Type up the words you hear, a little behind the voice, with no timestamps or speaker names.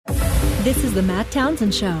This is the Matt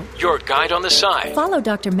Townsend Show. Your guide on the side. Follow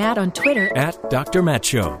Dr. Matt on Twitter At Dr. Matt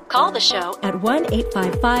Show. Call the show at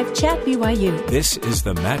 1-855-CHAT-BYU. This is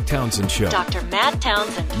the Matt Townsend Show. Dr. Matt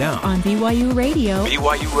Townsend. Now On BYU Radio.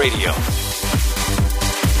 BYU Radio.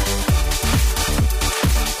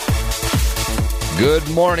 Good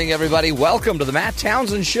morning, everybody. Welcome to the Matt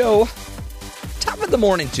Townsend Show. Top of the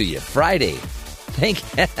morning to you. Friday. Thank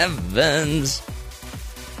heavens.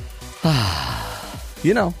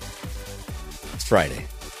 You know, it's Friday.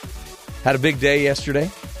 Had a big day yesterday.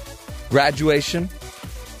 Graduation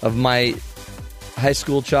of my high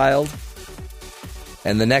school child.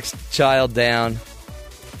 And the next child down,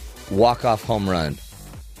 walk-off home run.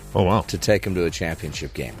 Oh, wow. To take him to a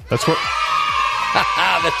championship game. That's what.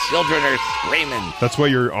 The children are screaming. That's why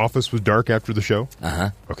your office was dark after the show?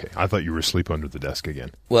 Uh-huh. Okay. I thought you were asleep under the desk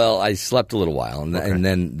again. Well, I slept a little while, and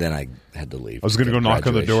then I had to leave. I was going to go knock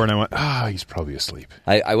on the door, and I went, he's probably asleep.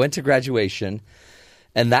 I went to graduation,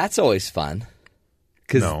 and that's always fun.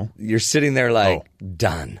 Because you're sitting there like,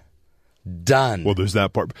 done. Well, there's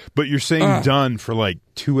that part. But you're saying done for like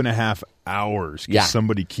 2.5 hours because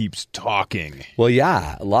somebody keeps talking. Well,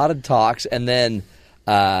 yeah, a lot of talks, and then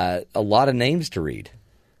a lot of names to read.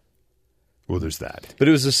 Well, there's that. But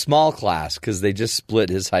it was a small class because they just split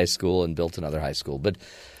his high school and built another high school. But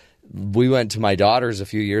we went to my daughter's a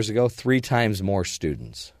few years ago, 3 times more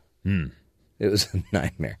students. It was a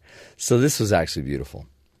nightmare. So this was actually beautiful.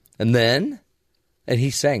 And he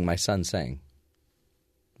sang, my son sang.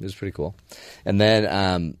 It was pretty cool. And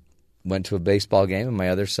then went to a baseball game, and my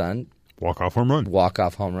other son. Walk-off home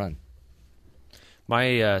run.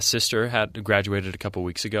 My sister had graduated a couple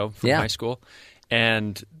weeks ago from high school,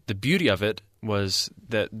 and the beauty of it was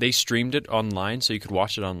that they streamed it online, so you could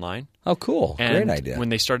watch it online. Oh, cool! And great idea. When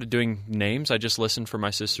they started doing names, I just listened for my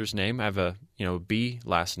sister's name. I have a B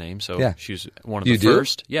last name, so she's one of the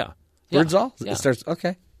first. Yeah, Birdsall. Yeah. It starts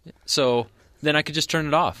okay. So then I could just turn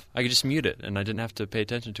it off. I could just mute it, and I didn't have to pay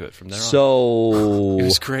attention to it from there on. So it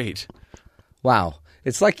was great. Wow,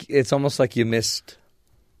 it's almost like you missed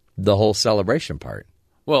the whole celebration part.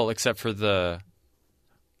 Well, except for the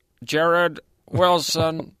Jared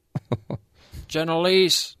Wilson,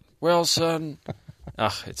 Jennalise Wilson.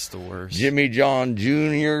 It's the worst. Jimmy John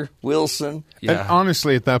Jr. Wilson. Yeah. And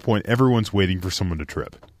honestly, at that point, everyone's waiting for someone to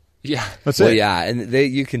trip. Yeah. That's it. Well, yeah, and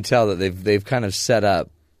you can tell that they've kind of set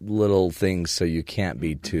up little things so you can't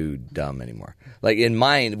be too dumb anymore. Like in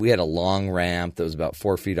mine, we had a long ramp that was about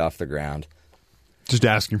 4 feet off the ground. Just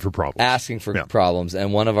asking for problems. Problems,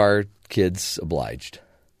 and one of our kids obliged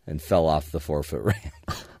and fell off the 4-foot ramp.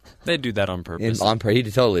 They do that on purpose. He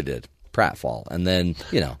totally did. Pratfall. And then,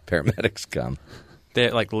 paramedics come. They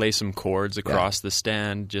lay some cords across the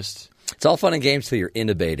stand. It's all fun and games till you're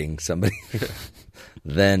intubating somebody.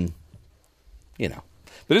 Then, But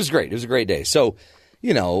it was great. It was a great day. So,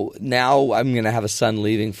 now I'm going to have a son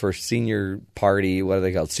leaving for senior party. What are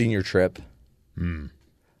they called? Senior trip.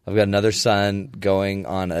 I've got another son going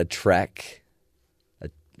on a trek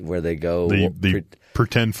where they go. The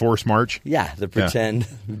pretend force march? Yeah, the pretend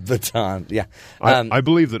baton. Yeah. I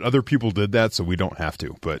believe that other people did that, so we don't have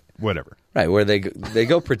to, but whatever. Right, where they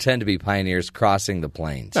go pretend to be pioneers crossing the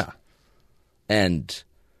plains. Yeah. And,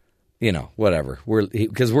 whatever.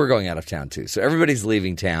 Because we're going out of town, too. So everybody's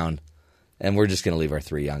leaving town, and we're just going to leave our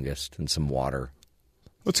 3 youngest and some water.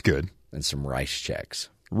 That's good. And some rice checks.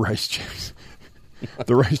 Rice checks.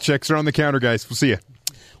 The rice checks are on the counter, guys. We'll see you.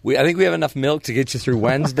 I think we have enough milk to get you through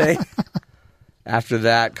Wednesday. After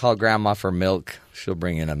that, call Grandma for milk. She'll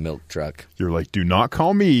bring in a milk truck. You're like, do not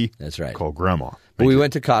call me. That's right. Call Grandma. But we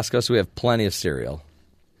went to Costco, so we have plenty of cereal.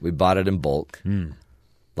 We bought it in bulk.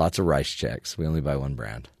 Lots of rice checks. We only buy one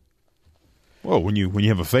brand. Well, when you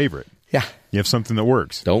have a favorite. Yeah. You have something that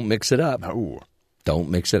works. Don't mix it up. No.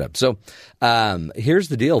 Don't mix it up. So here's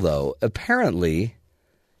the deal, though. Apparently,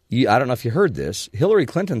 I don't know if you heard this, Hillary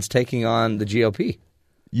Clinton's taking on the GOP.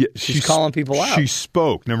 Yeah, she's calling people out. She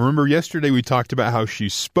spoke. Now, remember yesterday we talked about how she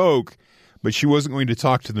spoke, but she wasn't going to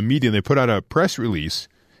talk to the media. And they put out a press release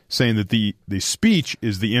saying that the speech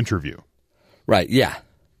is the interview. Right, yeah.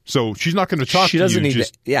 So she's not going to talk to you. She doesn't need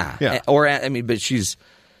just, to, yeah. But she's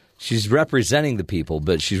representing the people,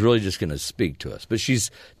 but she's really just going to speak to us. But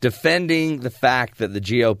she's defending the fact that the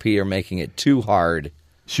GOP are making it too hard.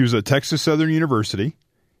 She was at Texas Southern University.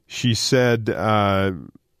 She said,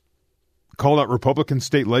 called out Republican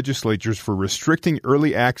state legislatures for restricting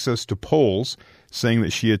early access to polls, saying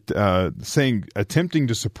that she had, attempting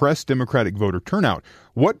to suppress Democratic voter turnout.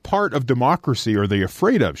 What part of democracy are they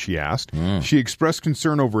afraid of? She asked. She expressed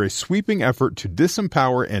concern over a sweeping effort to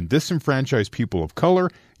disempower and disenfranchise people of color,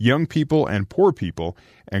 young people, and poor people,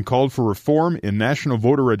 and called for reform in national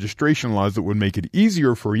voter registration laws that would make it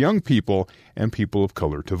easier for young people and people of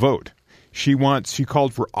color to vote. She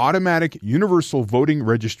called for automatic universal voting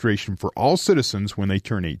registration for all citizens when they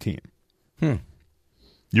turn 18.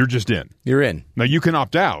 You're just in. You're in. Now, you can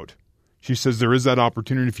opt out. She says there is that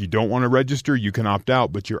opportunity. If you don't want to register, you can opt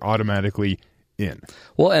out, but you're automatically in.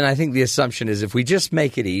 Well, and I think the assumption is if we just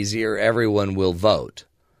make it easier, everyone will vote.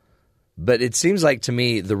 But it seems like to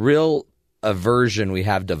me the real aversion we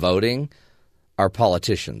have to voting are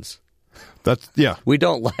politicians. We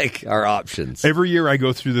don't like our options. Every year I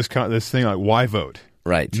go through this thing like, why vote?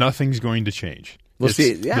 Right. Nothing's going to change. Well, it's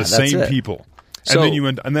the same people. So,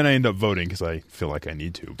 and then I end up voting because I feel like I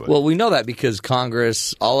need to. But. Well, we know that because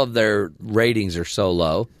Congress, all of their ratings are so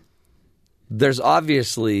low. There's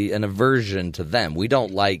obviously an aversion to them. We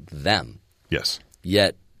don't like them. Yes.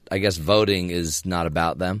 Yet, I guess voting is not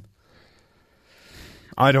about them.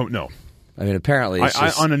 I don't know. I mean, apparently it's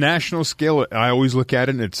just... on a national scale, I always look at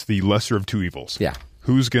it and it's the lesser of two evils. Yeah.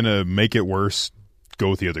 Who's going to make it worse? Go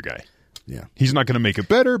with the other guy. Yeah. He's not going to make it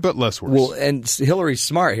better, but less worse. Well, and Hillary's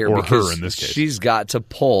smart here or because her in this case. She's got to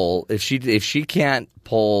poll. If she can't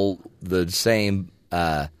poll the same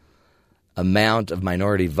amount of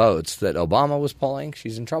minority votes that Obama was polling,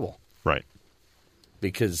 she's in trouble. Right.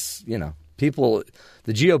 Because, the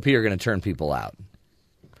GOP are going to turn people out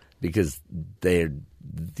because they're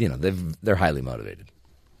highly motivated.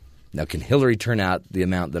 Now, can Hillary turn out the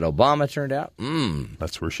amount that Obama turned out?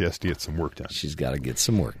 That's where she has to get some work done. She's got to get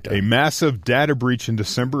some work done. A massive data breach in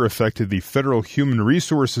December affected the Federal Human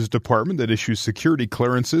Resources Department that issues security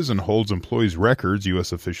clearances and holds employees' records,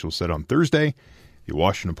 U.S. officials said on Thursday. The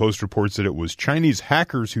Washington Post reports that it was Chinese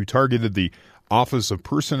hackers who targeted the Office of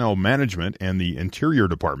Personnel Management and the Interior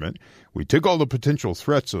Department. We took all the potential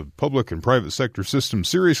threats of public and private sector systems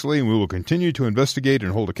seriously, and we will continue to investigate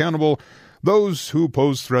and hold accountable those who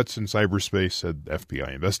pose threats in cyberspace, said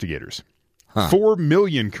FBI investigators. 4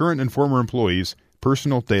 million current and former employees'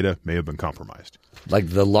 personal data may have been compromised. Like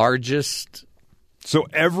the largest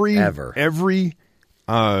ever. Every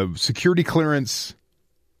security clearance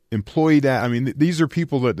employee data. I mean, these are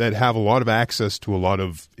people that have a lot of access to a lot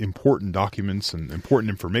of important documents and important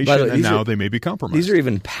information, and now they may be compromised. These are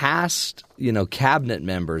even past, cabinet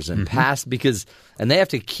members and past and they have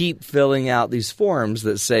to keep filling out these forms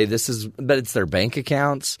that say but it's their bank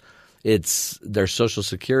accounts, it's their social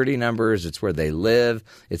security numbers, it's where they live,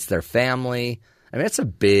 it's their family. I mean, it's a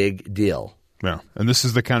big deal. Yeah, and this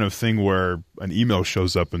is the kind of thing where an email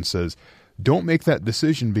shows up and says, don't make that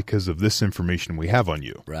decision because of this information we have on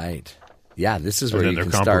you. Right. Yeah, this is where you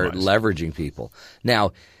can start leveraging people.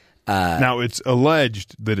 Now, it's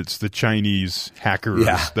alleged that it's the Chinese hackers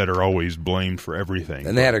that are always blamed for everything.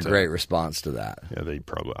 And they had a great response to that. Yeah, they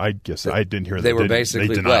probably – I guess I didn't hear that. They were basically –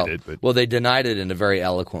 they denied it. But. Well, they denied it in a very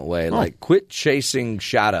eloquent way, like quit chasing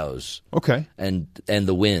shadows and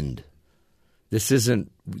the wind. This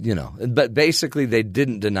isn't – but basically they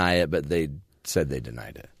didn't deny it, but they said they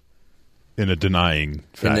denied it. In a denying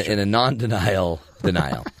fashion. In a non-denial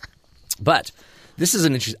denial. But this is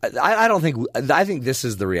an interesting – I think this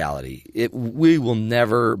is the reality. We will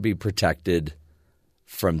never be protected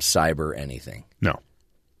from cyber anything. No.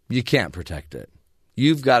 You can't protect it.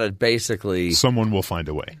 You've got to basically – someone will find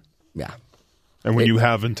a way. Yeah. And when you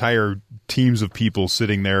have entire teams of people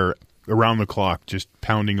sitting there around the clock just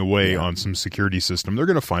pounding away on some security system, they're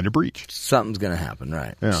going to find a breach. Something's going to happen,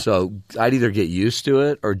 right? Yeah. So I'd either get used to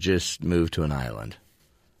it or just move to an island,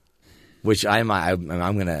 which I'm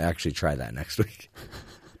going to actually try that next week.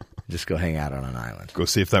 Just go hang out on an island. Go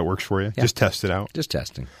see if that works for you. Yeah. Just test it out. Just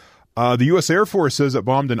testing. The U.S. Air Force says it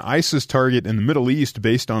bombed an ISIS target in the Middle East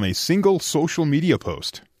based on a single social media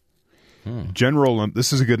post. General,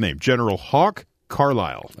 this is a good name, General Hawk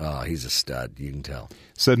Carlisle. Oh, he's a stud. You can tell.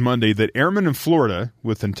 Said Monday that airmen in Florida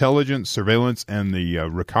with intelligence, surveillance, and the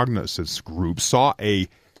reconnaissance group saw a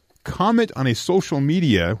comment on a social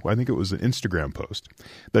media, I think it was an Instagram post,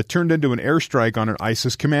 that turned into an airstrike on an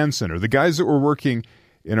ISIS command center. The guys that were working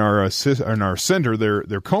in our center,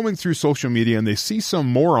 they're combing through social media and they see some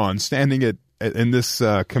moron standing in this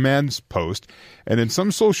command post, and in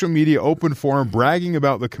some social media open forum bragging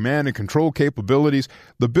about the command and control capabilities.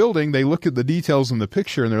 The building, they look at the details in the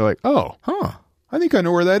picture and they're like, I think I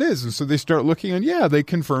know where that is. And so they start looking and they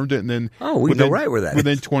confirmed it. And then we know right where that is.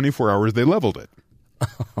 Within 24 hours, they leveled it.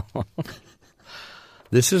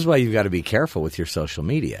 This is why you've got to be careful with your social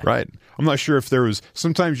media. Right. I'm not sure if there was –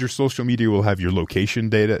 sometimes your social media will have your location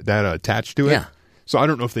data attached to it. Yeah. So I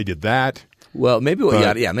don't know if they did that. Well, maybe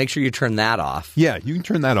make sure you turn that off. Yeah, you can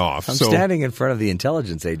turn that off. I'm standing in front of the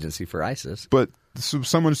intelligence agency for ISIS. But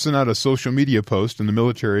someone sent out a social media post, and the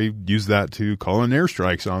military used that to call in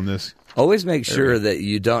airstrikes on this. Always make sure that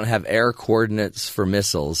you don't have air coordinates for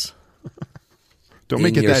missiles. Don't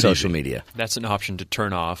make it your that social easy. media. That's an option to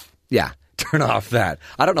turn off. Yeah, turn off that.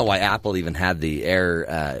 I don't know why Apple even had the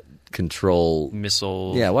air control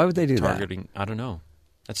Missile. Yeah, why would they do targeting? I don't know.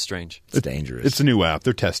 That's strange. It's dangerous. It's a new app.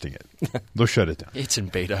 They're testing it. They'll shut it down. It's in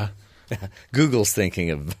beta. Google's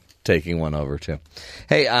thinking of taking one over too.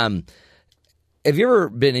 Hey, have you ever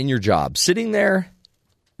been in your job, sitting there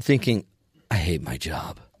thinking, I hate my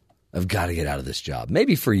job. I've got to get out of this job.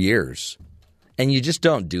 Maybe for years. And you just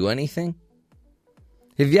don't do anything?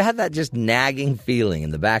 Have you had that just nagging feeling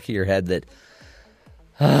in the back of your head that,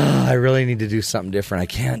 I really need to do something different. I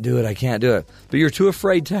can't do it. But you're too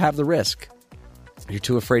afraid to have the risk. You're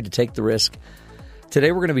too afraid to take the risk.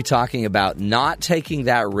 Today we're going to be talking about not taking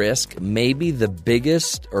that risk, maybe the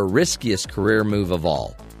biggest or riskiest career move of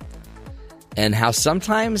all. And how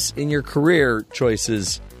sometimes in your career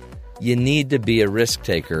choices, you need to be a risk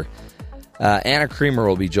taker. Anna Creamer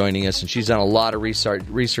will be joining us, and she's done a lot of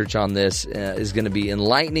research on this, is going to be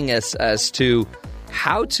enlightening us as to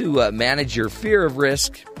how to manage your fear of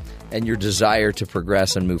risk and your desire to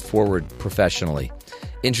progress and move forward professionally.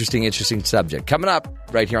 Interesting subject. Coming up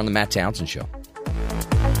right here on The Matt Townsend Show.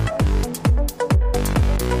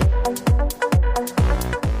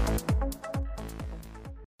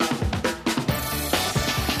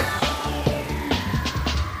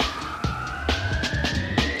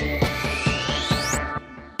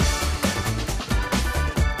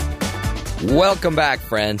 Welcome back,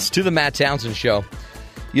 friends, to The Matt Townsend Show.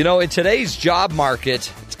 You know, in today's job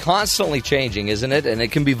market, it's constantly changing, isn't it? And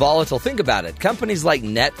it can be volatile. Think about it. Companies like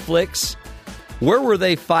Netflix, where were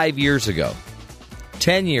they 5 years ago?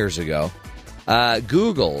 10 years ago?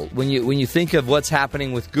 Google, when you think of what's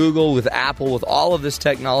happening with Google, with Apple, with all of this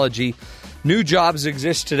technology, new jobs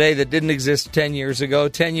exist today that didn't exist 10 years ago.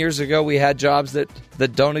 10 years ago, we had jobs that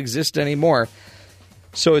don't exist anymore.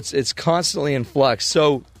 So it's constantly in flux.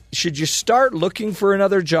 So should you start looking for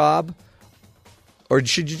another job? Or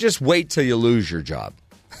should you just wait till you lose your job?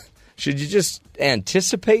 Should you just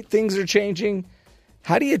anticipate things are changing?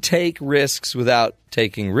 How do you take risks without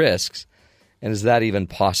taking risks? And is that even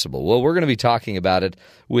possible? Well, we're going to be talking about it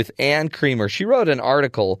with Ann Creamer. She wrote an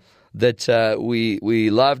article that we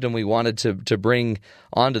loved and we wanted to bring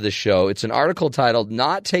onto the show. It's an article titled,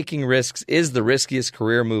 Not Taking Risks is the Riskiest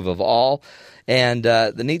Career Move of All. And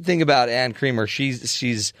the neat thing about Ann Creamer,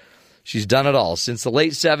 she's done it all. Since the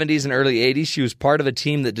late 70s and early 80s, she was part of a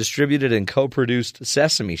team that distributed and co-produced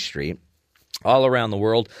Sesame Street all around the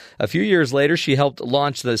world. A few years later, she helped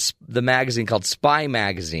launch the magazine called Spy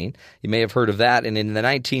Magazine. You may have heard of that. And in the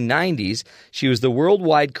 1990s, she was the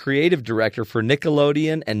worldwide creative director for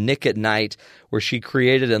Nickelodeon and Nick at Night, where she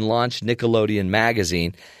created and launched Nickelodeon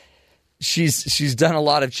Magazine. She's done a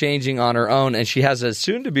lot of changing on her own, and she has a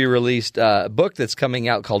soon-to-be-released book that's coming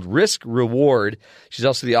out called Risk Reward. She's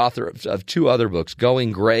also the author of two other books,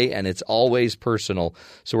 Going Gray and It's Always Personal.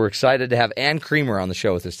 So we're excited to have Ann Creamer on the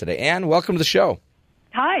show with us today. Ann, welcome to the show.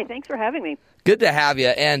 Hi, thanks for having me. Good to have you.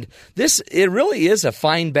 And it really is a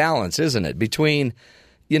fine balance, isn't it, between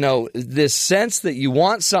this sense that you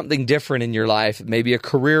want something different in your life, maybe a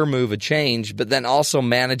career move, a change, but then also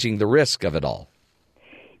managing the risk of it all.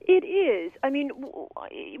 It is. I mean,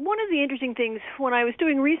 one of the interesting things when I was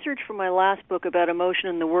doing research for my last book about emotion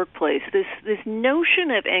in the workplace, this notion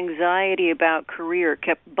of anxiety about career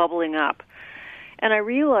kept bubbling up. And I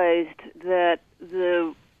realized that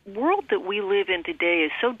the world that we live in today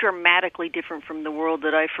is so dramatically different from the world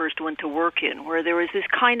that I first went to work in, where there was this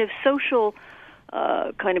kind of social,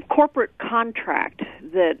 kind of corporate contract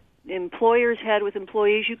that employers had with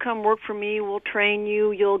employees. You come work for me, we'll train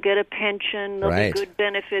you, you'll get a pension, there'll be good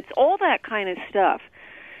benefits. All that kind of stuff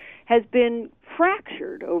has been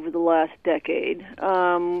fractured over the last decade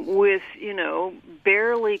with,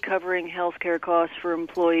 barely covering health care costs for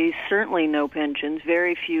employees, certainly no pensions,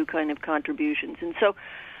 very few kind of contributions. And so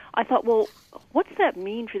I thought, well, what's that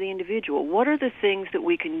mean for the individual? What are the things that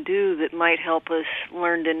we can do that might help us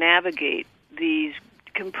learn to navigate these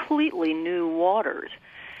completely new waters?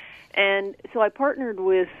 And so I partnered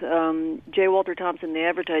with J. Walter Thompson, the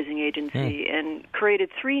advertising agency, and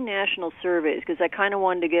created 3 national surveys because I kind of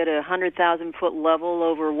wanted to get a 100,000-foot level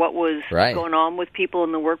over what was going on with people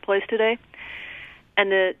in the workplace today.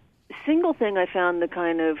 And the single thing I found the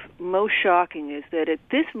kind of most shocking is that at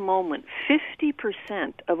this moment,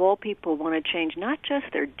 50% of all people want to change not just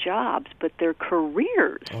their jobs, but their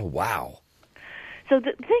careers. Oh, wow. So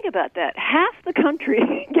think about that. Half the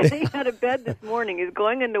country getting out of bed this morning is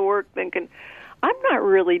going into work thinking, I'm not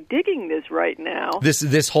really digging this right now.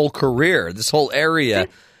 This whole career, this whole area.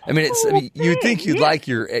 You'd think you'd like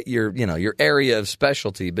your area of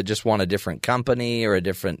specialty, but just want a different company or a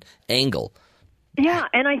different angle. Yeah,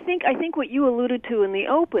 and I think what you alluded to in the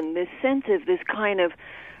open, this sense of this kind of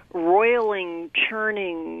roiling,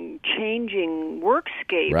 churning, changing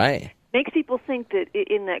workscape, right, makes people think that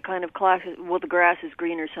in that kind of class, well, the grass is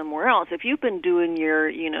greener somewhere else. If you've been doing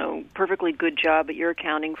your, perfectly good job at your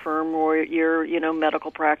accounting firm or your,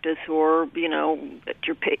 medical practice or, at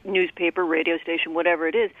your newspaper, radio station, whatever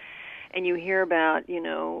it is, and you hear about,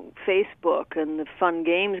 Facebook and the fun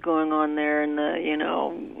games going on there and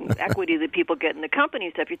the, equity that people get in the company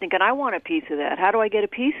and stuff, you're thinking, I want a piece of that. How do I get a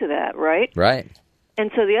piece of that, right? Right.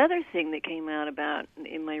 And so the other thing that came out about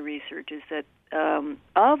in my research is that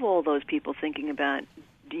of all those people thinking about,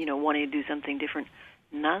 wanting to do something different,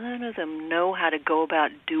 none of them know how to go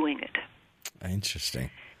about doing it. Interesting.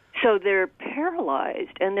 So they're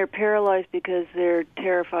paralyzed, and they're paralyzed because they're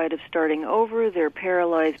terrified of starting over. They're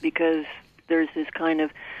paralyzed because there's this kind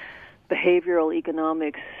of behavioral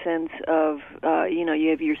economics sense of, you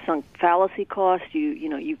have your sunk fallacy cost.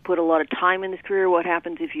 You put a lot of time in this career. What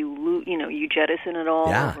happens if you you jettison it all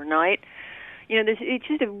overnight? It's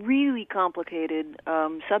just a really complicated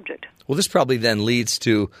subject. Well, this probably then leads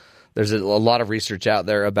to there's a lot of research out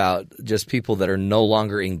there about just people that are no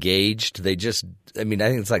longer engaged. I think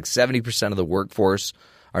it's like 70% of the workforce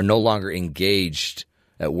are no longer engaged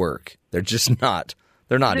at work. They're just not.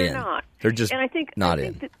 They're not in. They're just not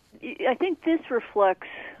in. I think this reflects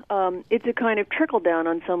it's a kind of trickle down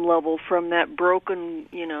on some level from that broken,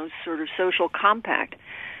 sort of social compact,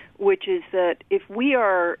 which is that if we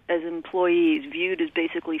are as employees viewed as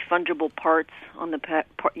basically fungible parts on the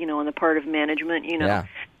part of management,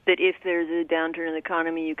 that if there's a downturn in the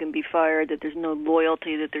economy, you can be fired, that there's no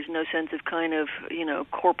loyalty, that there's no sense of kind of,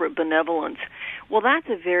 corporate benevolence. Well, that's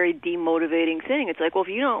a very demotivating thing. It's like, well, if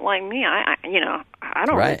you don't like me, I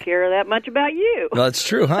don't really care that much about you. No, that's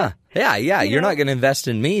true, huh? Yeah. You're not going to invest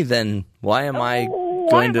in me, then why am I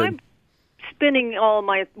going to... spending all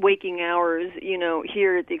my waking hours,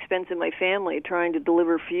 here at the expense of my family, trying to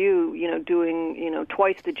deliver for you, doing,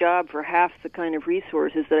 twice the job for half the kind of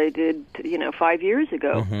resources that I did, 5 years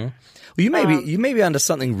ago. Mm-hmm. Well, you may be onto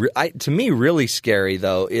something. To me, really scary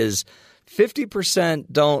though is 50%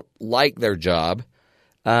 don't like their job.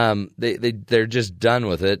 They're just done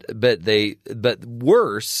with it. But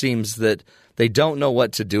worse seems that they don't know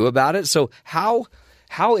what to do about it. So how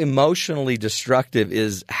emotionally destructive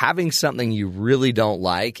is having something you really don't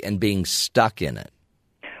like and being stuck in it?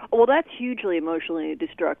 Well, that's hugely emotionally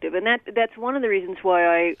destructive, and that's one of the reasons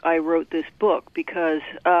why I wrote this book, because,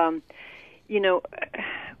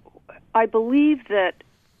 I believe that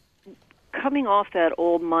coming off that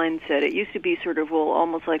old mindset, it used to be sort of,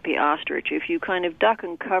 almost like the ostrich. If you kind of duck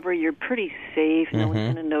and cover, you're pretty safe, no one's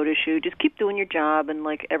going to notice you. Just keep doing your job, and,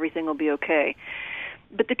 everything will be okay.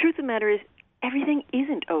 But the truth of the matter is, everything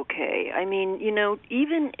isn't okay. I mean,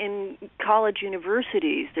 even in college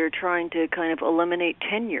universities, they're trying to kind of eliminate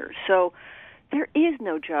tenure. So there is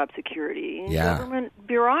no job security. In government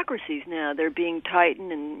bureaucracies now, they're being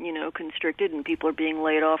tightened and, constricted, and people are being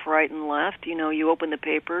laid off right and left. You open the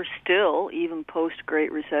paper still, even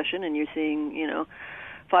post-Great Recession, and you're seeing,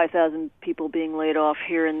 5,000 people being laid off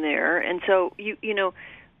here and there. And so,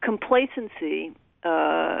 complacency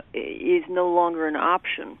is no longer an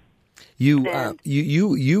option.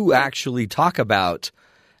 You actually talk about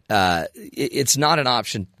it's not an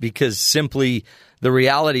option because simply the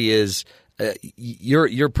reality is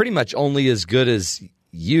you're pretty much only as good as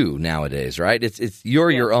you nowadays, right? You're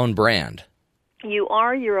your own brand. You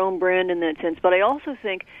are your own brand in that sense, but I also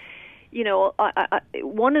think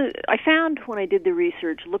I found when I did the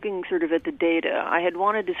research, looking sort of at the data, I had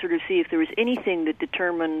wanted to sort of see if there was anything that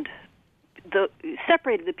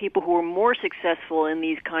separated the people who were more successful in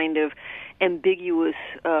these kind of ambiguous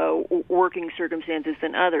working circumstances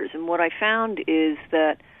than others. And what I found is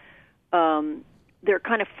that there are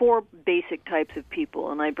kind of four basic types of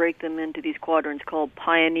people, and I break them into these quadrants called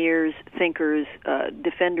pioneers, thinkers,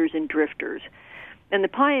 defenders, and drifters. And the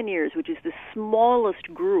pioneers, which is the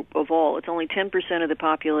smallest group of all, it's only 10% of the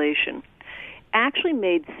population, actually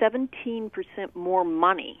made 17% more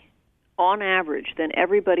money on average than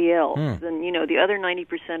everybody else, than the other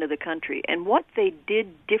 90% of the country. And what they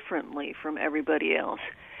did differently from everybody else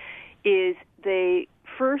is they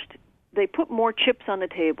put more chips on the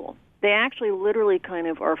table. They actually literally kind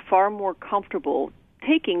of are far more comfortable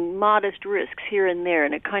taking modest risks here and there,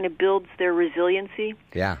 and it kind of builds their resiliency.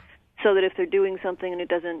 Yeah. so that if they're doing something and it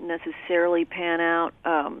doesn't necessarily pan out,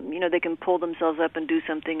 they can pull themselves up and do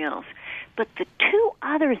something else. But the two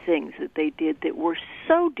other things that they did that were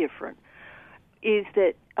so different is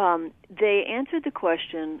that they answered the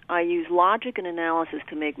question, I use logic and analysis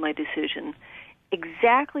to make my decision,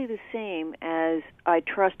 exactly the same as I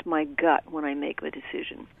trust my gut when I make the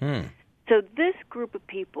decision. So this group of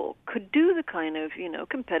people could do the kind of,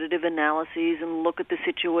 competitive analyses and look at the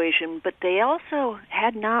situation, but they also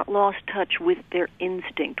had not lost touch with their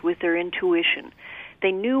instinct, with their intuition.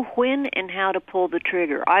 They knew when and how to pull the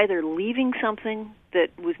trigger, either leaving something that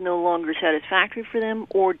was no longer satisfactory for them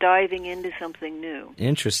or diving into something new.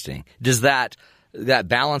 Interesting. Does that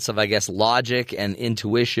balance of, I guess, logic and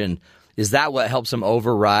intuition, is that what helps them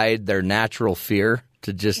override their natural fear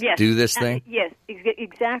to just do this thing? Yes,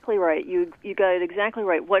 exactly right. You got it exactly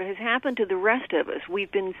right. What has happened to the rest of us,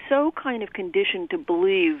 we've been so kind of conditioned to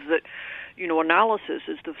believe that analysis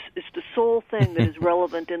is the sole thing that is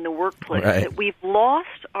relevant in the workplace, right, that we've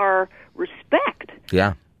lost our respect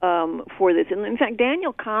for this. And in fact,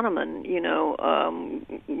 Daniel Kahneman,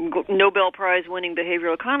 Nobel Prize-winning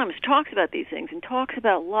behavioral economist, talks about these things and talks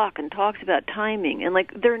about luck and talks about timing. And,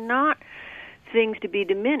 they're not things to be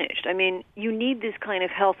diminished. I mean, you need this kind of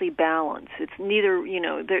healthy balance. It's neither,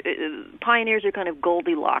 pioneers are kind of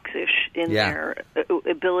Goldilocks-ish in their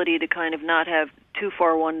ability to kind of not have too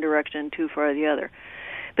far one direction and too far the other.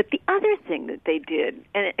 But the other thing that they did,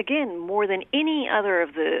 and again, more than any other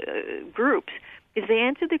of the groups, is they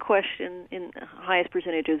answered the question in the highest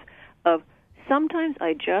percentages of, sometimes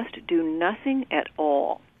I just do nothing at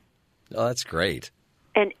all. Oh, that's great.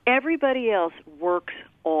 And everybody else works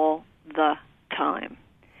all the time.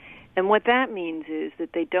 And what that means is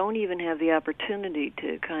that they don't even have the opportunity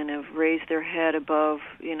to kind of raise their head above,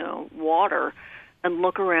 water and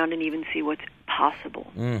look around and even see what's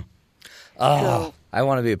possible. Oh, I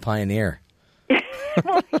want to be a pioneer.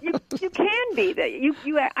 Well, you can be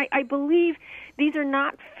that. I believe these are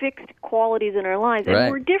not fixed qualities in our lives, and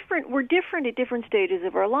we're different. We're different at different stages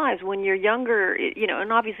of our lives. When you're younger,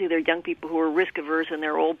 and obviously there are young people who are risk averse, and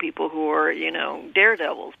there are old people who are,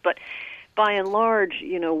 daredevils. But by and large,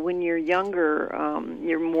 when you're younger,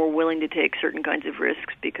 you're more willing to take certain kinds of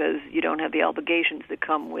risks because you don't have the obligations that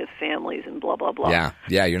come with families and blah, blah, blah.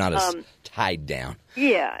 Yeah, you're not as tied down.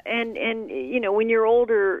 Yeah, and when you're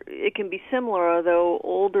older, it can be similar, although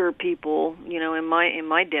older people, in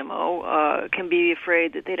my demo, can be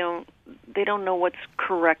afraid that they don't know what's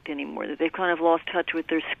correct anymore, that they've kind of lost touch with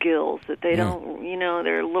their skills, that they don't,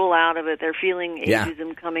 they're a little out of it, they're feeling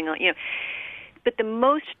ageism coming on, But the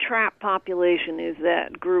most trapped population is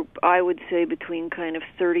that group, I would say, between kind of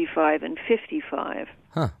 35 and 55.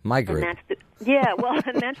 Huh, my group. And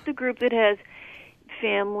that's the group that has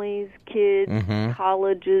families, kids,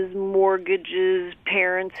 colleges, mortgages,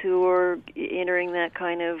 parents who are entering that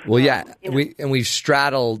kind of... we've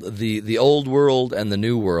straddled the old world and the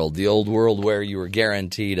new world. The old world where you were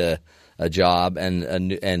guaranteed a job and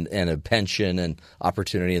a pension and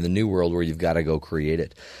opportunity, in the new world where you've got to go create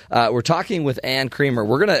it. We're talking with Ann Creamer.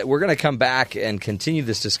 We're gonna come back and continue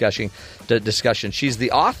this discussion. She's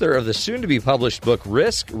the author of the soon-to-be published book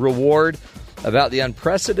Risk, Reward, about the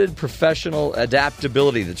unprecedented professional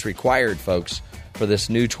adaptability that's required, folks, for this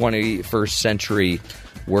new 21st century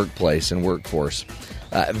workplace and workforce.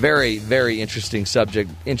 Very, very interesting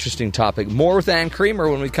subject, interesting topic. More with Ann Creamer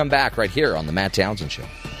when we come back right here on The Matt Townsend Show.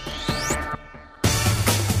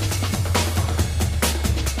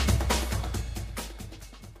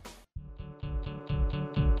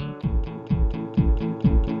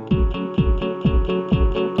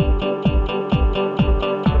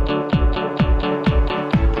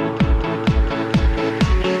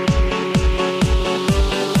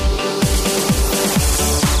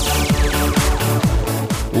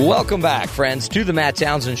 Welcome back, friends, to the Matt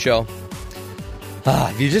Townsend Show.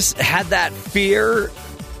 Have you just had that fear,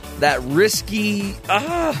 that risky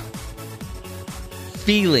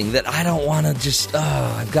feeling that I don't want to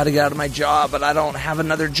I've got to get out of my job, but I don't have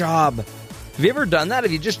another job? Have you ever done that?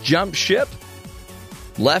 Have you just jumped ship,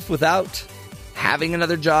 left without having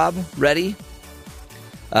another job ready?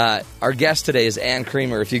 Our guest today is Ann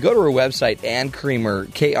Creamer. If you go to her website, Ann Creamer,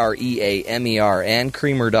 Kreamer,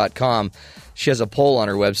 AnnCreamer.com, she has a poll on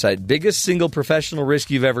her website. Biggest single professional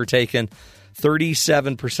risk you've ever taken.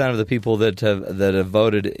 37% of the people that have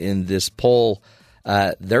voted in this poll,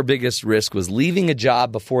 their biggest risk was leaving a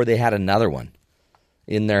job before they had another one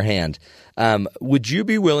in their hand. Would you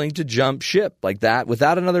be willing to jump ship like that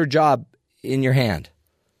without another job in your hand?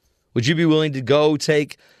 Would you be willing to go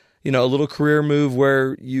take, a little career move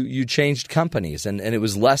where you changed companies and it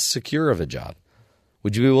was less secure of a job?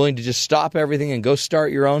 Would you be willing to just stop everything and go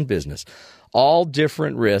start your own business? All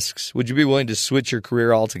different risks. Would you be willing to switch your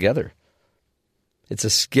career altogether? It's a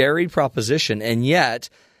scary proposition, and yet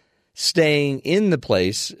staying in the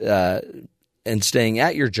place and staying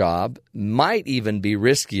at your job might even be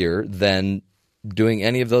riskier than doing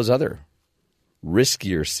any of those other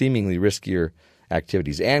seemingly riskier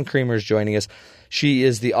activities. Ann Creamer is joining us. She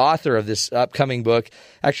is the author of this upcoming book,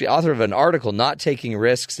 actually author of an article, Not Taking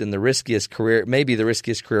Risks in the Riskiest Career, maybe the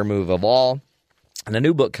riskiest career move of all, and a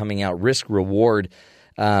new book coming out, Risk Reward.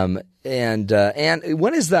 And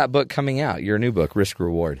when is that book coming out, your new book, Risk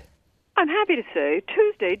Reward? I'm happy to say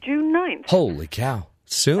Tuesday, June 9th. Holy cow.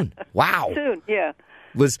 Soon. Wow. Soon, yeah.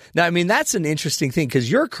 Now, I mean, that's an interesting thing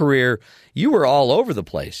because your career, you were all over the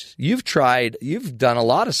place. You've done a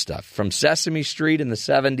lot of stuff from Sesame Street in the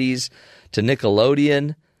 70s to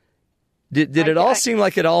Nickelodeon. Did it all seem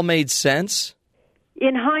like it all made sense?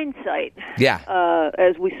 In hindsight, yeah,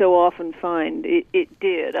 as we so often find, it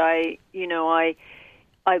did.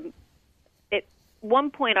 At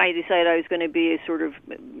one point, I decided I was going to be a sort of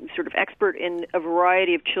expert in a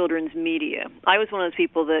variety of children's media. I was one of those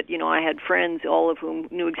people that, I had friends, all of whom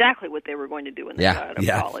knew exactly what they were going to do when they got out of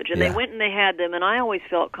college. And they went and they had them, and I always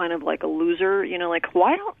felt kind of like a loser, like,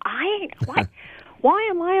 why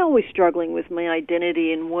am I always struggling with my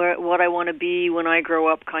identity and what I want to be when I grow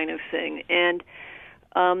up kind of thing? And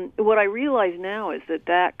what I realize now is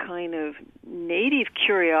that kind of native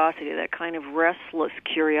curiosity, that kind of restless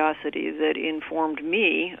curiosity that informed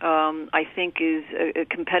me, I think is a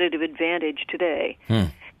competitive advantage today.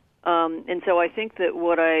 And so I think that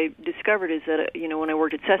what I discovered is that, when I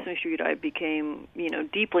worked at Sesame Street, I became,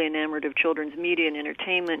 deeply enamored of children's media and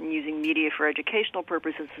entertainment and using media for educational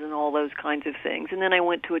purposes and all those kinds of things. And then I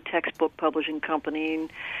went to a textbook publishing company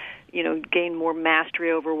and, gained more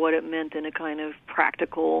mastery over what it meant in a kind of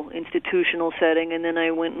practical institutional setting. And then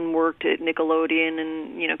I went and worked at Nickelodeon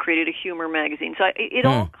and, created a humor magazine. So it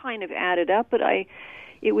all kind of added up, but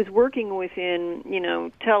it was working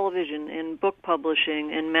within, television and book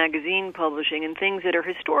publishing and magazine publishing and things that are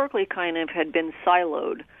historically kind of had been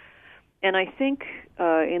siloed. And I think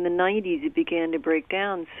in the 90s it began to break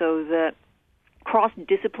down so that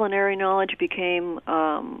cross-disciplinary knowledge became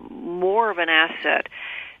more of an asset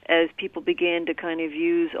as people began to kind of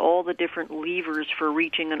use all the different levers for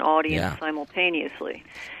reaching an audience simultaneously.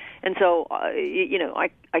 And so, I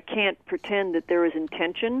can't pretend that there was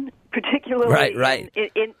intention, particularly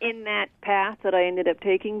in that path that I ended up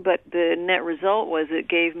taking, but the net result was it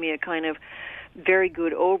gave me a kind of very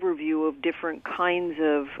good overview of different kinds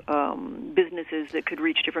of businesses that could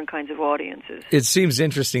reach different kinds of audiences. It seems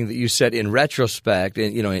interesting that you said in retrospect,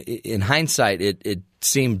 and in hindsight, it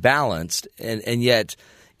seemed balanced, and yet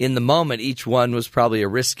in the moment, each one was probably a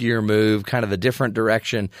riskier move, kind of a different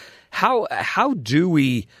direction. How do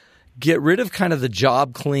we get rid of kind of the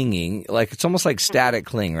job clinging? Like it's almost like static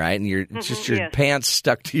cling, right? And you're just your pants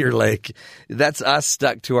stuck to your leg. That's us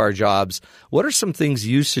stuck to our jobs. What are some things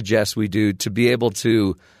you suggest we do to be able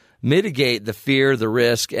to mitigate the fear, the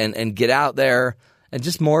risk, and get out there and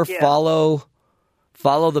just more follow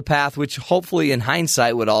the path, which hopefully in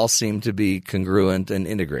hindsight would all seem to be congruent and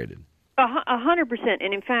integrated? 100%.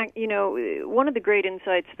 And in fact, one of the great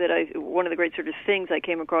insights one of the great sort of things I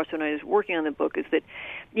came across when I was working on the book is that,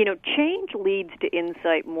 change leads to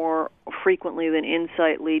insight more frequently than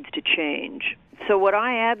insight leads to change. So what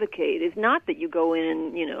I advocate is not that you go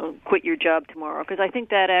in and, quit your job tomorrow, because I think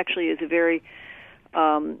that actually is a very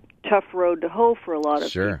tough road to hoe for a lot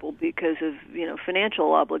of people because of,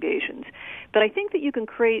 financial obligations. But I think that you can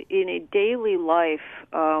create in a daily life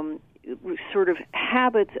sort of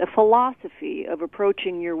habits, a philosophy of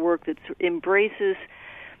approaching your work that embraces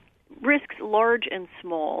risks large and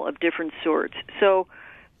small of different sorts. So,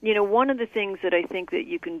 one of the things that I think that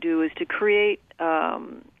you can do is to create,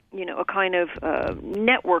 a kind of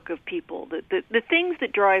network of people. The things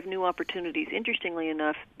that drive new opportunities, interestingly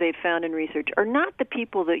enough, they've found in research, are not the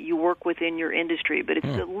people that you work with in your industry, but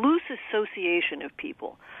it's the loose association of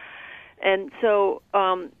people. And so,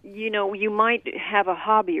 you might have a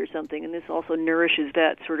hobby or something, and this also nourishes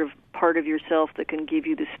that sort of part of yourself that can give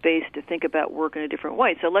you the space to think about work in a different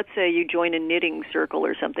way. So let's say you join a knitting circle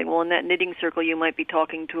or something. Well, in that knitting circle, you might be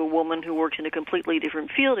talking to a woman who works in a completely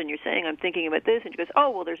different field, and you're saying, I'm thinking about this, and she goes,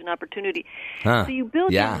 oh, well, there's an opportunity. So you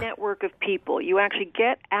build your network of people. You actually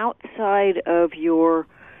get outside of your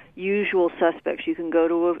usual suspects. You can go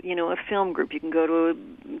to a film group. You can go to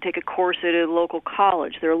take a course at a local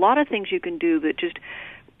college. There are a lot of things you can do that just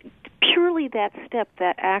purely that step,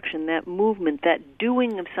 that action, that movement, that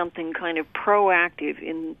doing of something kind of proactive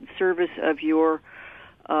in service of your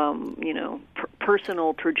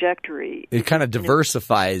personal trajectory. It kind of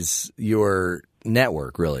diversifies your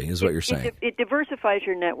network, really, is what you're saying. It diversifies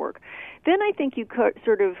your network. Then I think you could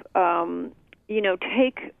sort of,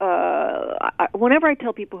 take, whenever I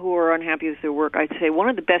tell people who are unhappy with their work, I'd say one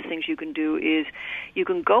of the best things you can do is you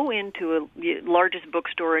can go into the largest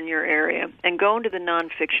bookstore in your area and go into the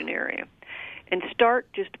nonfiction area and start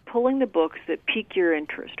just pulling the books that pique your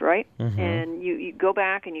interest, right? Mm-hmm. And you go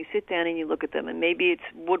back and you sit down and you look at them, and maybe it's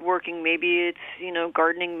woodworking, maybe it's,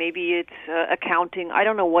 gardening, maybe it's accounting. I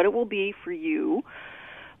don't know what it will be for you,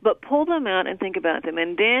 but pull them out and think about them,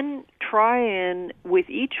 and then try and, with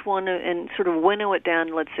each one, and sort of winnow it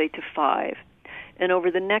down, let's say, to 5. And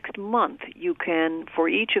over the next month, you can, for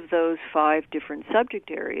each of those 5 different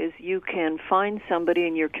subject areas, you can find somebody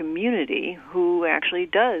in your community who actually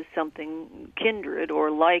does something kindred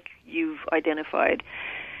or like you've identified,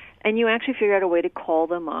 and you actually figure out a way to call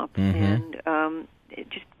them up and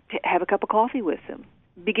just have a cup of coffee with them.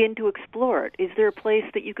 Begin to explore it. Is there a place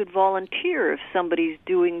that you could volunteer if somebody's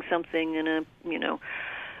doing something in a,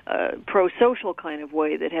 pro-social kind of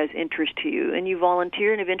way that has interest to you, and you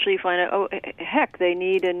volunteer, and eventually you find out, oh, heck, they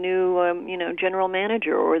need a new, general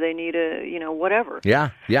manager, or they need a, whatever. Yeah.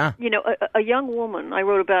 A young woman, I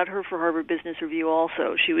wrote about her for Harvard Business Review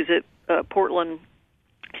also. She was at Portland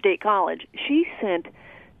State College. She sent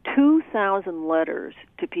 2,000 letters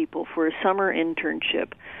to people for a summer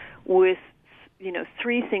internship with,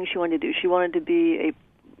 3 things she wanted to do. She wanted to be a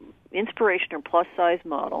inspiration or plus-size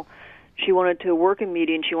model. She wanted to work in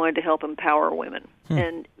media, and she wanted to help empower women.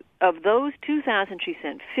 And of those 2,000 she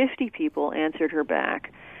sent, 50 people answered her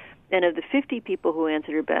back. And of the 50 people who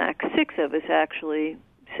answered her back, 6 of us actually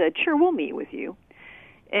said, sure, we'll meet with you.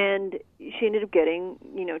 And she ended up getting,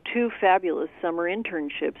 2 fabulous summer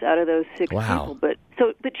internships out of those 6 people. But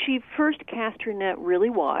she first cast her net really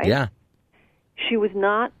wide. Yeah. She was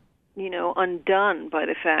not undone by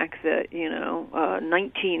the fact that,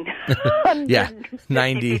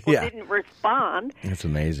 90 people didn't respond. That's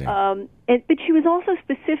amazing. But she was also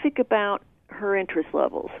specific about her interest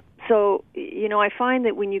levels. So, I find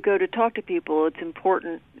that when you go to talk to people, it's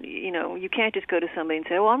important, you can't just go to somebody and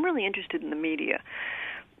say, well, I'm really interested in the media.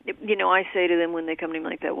 I say to them when they come to me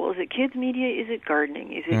like that, well, is it kids media? Is it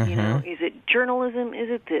gardening? Is it, is it journalism? Is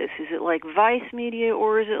it this? Is it like Vice media,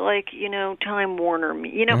 or is it like, Time Warner?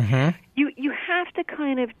 You have to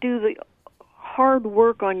kind of do the hard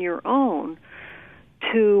work on your own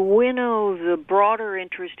to winnow the broader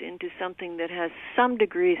interest into something that has some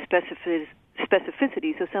degree of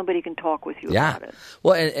specificity, so somebody can talk with you about it.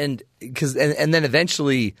 Well, and then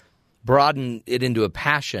eventually broaden it into a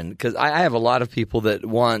passion, because I have a lot of people that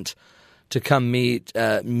want to come meet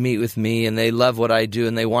with me, and they love what I do,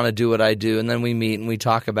 and they want to do what I do, and then we meet and we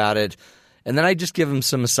talk about it, and then I just give them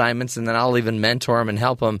some assignments, and then I'll even mentor them and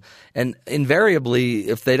help them. And invariably,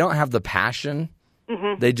 if they don't have the passion,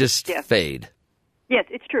 they just fade. Yes,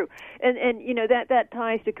 it's true, and that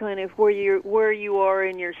ties to kind of where you are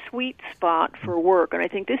in your sweet spot for work, and I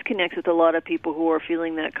think this connects with a lot of people who are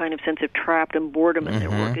feeling that kind of sense of trapped and boredom in their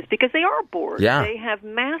work, is because they are bored. Yeah. They have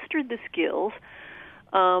mastered the skills,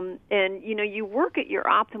 and you work at your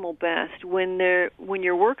optimal best when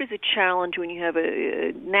your work is a challenge, when you have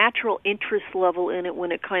a natural interest level in it,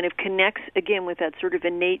 when it kind of connects again with that sort of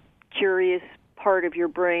innate curious part of your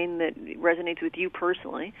brain that resonates with you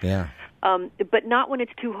personally. Yeah. But not when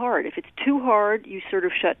it's too hard. If it's too hard, you sort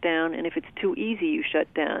of shut down, and if it's too easy, you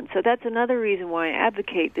shut down. So that's another reason why I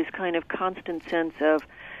advocate this kind of constant sense of,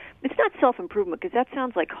 it's not self-improvement, because that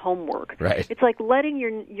sounds like homework. Right. It's like letting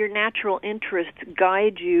your natural interests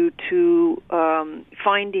guide you to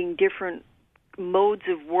finding different modes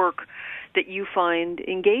of work that you find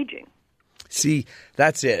engaging. See,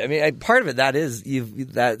 that's it. I mean, part of it,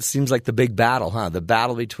 that seems like the big battle, huh? The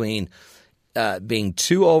battle between being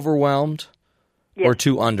too overwhelmed or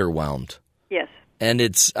too underwhelmed. Yes. And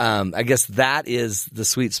it's, I guess that is the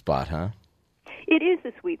sweet spot, huh? It is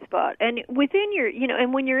the sweet spot. And within your,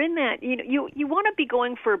 and when you're in that, you want to be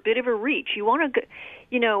going for a bit of a reach. You want to,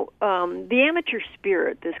 the amateur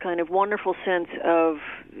spirit, this kind of wonderful sense of,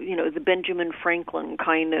 the Benjamin Franklin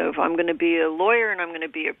kind of, I'm going to be a lawyer, and I'm going to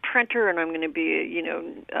be a printer, and I'm going to be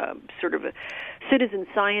sort of a citizen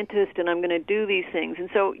scientist, and I'm going to do these things. And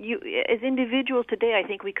so as individuals today, I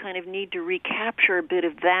think we kind of need to recapture a bit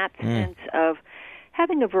of that sense of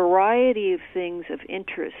having a variety of things of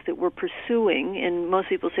interest that we're pursuing. And most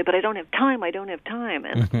people say, but I don't have time.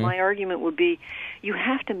 And my argument would be, you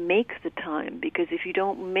have to make the time, because if you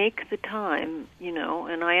don't make the time,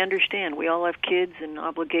 and I understand we all have kids and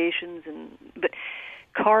obligations, but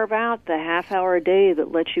carve out the half hour a day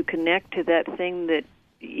that lets you connect to that thing that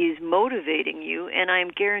is motivating you, and I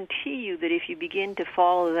guarantee you that if you begin to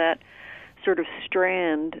follow that sort of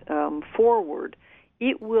strand forward,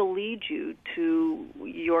 it will lead you to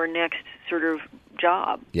your next sort of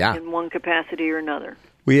job in one capacity or another.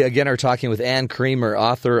 We, again, are talking with Ann Creamer,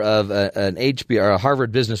 author of a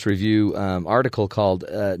Harvard Business Review article called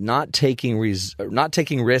Not Taking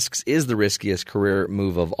Risks is the Riskiest Career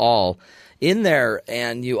Move of All. In there,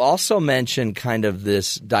 and you also mentioned kind of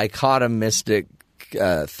this dichotomistic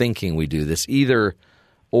thinking we do, this either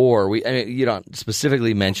or. You don't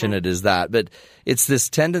specifically mention it as that, but it's this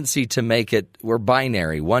tendency to make it, we're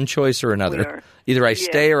binary, one choice or another. Either I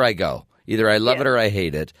stay or I go. Either I love it or I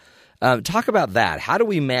hate it. Talk about that. How do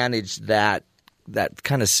we manage that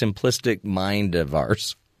kind of simplistic mind of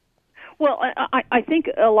ours? Well, I think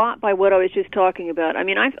a lot by what I was just talking about. I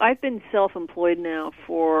mean, I've been self-employed now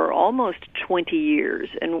for almost 20 years,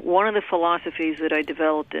 and one of the philosophies that I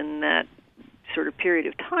developed in that sort of period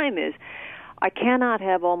of time is I cannot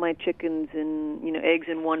have all my chickens and eggs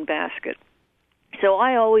in one basket. So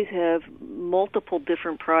I always have multiple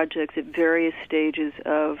different projects at various stages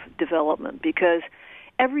of development because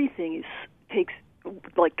everything takes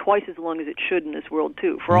like twice as long as it should in this world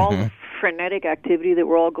too. For all the frenetic activity that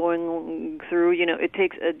we're all going through, it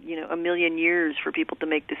takes a million years for people to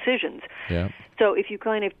make decisions. Yeah. So if you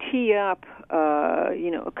kind of tee up,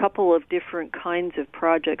 a couple of different kinds of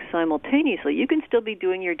projects simultaneously, you can still be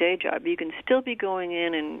doing your day job. You can still be going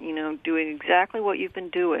in and doing exactly what you've been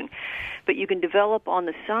doing, but you can develop on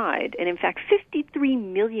the side. And in fact, 53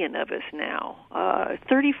 million of us now,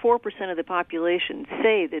 34% of the population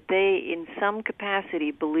say that they, in some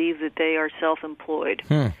capacity, believe that they are self-employed.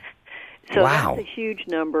 So that's a huge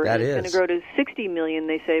number. That it's going to grow to 60 million,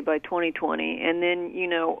 they say, by 2020. And then,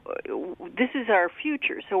 this is our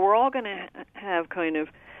future. So we're all going to have kind of,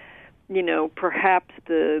 perhaps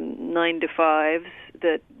the 9-to-5s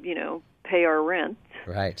that, pay our rent.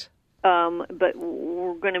 Right. But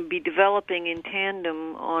we're going to be developing in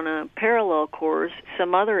tandem on a parallel course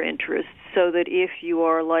some other interests so that if you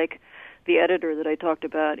are like the editor that I talked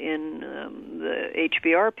about in the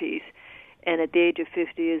HBR piece, and at the age of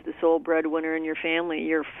 50 is the sole breadwinner in your family,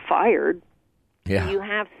 you're fired. Yeah. You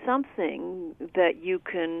have something that you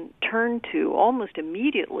can turn to almost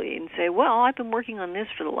immediately and say, well, I've been working on this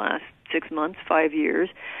for the last 6 months, 5 years.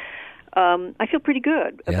 I feel pretty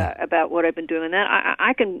good about what I've been doing. And that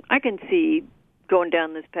I can see going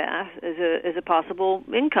down this path as a possible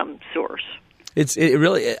income source. It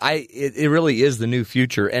really is the new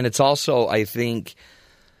future, and it's also, I think,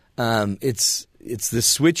 it's the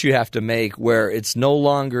switch you have to make where it's no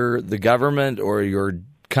longer the government or your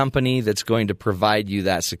company that's going to provide you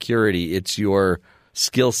that security. It's your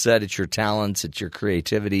skill set, it's your talents, it's your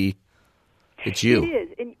creativity. It's you.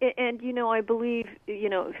 It is. And I believe,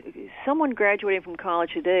 someone graduating from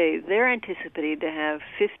college today, they're anticipated to have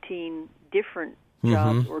 15 different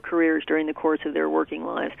jobs or careers during the course of their working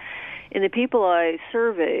lives. And the people I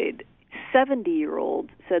surveyed, 70-year-olds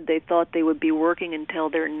said they thought they would be working until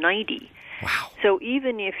they're 90. Wow. So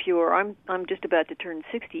even if I'm just about to turn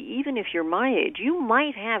 60, even if you're my age, you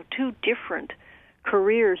might have two different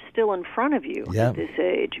careers still in front of you at this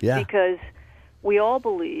age. Yeah. Because we all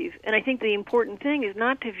believe, and I think the important thing is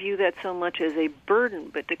not to view that so much as a burden,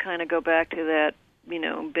 but to kind of go back to that,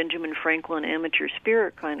 Benjamin Franklin amateur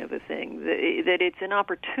spirit kind of a thing, that it's an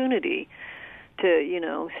opportunity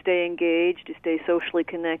to, stay engaged, to stay socially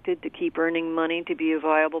connected, to keep earning money, to be a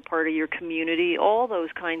viable part of your community, all those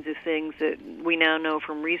kinds of things that we now know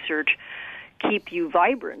from research keep you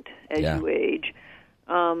vibrant as you age.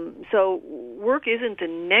 So work isn't a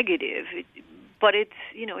negative, but it's,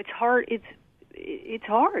 it's hard. It's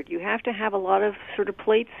hard. You have to have a lot of sort of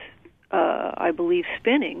plates, I believe,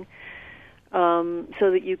 spinning so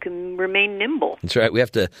that you can remain nimble. That's right. We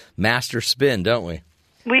have to master spin, don't we?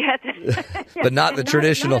 We had to, but not the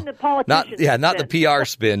traditional, not the PR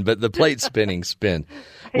spin, but the plate spinning spin.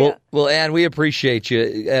 Well, Ann, we appreciate you.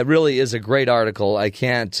 It really is a great article. I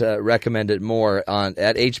can't recommend it more.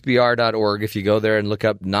 At hbr.org, if you go there and look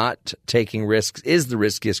up "Not Taking Risks is the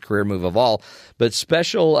Riskiest Career Move of All." But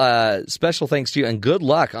special thanks to you and good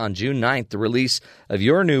luck on June 9th, the release of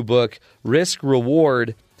your new book, Risk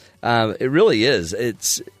Reward. It really is.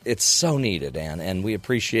 It's so needed, Ann, and we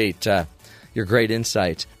appreciate your great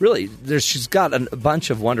insight. Really, she's got a bunch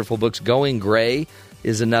of wonderful books. Going Gray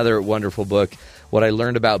is another wonderful book. What I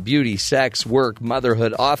learned about beauty, sex, work,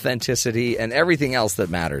 motherhood, authenticity, and everything else that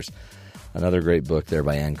matters. Another great book there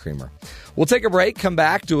by Ann Creamer. We'll take a break, come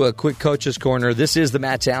back to a quick Coach's Corner. This is the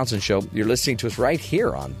Matt Townsend Show. You're listening to us right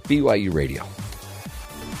here on BYU Radio.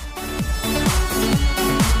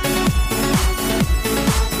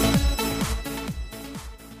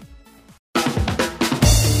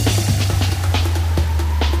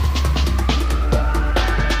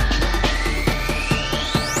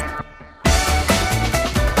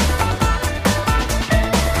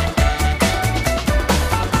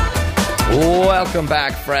 Welcome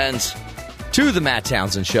back, friends, to the Matt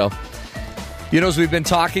Townsend Show. You know, as we've been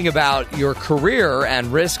talking about your career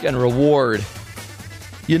and risk and reward,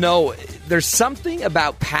 you know, there's something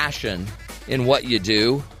about passion in what you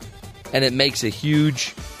do, and it makes a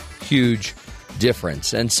huge, huge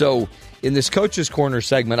difference. And so in this Coach's Corner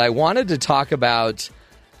segment, I wanted to talk about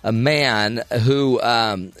a man who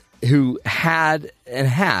had and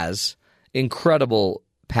has incredible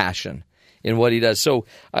passion in what he does. So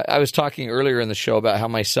I was talking earlier in the show about how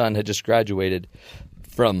my son had just graduated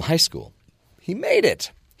from high school. He made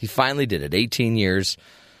it. He finally did it. 18 years.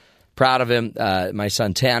 Proud of him. My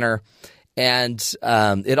son Tanner. And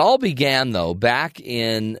it all began, though, back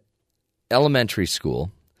in elementary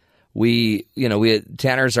school. We had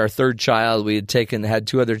Tanner's our third child. We had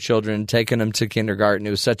two other children, taken them to kindergarten. It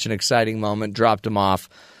was such an exciting moment. Dropped them off.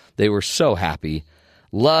 They were so happy.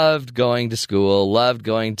 Loved going to school. Loved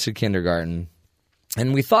going to kindergarten.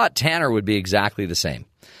 And we thought Tanner would be exactly the same.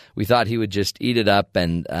 We thought he would just eat it up,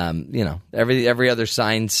 and every other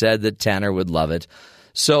sign said that Tanner would love it.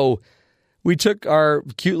 So we took our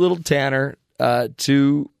cute little Tanner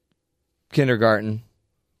to kindergarten.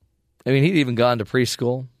 I mean, he'd even gone to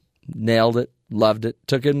preschool, nailed it, loved it,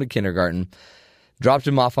 took him to kindergarten, dropped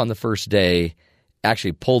him off on the first day,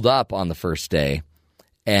 actually pulled up on the first day,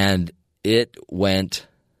 and it went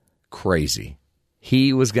crazy.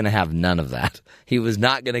 He was going to have none of that. He was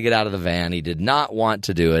not going to get out of the van. He did not want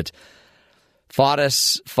to do it. Fought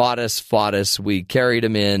us. We carried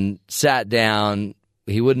him in, sat down.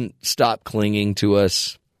 He wouldn't stop clinging to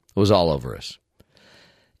us. It was all over us.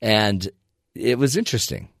 And it was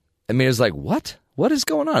interesting. I mean, it was like, what? What is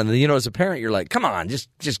going on? And, you know, as a parent, you're like, come on,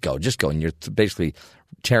 just go. And you're basically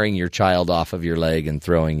tearing your child off of your leg and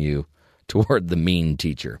throwing you toward the mean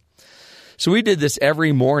teacher. So we did this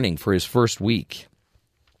every morning for his first week.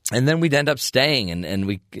 And then we'd end up staying,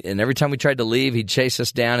 and every time we tried to leave, he'd chase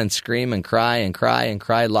us down and scream and cry and cry and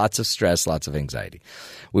cry. Lots of stress, lots of anxiety.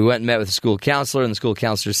 We went and met with the school counselor, and the school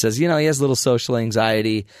counselor says, you know, he has a little social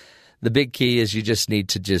anxiety. The big key is you just need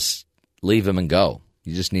to just leave him and go.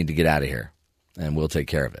 You just need to get out of here, and we'll take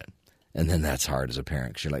care of it. And then that's hard as a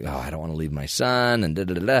parent, because you're like, oh, I don't want to leave my son, and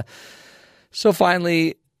da-da-da-da. So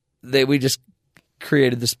finally, we just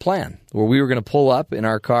created this plan where we were going to pull up in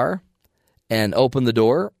our car and open the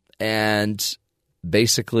door, and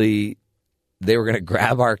basically they were going to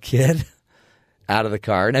grab our kid out of the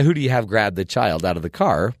car. Now, who do you have grab the child out of the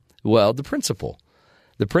car? Well, the principal.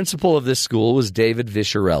 The principal of this school was David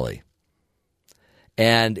Visciarelli,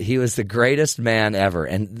 and he was the greatest man ever.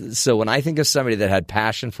 And so when I think of somebody that had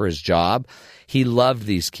passion for his job, he loved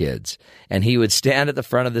these kids. And he would stand at the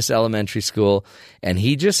front of this elementary school, and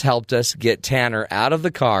he just helped us get Tanner out of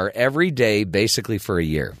the car every day, basically for a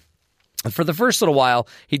year. For the first little while,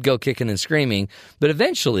 he'd go kicking and screaming, but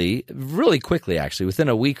eventually, really quickly actually, within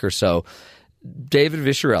a week or so, David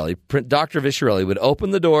Visciarelli, Dr. Visciarelli, would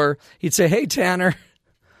open the door. He'd say, hey, Tanner.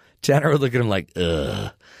 Tanner would look at him like,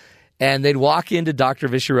 ugh. And they'd walk into Dr.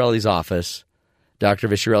 Visciarelli's office. Dr.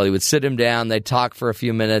 Visciarelli would sit him down. They'd talk for a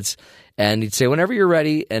few minutes, and he'd say, whenever you're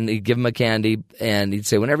ready, and he'd give him a candy, and he'd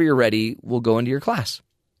say, whenever you're ready, we'll go into your class.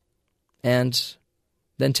 And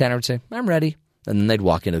then Tanner would say, I'm ready. And then they'd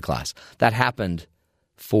walk into class. That happened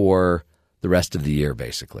for the rest of the year,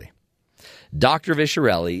 basically. Dr.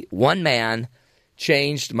 Visciarelli, one man,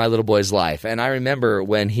 changed my little boy's life. And I remember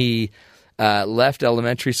when he left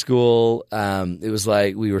elementary school, it was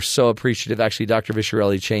like we were so appreciative. Actually, Dr.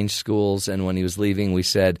 Visciarelli changed schools, and when he was leaving, we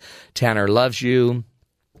said, Tanner loves you.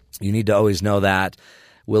 You need to always know that.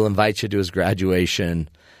 We'll invite you to his graduation.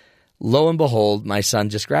 Lo and behold, my son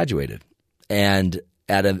just graduated. And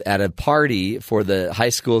at a party for the high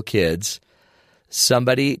school kids,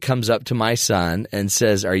 somebody comes up to my son and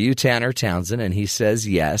says, are you Tanner Townsend? And he says,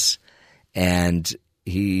 yes. And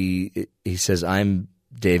he says, I'm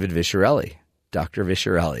David Visciarelli, Dr.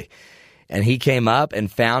 Visciarelli. And he came up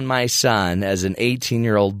and found my son as an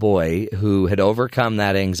 18-year-old boy who had overcome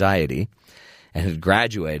that anxiety and had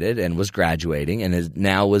graduated and was graduating and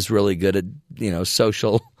now was really good at,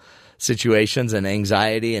 social situations and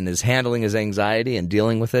anxiety, and is handling his anxiety and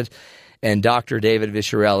dealing with it. And Dr. David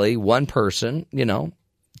Visciarelli, one person,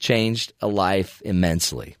 changed a life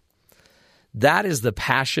immensely. That is the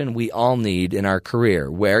passion we all need in our career,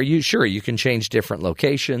 where you can change different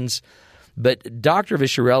locations, but Dr.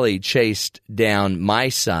 Visciarelli chased down my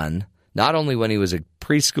son, not only when he was a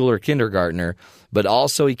preschooler, kindergartner, but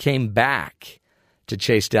also he came back to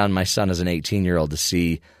chase down my son as an 18-year-old to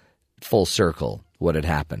see full circle what had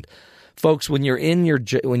happened. Folks, when you're in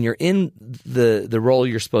the role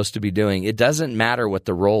you're supposed to be doing, it doesn't matter what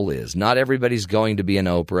the role is. Not everybody's going to be an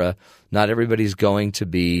Oprah. Not everybody's going to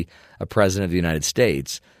be a president of the United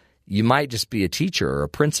States. You might just be a teacher or a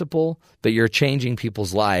principal, but you're changing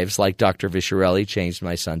people's lives like Dr. Viciarelli changed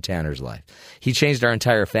my son Tanner's life. He changed our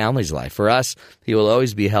entire family's life. For us, he will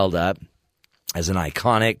always be held up as an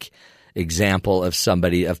iconic example of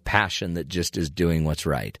somebody of passion that just is doing what's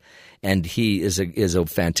right. And he is a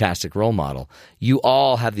fantastic role model. You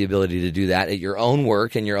all have the ability to do that at your own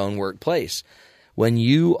work and your own workplace. When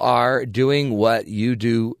you are doing what you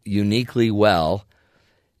do uniquely well,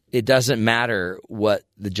 it doesn't matter what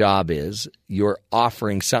the job is. You're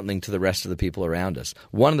offering something to the rest of the people around us.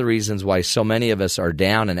 One of the reasons why so many of us are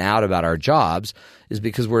down and out about our jobs is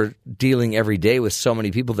because we're dealing every day with so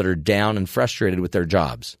many people that are down and frustrated with their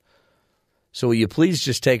jobs. So will you please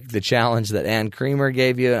just take the challenge that Ann Creamer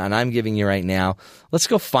gave you and I'm giving you right now. Let's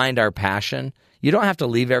go find our passion. You don't have to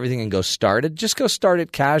leave everything and go start it. Just go start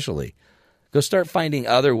it casually. Go start finding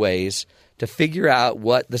other ways to figure out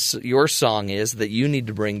what your song is that you need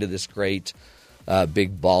to bring to this great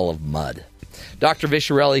big ball of mud. Dr.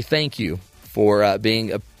 Viciarelli, thank you for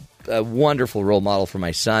being a wonderful role model for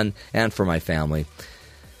my son and for my family.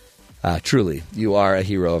 Truly, you are a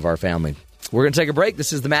hero of our family. We're going to take a break.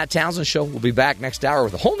 This is the Matt Townsend Show. We'll be back next hour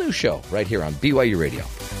with a whole new show right here on BYU Radio.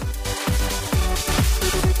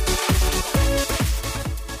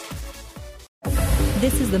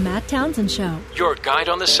 This is the Matt Townsend Show. Your guide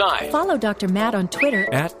on the side. Follow Dr. Matt on Twitter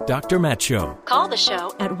At Dr. Matt Show. Call the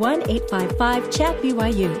show at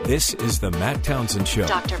 1-855-CHAT-BYU. This is the Matt Townsend Show.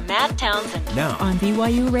 Dr. Matt Townsend Now on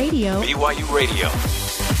BYU Radio. BYU Radio.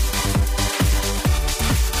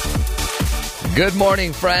 Good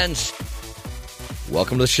morning, friends.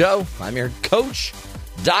 Welcome to the show. I'm your coach,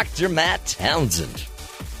 Dr. Matt Townsend,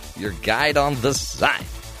 your guide on the side.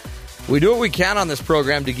 We do what we can on this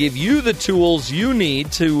program to give you the tools you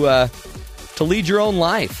need to lead your own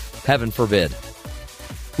life, heaven forbid.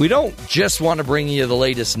 We don't just want to bring you the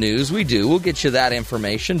latest news. We do. We'll get you that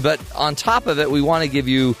information. But on top of it, we want to give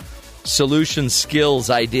you solutions, skills,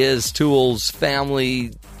 ideas, tools,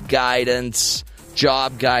 family guidance,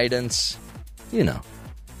 job guidance, you know.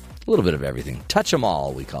 A little bit of everything. Touch 'em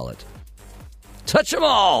all, we call it. Touch 'em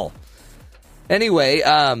all! Anyway.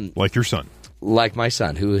 Like your son. Like my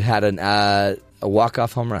son, who had a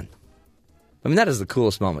walk-off home run. I mean, that is the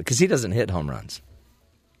coolest moment, because he doesn't hit home runs.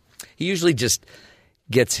 He usually just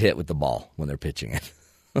gets hit with the ball when they're pitching it.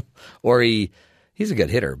 Or he's a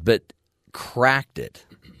good hitter, but cracked it.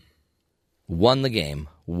 Won the game.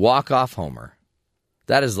 Walk-off homer.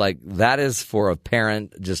 That is for a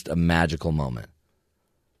parent just a magical moment.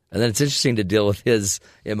 And then it's interesting to deal with his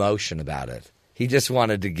emotion about it. He just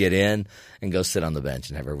wanted to get in and go sit on the bench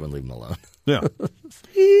and have everyone leave him alone. Yeah.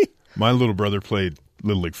 My little brother played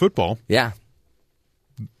Little League football. Yeah.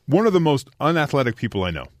 One of the most unathletic people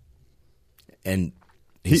I know. And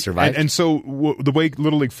he survived? And so the way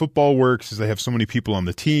Little League football works is they have so many people on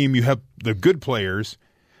the team. You have the good players,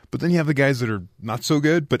 but then you have the guys that are not so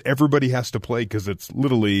good, but everybody has to play because it's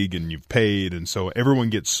Little League and you've paid, and so everyone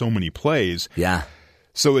gets so many plays. Yeah.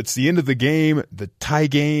 So it's the end of the game, the tie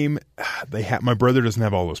game. My brother doesn't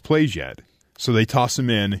have all those plays yet. So they toss him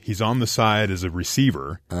in. He's on the side as a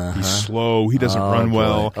receiver. He's slow. He doesn't run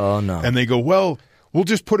well. Oh, no. And they go, well, we'll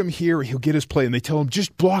just put him here. He'll get his play. And they tell him,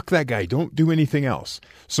 just block that guy. Don't do anything else.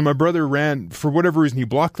 So my brother ran, for whatever reason, he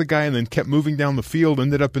blocked the guy and then kept moving down the field,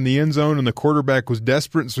 ended up in the end zone, and the quarterback was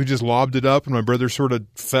desperate, and so he just lobbed it up, and my brother sort of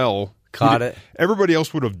fell. Caught it. Everybody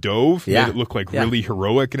else would have dove, made it look like really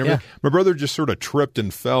heroic and everything. Yeah. My brother just sort of tripped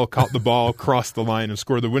and fell, caught the ball, crossed the line, and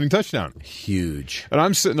scored the winning touchdown. Huge. And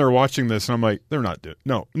I'm sitting there watching this, and I'm like, they're not doing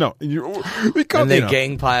no. And they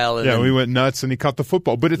gang pile. And we went nuts, and he caught the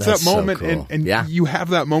football. But it's that moment, so cool. and you have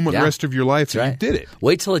that moment the rest of your life, and you did it.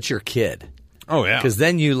 Wait till it's your kid. Oh, yeah. Because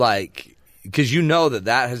then because you know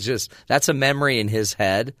that's a memory in his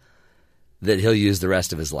head that he'll use the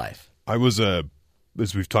rest of his life. I was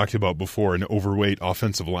as we've talked about before, an overweight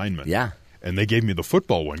offensive lineman. Yeah. And they gave me the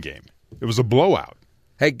football one game. It was a blowout.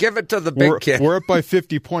 Hey, give it to the big kid. We're up by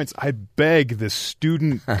 50 points. I beg this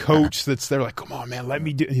student coach that's there, like, come on, man, let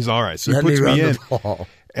me do it. He's all right. So he puts me in.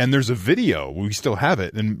 And there's a video. We still have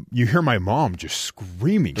it. And you hear my mom just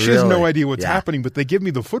screaming. She has no idea what's happening, but they give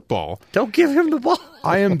me the football. Don't give him the ball.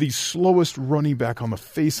 I am the slowest running back on the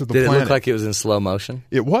face of the planet. Did it look like it was in slow motion?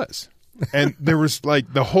 It was. And there was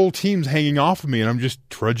like the whole team's hanging off of me, and I'm just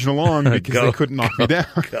trudging along because they couldn't knock me down.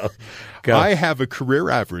 Go. I have a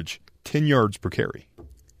career average 10 yards per carry.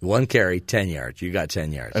 One carry, 10 yards. You got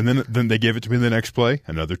 10 yards. And then they gave it to me the next play,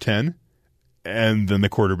 another 10. And then the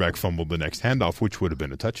quarterback fumbled the next handoff, which would have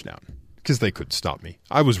been a touchdown. Because they couldn't stop me.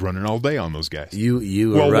 I was running all day on those guys.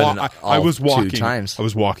 You were running I was walking 2 times. I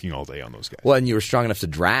was walking all day on those guys. Well, and you were strong enough to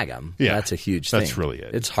drag them. Yeah. That's a huge thing. That's really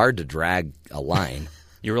it. It's hard to drag a line.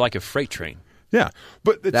 You were like a freight train. Yeah.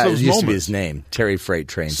 But it's That those used to be moments. his name, Terry Freight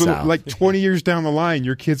Train So Sal. like 20 years down the line,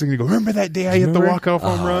 your kids are going to go, remember that day I hit the walk-off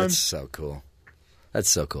home run? That's so cool. That's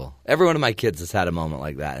so cool. Every one of my kids has had a moment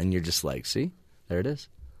like that, and you're just like, see? There it is.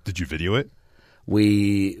 Did you video it?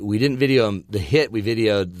 We didn't video the hit. We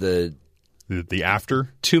videoed The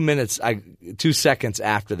after? 2 seconds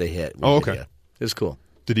after the hit. Oh, okay. It was cool.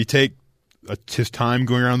 Did he take his time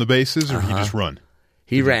going around the bases, or did he just run?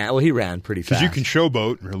 He ran. Well, he ran pretty fast. Because you can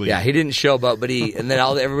showboat, really. Yeah, he didn't showboat, but and then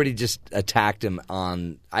everybody just attacked him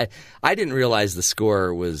on. I didn't realize the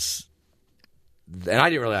score was, and I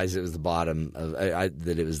didn't realize it was the bottom of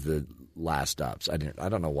that it was the last stops. I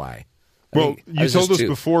don't know why. Well, you told us too.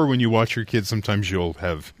 before when you watch your kids, sometimes you'll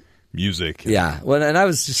have music. Yeah, well, and I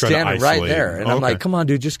was just Try to standing right isolate there, him. and Oh, I'm okay. like, "Come on,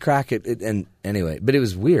 dude, just crack it." And anyway, but it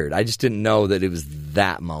was weird. I just didn't know that it was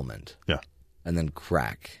that moment, Yeah. and then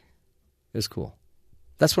crack. It was cool.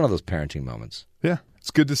 That's one of those parenting moments. Yeah.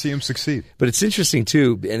 It's good to see him succeed. But it's interesting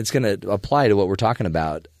too, and it's going to apply to what we're talking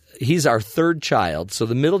about. He's our 3rd child, so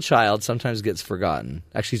the middle child sometimes gets forgotten.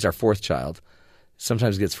 Actually, he's our 4th child.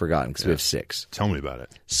 Sometimes gets forgotten because we have 6. Tell me about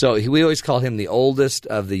it. So we always call him the oldest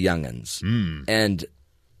of the youngins. And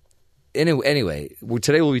anyway,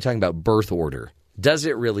 today we'll be talking about birth order. Does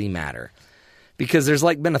it really matter? Because there's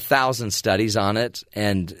been 1,000 studies on it,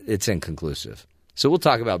 and it's inconclusive. So we'll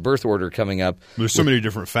talk about birth order coming up. There's so many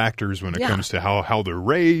different factors when it comes to how they're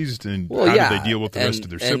raised and how do they deal with the rest of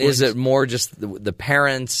their siblings. And is it more just the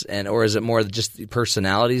parents, or is it more just the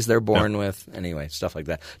personalities they're born with? Anyway, stuff like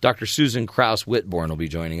that. Dr. Susan Krause-Whitborn will be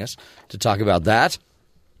joining us to talk about that.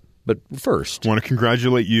 But first, I want to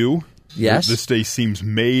congratulate you. Yes. This day seems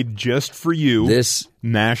made just for you. This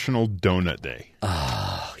National Donut Day.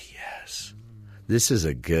 this is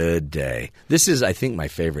a good day. This is, I think, my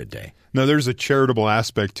favorite day. Now, there's a charitable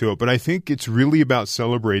aspect to it, but I think it's really about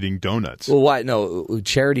celebrating donuts. Well, why? No,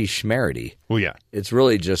 charity schmarity. Well, yeah. It's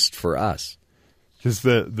really just for us. Because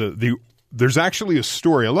there's actually a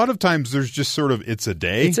story. A lot of times there's just sort of, it's a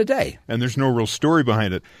day. It's a day. And there's no real story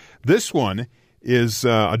behind it. This one is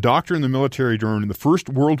a doctor in the military during the First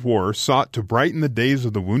World War sought to brighten the days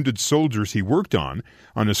of the wounded soldiers he worked on.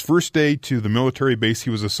 On his first day to the military base he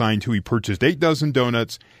was assigned to, he purchased 8 dozen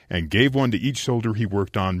donuts and gave one to each soldier he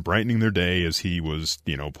worked on, brightening their day as he was,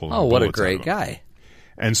 pulling Oh, what a bullets out great of them. guy.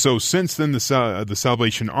 And so since then, the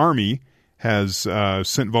Salvation Army has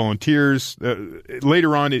sent volunteers.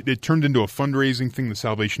 Later on, it turned into a fundraising thing. The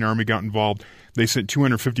Salvation Army got involved. They sent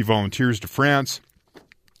 250 volunteers to France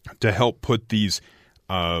to help put these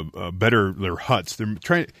their huts.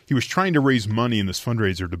 He was trying to raise money in this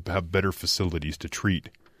fundraiser to have better facilities to treat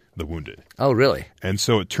the wounded. Oh, really? And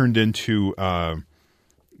so it turned into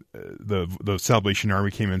the Salvation Army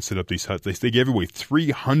came in and set up these huts. They gave away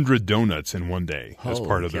 300 donuts in one day as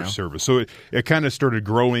part of their service. So it kind of started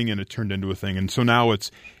growing and it turned into a thing. And so now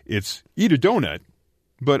it's eat a donut,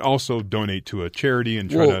 but also donate to a charity and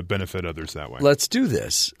try to benefit others that way. Let's do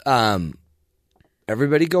this.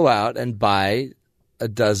 Everybody go out and buy a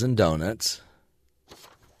dozen donuts,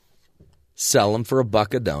 sell them for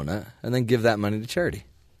 $1 a donut, and then give that money to charity.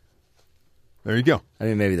 There you go. I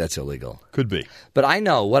mean, maybe that's illegal. Could be. But I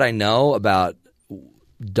know what I know about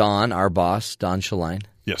Don, our boss, Don Shaline.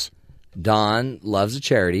 Yes. Don loves a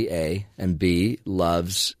charity, A, and B,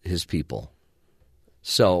 loves his people.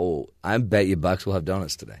 So I bet you Bucks will have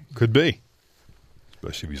donuts today. Could be.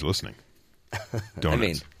 Especially if he's listening. Donuts. I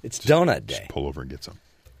mean, it's donut day. Just pull over and get some.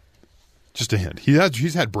 Just a hint.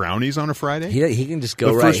 He's had brownies on a Friday. He can just go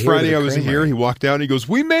the right first here. Friday to I the was creamery. here, he walked out and he goes,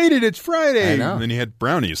 "We made it! It's Friday!" I know. And then he had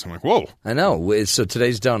brownies. I'm like, "Whoa!" I know. So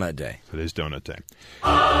today's donut day. Today's donut day.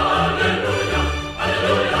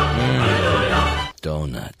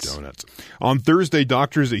 Donuts. On Thursday,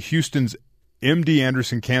 doctors at Houston's MD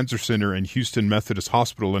Anderson Cancer Center and Houston Methodist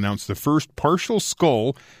Hospital announced the first partial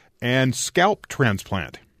skull and scalp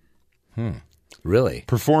transplant. Really?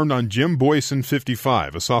 Performed on Jim Boyson,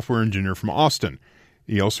 55, a software engineer from Austin.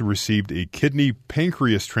 He also received a kidney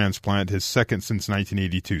pancreas transplant, his second since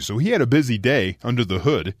 1982. So he had a busy day under the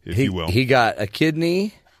hood, if you will. He got a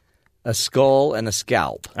kidney, a skull, and a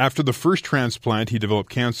scalp. After the first transplant, he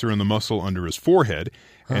developed cancer in the muscle under his forehead,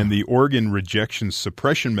 and the organ rejection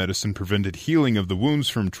suppression medicine prevented healing of the wounds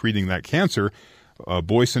from treating that cancer.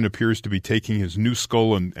 Boyson appears to be taking his new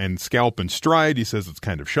skull and scalp in stride. He says it's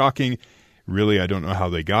kind of shocking. Really, I don't know how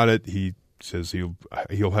they got it. He says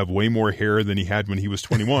he'll have way more hair than he had when he was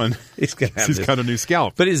 21. He's got a new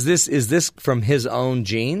scalp. But is this from his own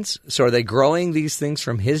genes? So are they growing these things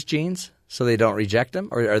from his genes so they don't reject them,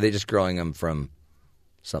 or are they just growing them from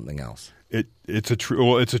something else? It's a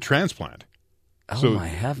transplant. Oh, so my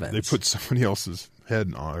heavens! They put somebody else's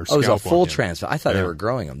head on or scalp. Oh, it was a full on transplant. I thought they were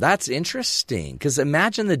growing them. That's interesting, because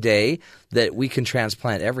imagine the day that we can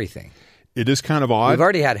transplant everything. It is kind of odd. We've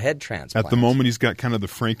already had head transplants. At the moment, he's got kind of the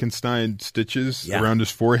Frankenstein stitches around his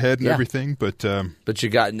forehead and everything. But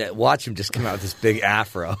watch him just come out with this big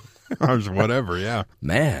afro. Whatever, yeah.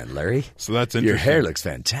 Man, Larry. So that's interesting. Your hair looks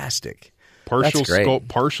fantastic.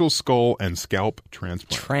 Partial skull and scalp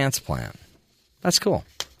transplant. That's cool.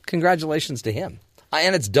 Congratulations to him.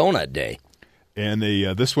 And it's Donut Day. And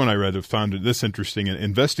this one I read, I found this interesting. An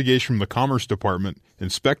investigation from the Commerce Department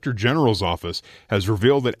Inspector General's office has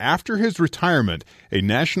revealed that after his retirement, a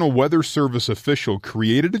National Weather Service official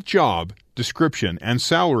created a job description and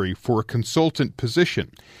salary for a consultant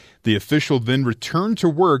position. The official then returned to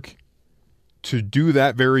work to do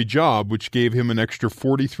that very job, which gave him an extra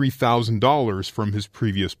 $43,000 from his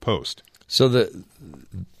previous post. So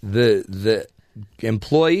the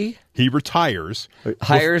employee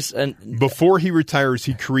hires and before he retires,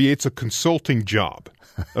 he creates a consulting job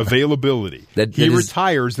availability. He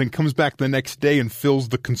retires, then comes back the next day and fills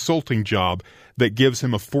the consulting job that gives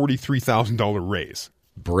him a $43,000 raise.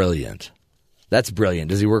 Brilliant. That's brilliant.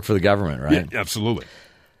 Does he work for the government, right? Yeah, absolutely.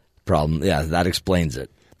 That explains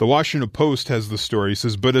it. The Washington Post has the story. It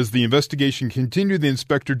says, but as the investigation continued, the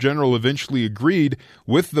Inspector General eventually agreed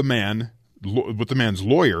with the man's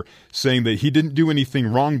lawyer, saying that he didn't do anything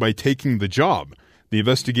wrong by taking the job. The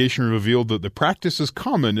investigation revealed that the practice is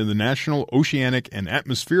common in the National Oceanic and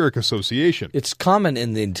Atmospheric Association. It's common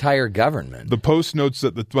in the entire government. The Post notes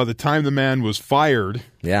that by the time the man was fired,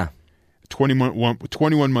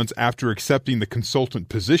 21 months after accepting the consultant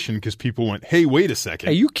position, because people went, hey, wait a second.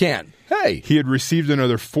 Hey, you can't. Hey. He had received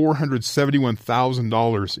another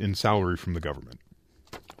 $471,000 in salary from the government.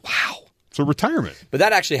 Wow. So retirement. But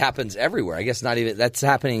that actually happens everywhere. I guess that's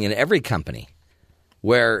happening in every company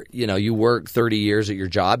where, you work 30 years at your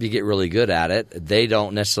job, you get really good at it. They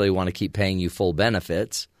don't necessarily want to keep paying you full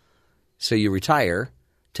benefits. So you retire,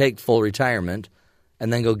 take full retirement,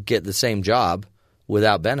 and then go get the same job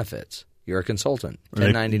without benefits. You're a consultant,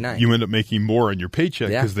 1099. You end up making more on your paycheck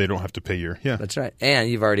because they don't have to pay your That's right. And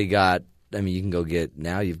you've already got, you can go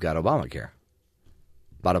you've got Obamacare.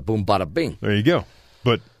 Bada boom, bada bing. There you go.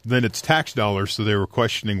 But then it's tax dollars, so they were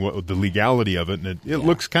questioning what the legality of it, and it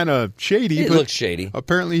looks kind of shady. It looks shady.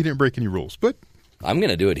 Apparently he didn't break any rules. But I'm going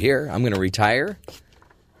to do it here. I'm going to retire,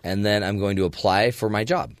 and then I'm going to apply for my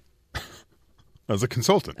job. As a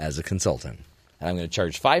consultant. And I'm going to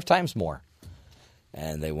charge 5 times more,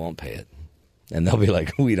 and they won't pay it. And they'll be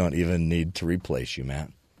like, we don't even need to replace you, Matt.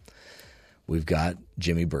 We've got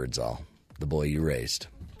Jimmy Birdsall, the boy you raised,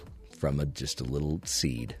 from just a little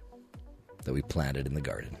seed that we planted in the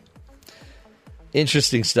garden.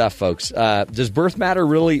 Interesting stuff, folks. Does birth matter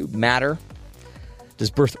really matter? Does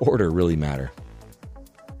birth order really matter?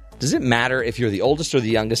 Does it matter if you're the oldest or the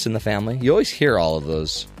youngest in the family? You always hear all of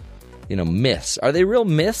those, myths. Are they real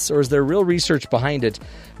myths, or is there real research behind it?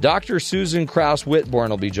 Dr. Susan Krause-Whitbourne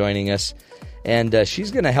will be joining us, and she's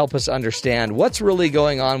going to help us understand what's really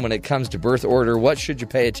going on when it comes to birth order, what should you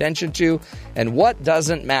pay attention to, and what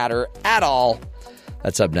doesn't matter at all.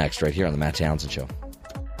 That's up next right here on The Matt Townsend Show.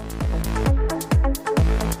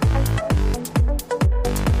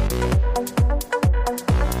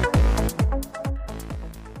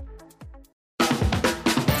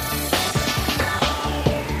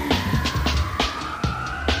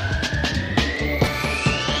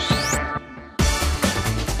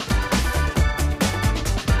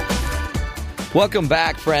 Welcome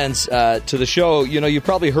back, friends, to the show. You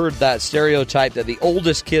probably heard that stereotype that the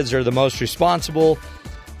oldest kids are the most responsible.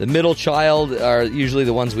 The middle child are usually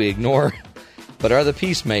the ones we ignore, but are the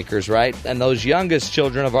peacemakers, right? And those youngest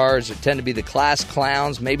children of ours tend to be the class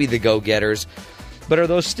clowns, maybe the go-getters. But are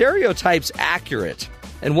those stereotypes accurate?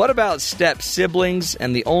 And what about step siblings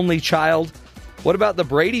and the only child? What about the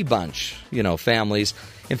Brady Bunch, families?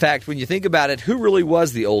 In fact, when you think about it, who really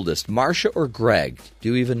was the oldest, Marcia or Greg? Do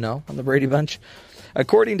you even know on the Brady Bunch?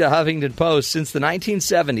 According to Huffington Post, since the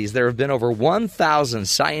 1970s, there have been over 1,000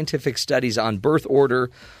 scientific studies on birth order.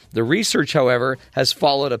 The research, however, has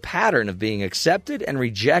followed a pattern of being accepted and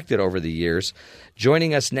rejected over the years.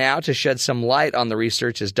 Joining us now to shed some light on the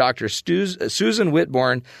research is Dr. Susan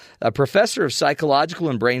Whitbourne, a professor of psychological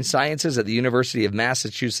and brain sciences at the University of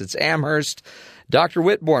Massachusetts Amherst. Dr.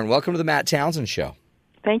 Whitbourne, welcome to the Matt Townsend Show.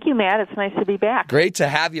 Thank you, Matt. It's nice to be back. Great to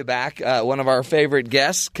have you back. One of our favorite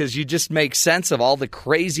guests, because you just make sense of all the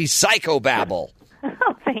crazy psychobabble.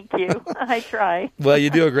 Oh, thank you. I try. Well,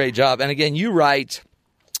 you do a great job. And again, you write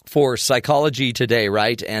for Psychology Today,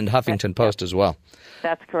 right? And Huffington Post as well.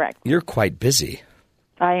 That's correct. You're quite busy.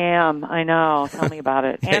 I am. I know. Tell me about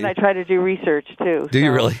it. And I try to do research, too. Do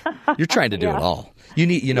you really? You're trying to do it all.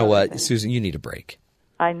 You know what, Susan, you need a break.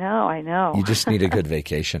 I know. You just need a good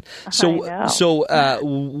vacation. So,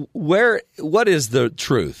 what is the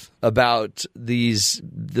truth about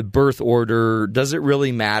the birth order? Does it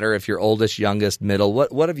really matter if you're oldest, youngest, middle?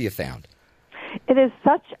 What have you found? It is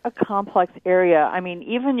such a complex area. I mean,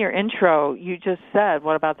 even your intro, you just said,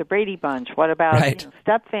 what about the Brady Bunch? What about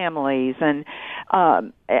step families? And,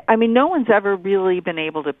 I mean, no one's ever really been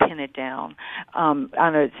able to pin it down on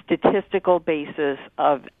a statistical basis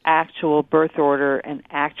of actual birth order and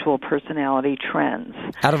actual personality trends.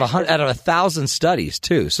 Out of 1,000 studies,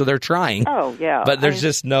 too. So they're trying. Oh, yeah. But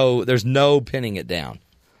there's no pinning it down.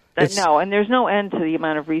 No, and there's no end to the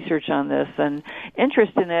amount of research on this and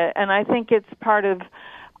interest in it. And I think it's part of,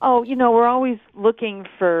 we're always looking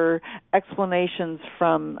for explanations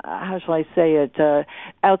from, how shall I say it,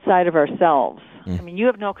 outside of ourselves. I mean, you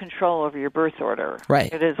have no control over your birth order.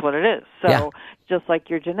 Right. It is what it is. So just like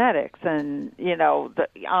your genetics and, on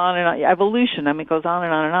and on, evolution, I mean, it goes on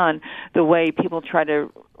and on and on, the way people try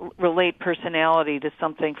to relate personality to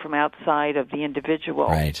something from outside of the individual.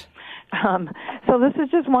 Right. So this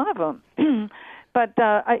is just one of them. But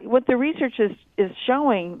what the research is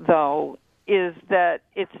showing, though, is that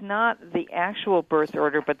it's not the actual birth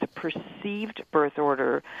order, but the perceived birth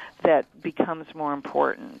order that becomes more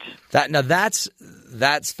important. That's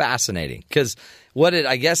fascinating, because what it,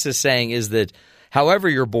 I guess, is saying is that however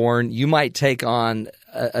you're born, you might take on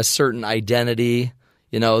a certain identity,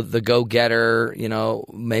 the go-getter,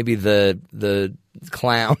 maybe the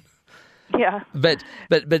clown. Yeah. But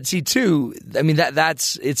see too, I mean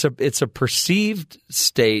it's a perceived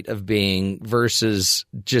state of being versus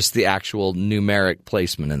just the actual numeric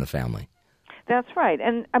placement in the family. That's right.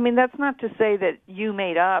 And I mean that's not to say that you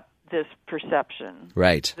made up this perception.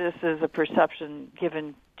 Right. This is a perception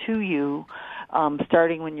given to you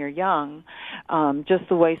starting when you're young, just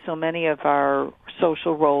the way so many of our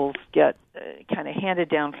social roles get kind of handed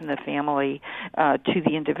down from the family to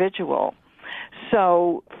the individual.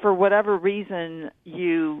 So for whatever reason,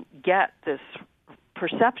 you get this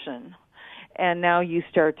perception, and now you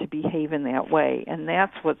start to behave in that way, and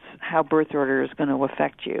that's how birth order is going to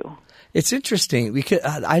affect you. It's interesting because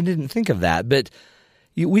I didn't think of that, but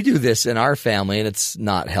we do this in our family, and it's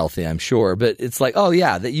not healthy, I'm sure, but it's like, oh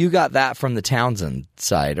yeah, that you got that from the Townsend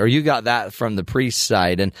side, or you got that from the Priest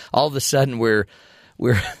side, and all of a sudden we're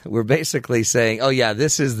basically saying, oh yeah,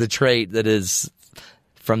 this is the trait that is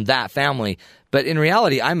from that family. But in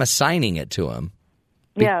reality, I'm assigning it to him.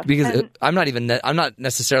 Because I'm not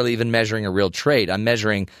necessarily even measuring a real trait. I'm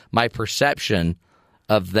measuring my perception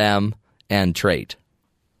of them and trait.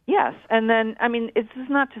 Yes, and then, I mean, it's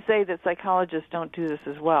not to say that psychologists don't do this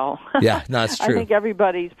as well. Yeah, no, it's true. I think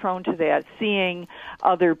everybody's prone to that, seeing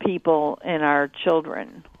other people in our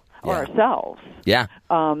children or ourselves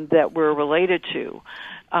that we're related to.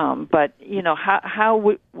 But,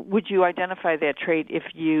 how would you identify that trait if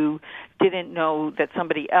you didn't know that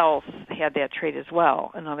somebody else had that trait as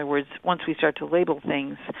well? In other words, once we start to label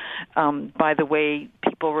things by the way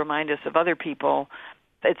people remind us of other people,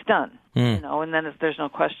 it's done, and then there's no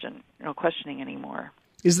questioning anymore.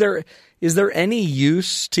 Is there any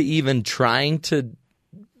use to even trying to,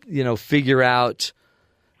 figure out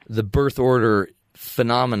the birth order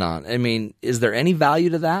phenomenon? I mean, is there any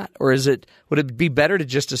value to that, or would it be better to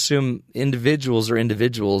just assume individuals are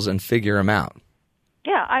individuals and figure them out?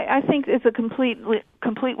 Yeah, I think it's a complete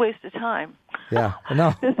waste of time. Yeah, I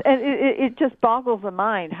know. It just boggles the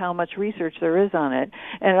mind how much research there is on it,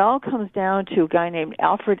 and it all comes down to a guy named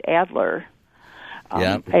Alfred Adler,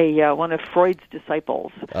 one of Freud's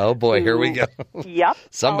disciples. Oh boy, here we go. Yep.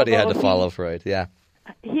 Somebody had to follow Freud. Yeah.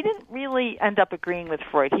 He didn't really end up agreeing with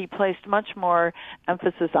Freud. He placed much more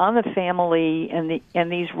emphasis on the family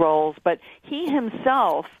and these roles, but he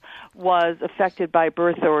himself was affected by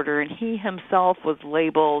birth order, and he himself was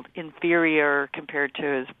labeled inferior compared to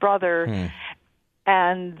his brother,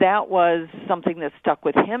 and that was something that stuck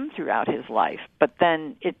with him throughout his life. But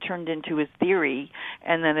then it turned into his theory,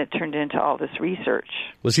 and then it turned into all this research.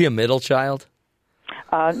 Was he a middle child?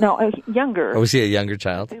 No, younger. Or was he a younger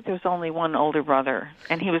child? I think there was only one older brother,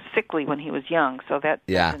 and he was sickly when he was young, so that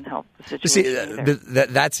didn't help the situation either.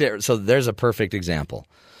 That's it. So there's a perfect example.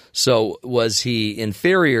 So was he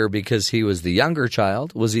inferior because he was the younger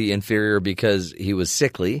child? Was he inferior because he was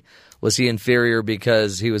sickly? Was he inferior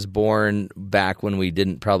because he was born back when we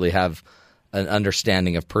didn't probably have an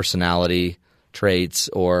understanding of personality traits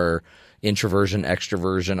or introversion,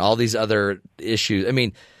 extroversion, all these other issues? I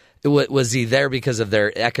mean, was he there because of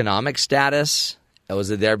their economic status? Was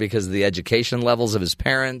he there because of the education levels of his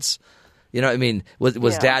parents? You know, I mean,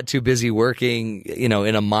 was Dad too busy working, in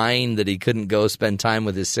a mine that he couldn't go spend time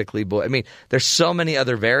with his sickly boy? I mean, there's so many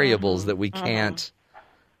other variables that we can't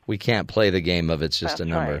play the game of it's just a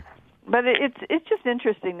number. Right. But it's just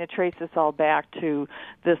interesting to trace this all back to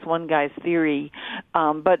this one guy's theory.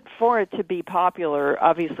 But for it to be popular,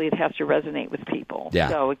 obviously it has to resonate with people. Yeah.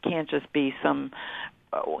 So it can't just be some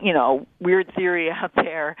weird theory out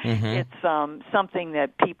there. Mm-hmm. It's something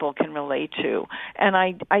that people can relate to. And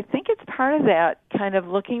I think it's part of that kind of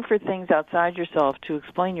looking for things outside yourself to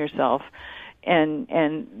explain yourself,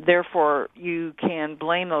 and therefore you can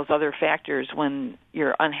blame those other factors when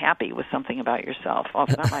you're unhappy with something about yourself. Oh,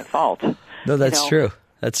 it's not my fault. No, that's true.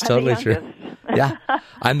 That's totally true. Yeah,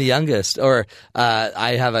 I'm the youngest. Or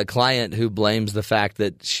I have a client who blames the fact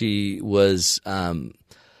that she was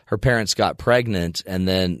her parents got pregnant and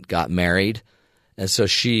then got married. And so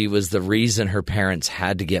she was the reason her parents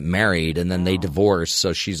had to get married, and then they divorced.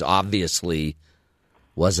 So she's obviously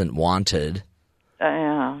wasn't wanted.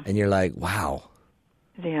 And you're like, wow.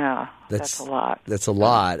 Yeah, that's a lot. That's a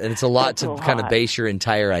lot. And it's a lot to kind of base your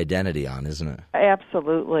entire identity on, isn't it?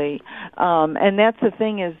 Absolutely. And that's the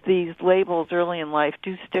thing is these labels early in life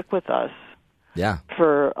do stick with us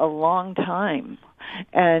for a long time.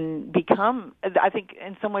 And become, I think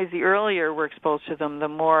in some ways the earlier we're exposed to them, the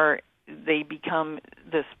more they become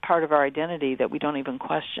this part of our identity that we don't even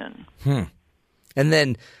question. And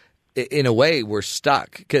then in a way we're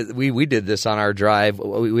stuck because we did this on our drive.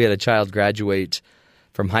 We had a child graduate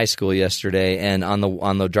from high school yesterday, and on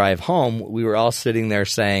the drive home we were all sitting there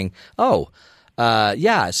saying, so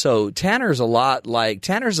Tanner's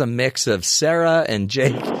a mix of Sarah and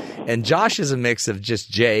Jake, and Josh is a mix of just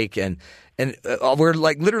Jake, and we're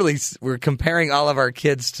like literally we're comparing all of our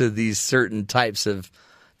kids to these certain types of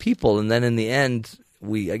people, and then in the end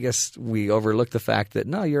I guess we overlook the fact that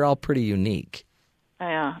no, you're all pretty unique.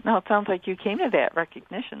 Yeah. No, it sounds like you came to that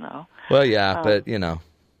recognition, though. Well, yeah, but yeah,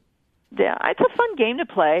 it's a fun game to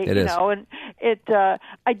play. It is. And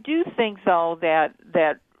I do think though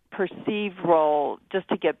that perceived role. Just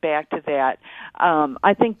to get back to that,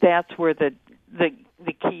 I think that's where the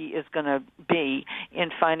key is going to be in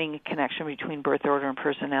finding a connection between birth order and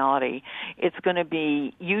personality. It's going to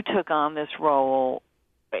be you took on this role.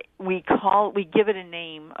 We give it a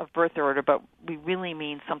name of birth order, but we really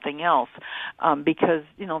mean something else because,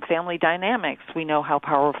 family dynamics, we know how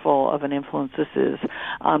powerful of an influence this is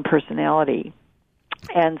on personality.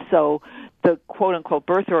 And so the quote-unquote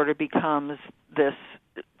birth order becomes this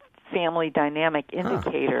family dynamic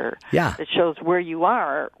indicator that shows where you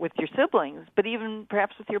are with your siblings, but even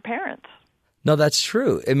perhaps with your parents. No, that's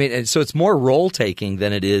true. I mean, and so it's more role-taking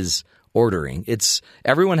than it is ordering.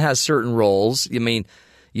 Everyone has certain roles. I mean,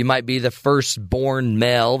 you might be the firstborn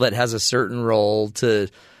male that has a certain role to,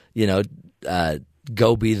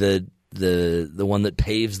 go be the one that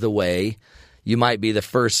paves the way. You might be the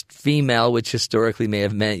first female, which historically may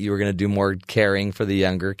have meant you were going to do more caring for the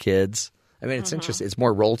younger kids. I mean, it's interesting. It's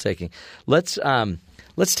more role taking. Let's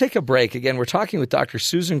take a break. Again, we're talking with Dr.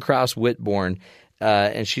 Susan Kraus Whitbourne,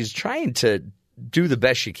 and she's trying to do the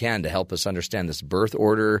best she can to help us understand this birth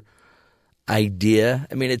order idea.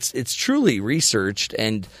 I mean, it's truly researched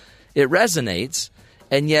and it resonates,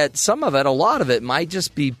 and yet some of it, a lot of it, might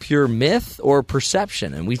just be pure myth or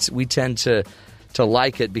perception, and we tend to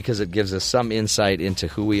like it because it gives us some insight into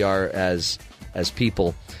who we are as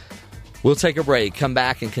people. We'll take a break, come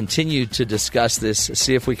back, and continue to discuss this,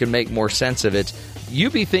 see if we can make more sense of it.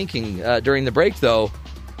 You be thinking during the break, though,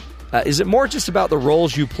 is it more just about the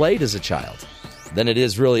roles you played as a child than it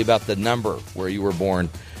is really about the number where you were born?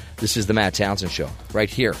 This is the Matt Townsend Show, right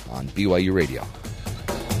here on BYU Radio.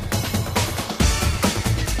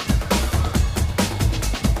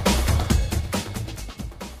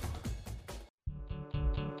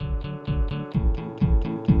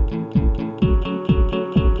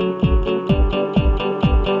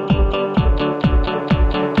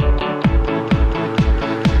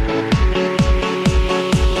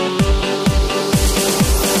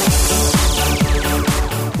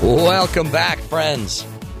 Welcome back, friends,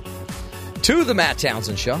 to the Matt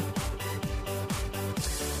Townsend Show.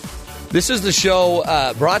 This is the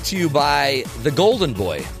show brought to you by the Golden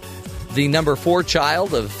Boy, the number 4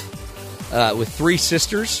 child with 3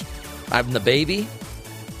 sisters. I'm the baby.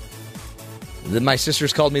 My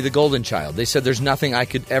sisters called me the golden child. They said there's nothing I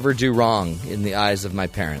could ever do wrong in the eyes of my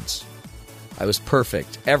parents. I was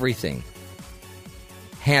perfect. Everything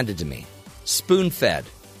handed to me. Spoon-fed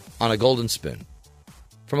on a golden spoon.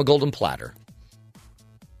 From a golden platter.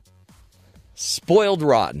 Spoiled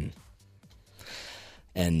rotten.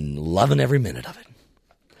 And loving every minute of it.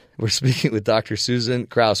 We're speaking with Dr. Susan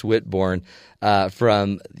Kraus-Whitbourne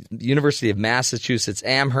from University of Massachusetts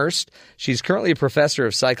Amherst. She's currently a professor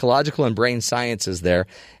of psychological and brain sciences there,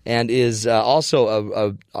 and is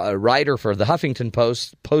also a writer for the Huffington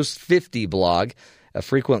Post 50 blog, a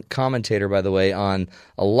frequent commentator, by the way, on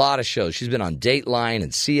a lot of shows. She's been on Dateline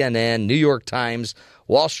and CNN, New York Times,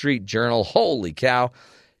 Wall Street Journal. Holy cow.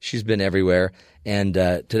 She's been everywhere. And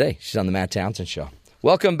today she's on the Matt Townsend Show.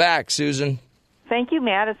 Welcome back, Susan. Thank you,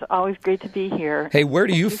 Matt. It's always great to be here. Hey, where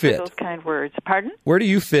do you fit? For those kind words. Pardon? Where do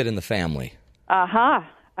you fit in the family? Aha.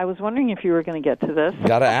 I was wondering if you were going to get to this.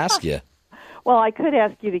 Got to ask you. Well, I could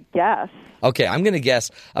ask you to guess. Okay, I'm going to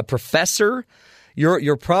guess a professor.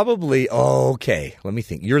 You're probably okay. Let me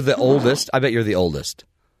think. You're the oldest. I bet you're the oldest.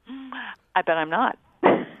 I bet I'm not.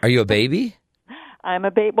 Are you a baby? I'm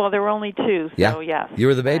a baby. Well, there were only two, so yeah. Yes. You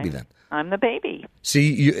were the baby then. I'm the baby.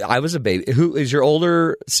 See, I was a baby. Who is your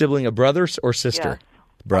older sibling? A brother or sister? Yes.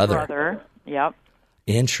 Brother. A brother. Yep.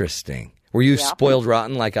 Interesting. Were you spoiled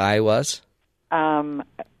rotten like I was?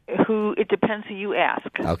 It depends who you ask.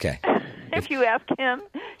 Okay. If you ask him,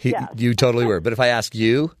 yes. You totally were. But if I ask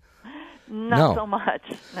you? Not so much,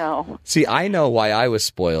 no. See, I know why I was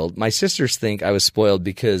spoiled. My sisters think I was spoiled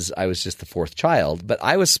because I was just the fourth child, but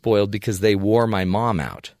I was spoiled because they wore my mom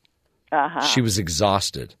out. Uh-huh. She was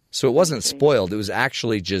exhausted. So it wasn't spoiled. It was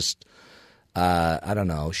actually just, I don't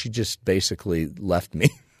know, she just basically left me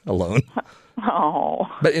alone. Oh.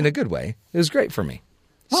 But in a good way. It was great for me.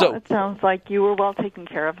 Well, it sounds like you were well taken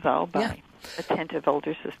care of, though, by attentive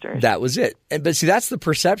older sisters. That was it. But see, that's the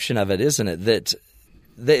perception of it, isn't it? That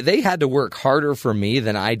they had to work harder for me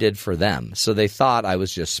than I did for them. So they thought I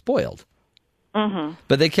was just spoiled. Mm-hmm.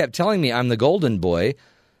 But they kept telling me I'm the golden boy.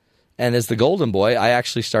 And as the golden boy, I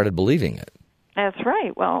actually started believing it. That's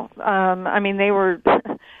right. Well, they were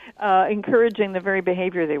encouraging the very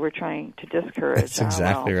behavior they were trying to discourage. That's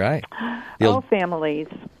exactly right. Families.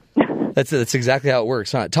 That's exactly how it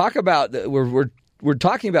works. Huh? Talk about we're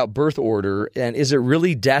talking about birth order, and is it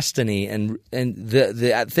really destiny? And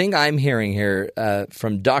the thing I'm hearing here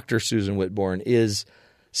from Dr. Susan Whitbourne is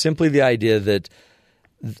simply the idea that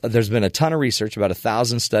there's been a ton of research, about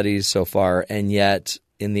 1,000 studies so far, and yet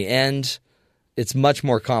in the end, it's much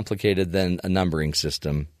more complicated than a numbering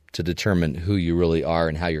system to determine who you really are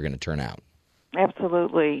and how you're going to turn out.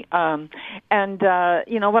 Absolutely.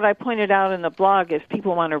 What I pointed out in the blog, if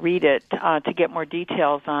people want to read it to get more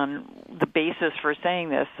details on the basis for saying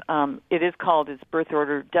this, it is called Is Birth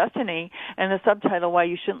Order Destiny? And the subtitle, Why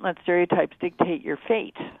You Shouldn't Let Stereotypes Dictate Your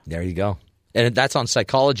Fate. There you go. And that's on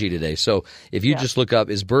Psychology Today. So if you just look up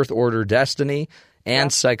Is Birth Order Destiny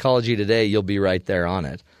and Psychology Today, you'll be right there on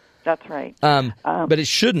it. That's right. But it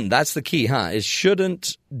shouldn't. That's the key, huh? It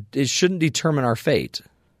shouldn't determine our fate.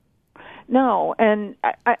 No, and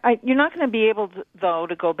you're not going to be able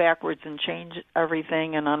to go backwards and change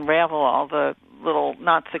everything and unravel all the little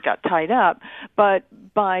knots that got tied up. But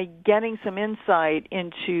by getting some insight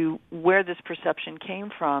into where this perception came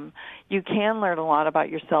from, you can learn a lot about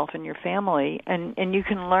yourself and your family, and you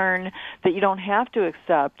can learn that you don't have to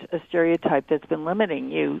accept a stereotype that's been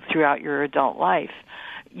limiting you throughout your adult life.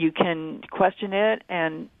 You can question it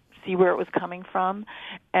and see where it was coming from,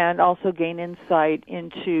 and also gain insight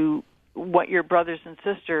into what your brothers and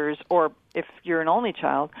sisters, or if you're an only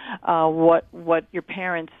child, what your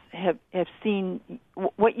parents have seen,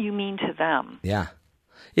 what you mean to them. Yeah,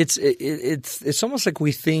 it's almost like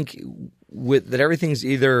we think that everything's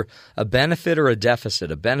either a benefit or a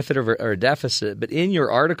deficit, or a deficit. But in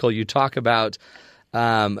your article, you talk about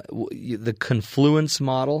the confluence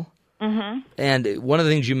model. Mm-hmm. And one of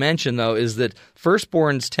the things you mentioned, though, is that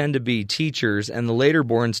firstborns tend to be teachers and the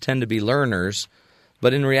laterborns tend to be learners.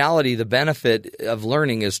 But in reality, the benefit of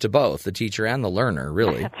learning is to both, the teacher and the learner,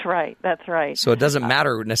 really. That's right. So it doesn't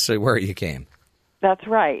matter necessarily where you came. That's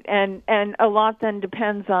right. And a lot then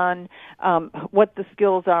depends on what the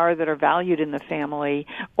skills are that are valued in the family,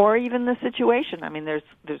 or even the situation. I mean, there's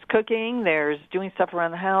cooking, there's doing stuff around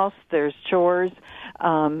the house, there's chores,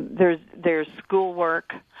 there's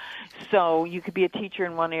schoolwork. So you could be a teacher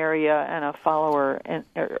in one area and a follower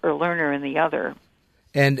or learner in the other.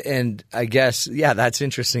 And I guess, that's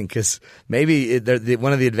interesting, because maybe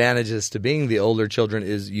one of the advantages to being the older children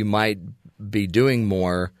is you might be doing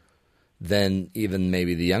more than even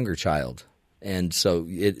maybe the younger child. And so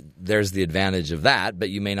there's the advantage of that, but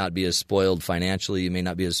you may not be as spoiled financially. You may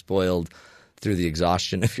not be as spoiled through the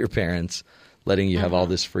exhaustion of your parents letting you have all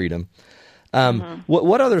this freedom.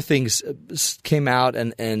 What other things came out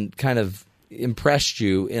and kind of impressed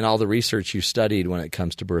you in all the research you studied when it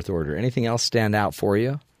comes to birth order? Anything else stand out for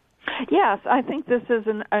you? Yes, I think this is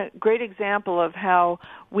a great example of how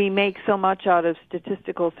we make so much out of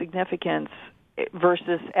statistical significance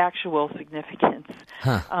versus actual significance.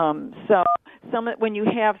 So when you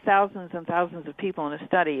have thousands and thousands of people in a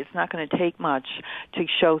study, it's not going to take much to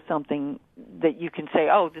show something that you can say,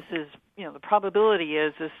 oh, this is, the probability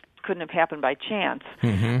is this couldn't have happened by chance.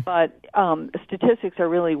 But statistics are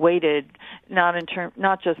really weighted not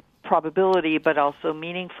just probability, but also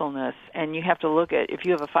meaningfulness. And you have to look at, if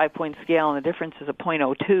you have a 5-point scale and the difference is a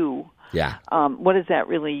 0.02, what does that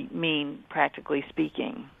really mean, practically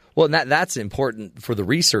speaking? Well, that's important for the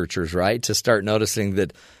researchers, right, to start noticing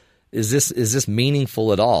that is this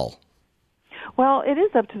meaningful at all? Well, it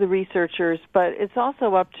is up to the researchers, but it's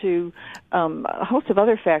also up to a host of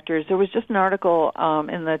other factors. There was just an article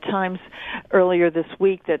in the Times earlier this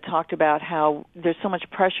week that talked about how there's so much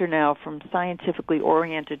pressure now from scientifically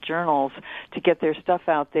oriented journals to get their stuff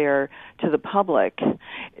out there to the public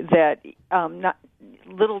that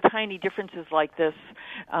little tiny differences like this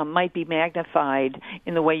might be magnified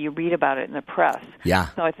in the way you read about it in the press. Yeah.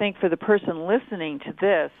 So I think for the person listening to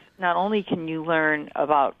this, not only can you learn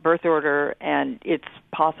about birth order and its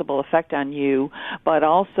possible effect on you, but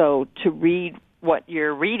also to read what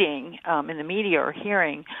you're reading in the media or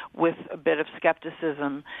hearing with a bit of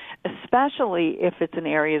skepticism, especially if it's an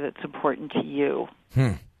area that's important to you.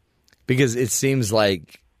 Because it seems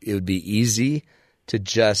like it would be easy to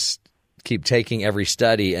just keep taking every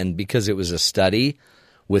study, and because it was a study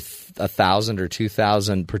with 1,000 or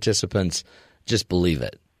 2,000 participants, just believe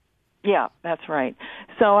it. Yeah, that's right.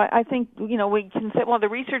 So I think, we can say, well, the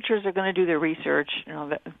researchers are going to do their research.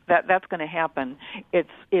 That's going to happen.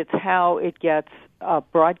 It's how it gets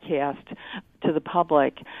broadcast to the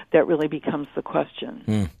public that really becomes the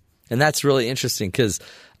question. And that's really interesting because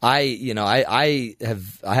I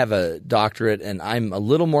have a doctorate, and I'm a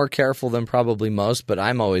little more careful than probably most, but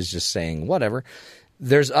I'm always just saying whatever.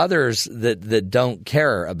 There's others that don't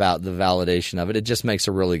care about the validation of it. It just makes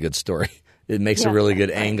a really good story. It makes a really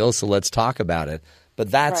good angle, so let's talk about it. But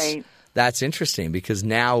that's interesting because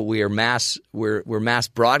now we're mass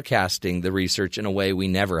broadcasting the research in a way we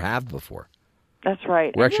never have before. That's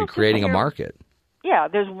right. We're actually creating a market. Yeah,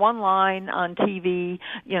 there's one line on TV,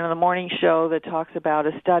 the morning show that talks about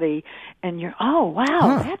a study, and you're, oh,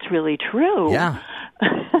 wow, that's really true. Yeah.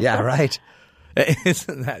 Yeah, right.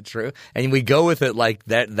 Isn't that true? And we go with it like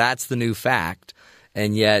that's the new fact,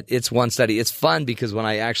 and yet it's one study. It's fun because when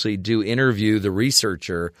I actually do interview the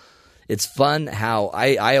researcher, it's fun how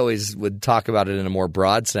I always would talk about it in a more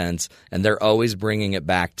broad sense, and they're always bringing it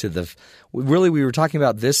back to we were talking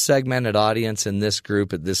about this segmented audience in this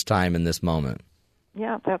group at this time in this moment.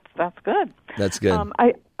 Yeah, that's good. That's good.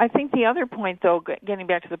 I think the other point, though, getting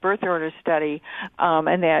back to the birth order study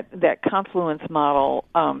and that confluence model,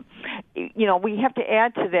 we have to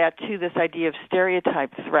add to that, too, this idea of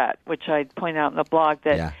stereotype threat, which I point out in the blog,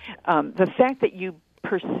 that the fact that you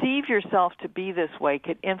perceive yourself to be this way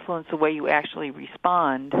could influence the way you actually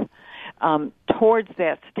respond towards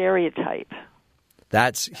that stereotype.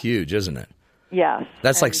 That's huge, isn't it? Yes.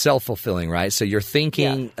 That's like self-fulfilling, right? So you're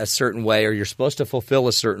thinking a certain way, or you're supposed to fulfill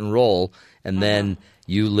a certain role, and then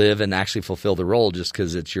you live and actually fulfill the role just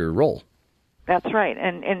because it's your role. That's right,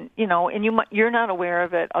 and you're not aware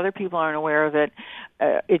of it. Other people aren't aware of it.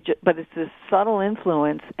 But it's this subtle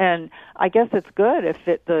influence, and I guess it's good if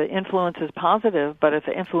the influence is positive. But if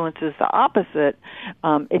the influence is the opposite,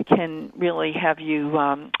 it can really have you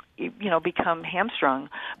become hamstrung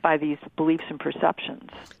by these beliefs and perceptions.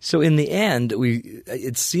 So in the end,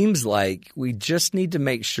 it seems like we just need to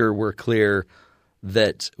make sure we're clear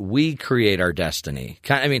that we create our destiny.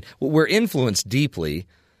 I mean, we're influenced deeply,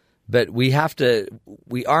 but we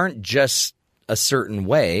aren't just a certain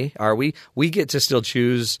way, are we? We get to still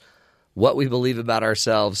choose what we believe about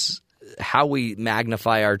ourselves, how we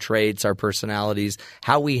magnify our traits, our personalities,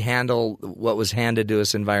 how we handle what was handed to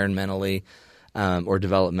us environmentally or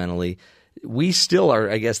developmentally. We still are,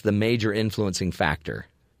 I guess, the major influencing factor.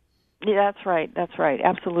 Yeah, that's right. That's right.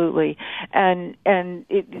 Absolutely. And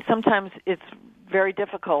sometimes it's very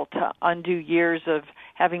difficult to undo years of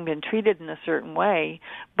having been treated in a certain way,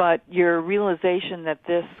 but your realization that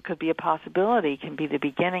this could be a possibility can be the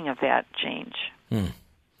beginning of that change.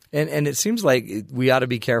 And it seems like we ought to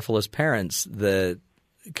be careful as parents, the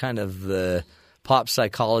kind of the pop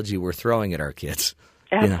psychology we're throwing at our kids.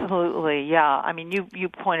 Absolutely, yeah. I mean, you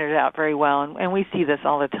pointed it out very well, and we see this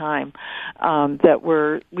all the time, that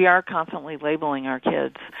we are constantly labeling our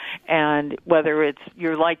kids, and whether it's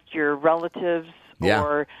you're like your relatives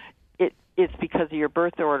or it's because of your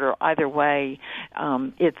birth order, either way,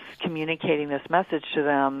 it's communicating this message to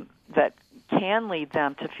them that can lead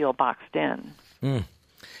them to feel boxed in. Mm.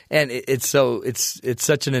 And it's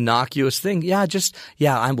such an innocuous thing. I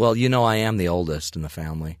am the oldest in the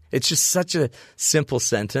family. It's just such a simple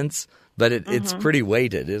sentence, but it's pretty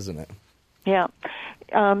weighted, isn't it? Yeah.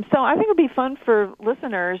 So I think it would be fun for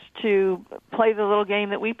listeners to play the little game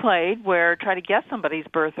that we played where try to guess somebody's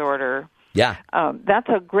birth order. Yeah. That's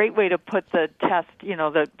a great way to put the test,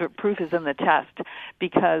 the proof is in the test,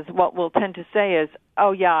 because what we'll tend to say is,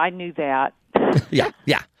 oh, yeah, I knew that. Yeah.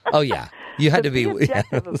 Oh, yeah. You had to be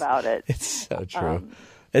objective about it. It's so true.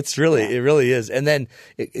 It really is. And then,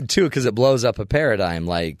 too, because it blows up a paradigm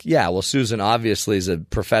like, Susan obviously is a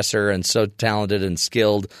professor and so talented and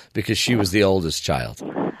skilled because she was the oldest child.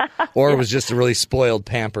 Or was just a really spoiled,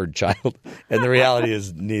 pampered child. And the reality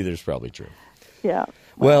is neither is probably true. Yeah.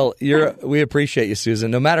 Well, we appreciate you,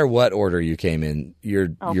 Susan. No matter what order you came in, you're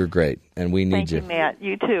great, and we need you. Thank you, Matt.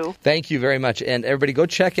 You too. Thank you very much. And everybody, go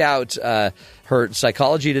check out her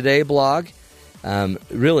Psychology Today blog.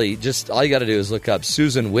 Really, just all you got to do is look up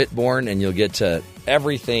Susan Whitbourne, and you'll get to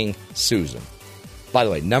everything Susan. By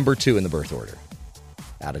the way, number 2 in the birth order,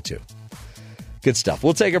 out of 2. Good stuff.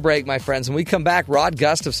 We'll take a break, my friends. When we come back, Rod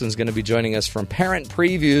Gustafson's going to be joining us from Parent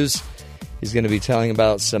Previews. He's going to be telling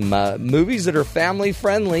about some movies that are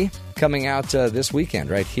family-friendly coming out this weekend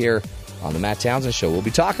right here on The Matt Townsend Show. We'll be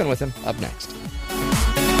talking with him up next.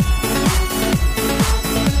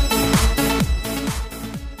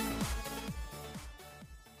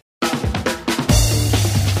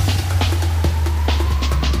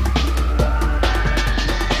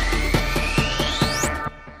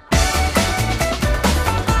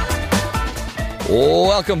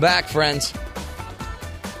 Welcome back, friends,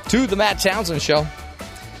 to the Matt Townsend Show.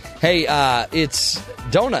 Hey, it's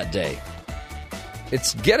Donut Day.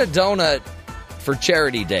 It's Get a Donut for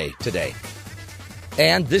Charity Day today.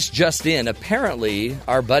 And this just in, apparently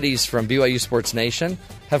our buddies from BYU Sports Nation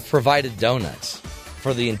have provided donuts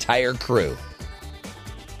for the entire crew.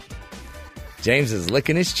 James is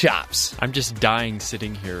licking his chops. I'm just dying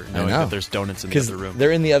sitting here knowing that there's donuts in the other room.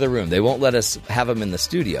 They're in the other room. They won't let us have them in the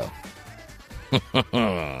studio.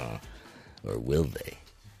 Or will they?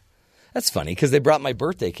 That's funny because they brought my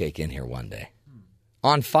birthday cake in here one day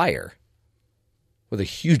on fire with a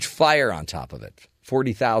huge fire on top of it.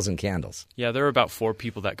 40,000 candles. Yeah, there were about 4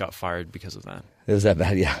 people that got fired because of that. It was that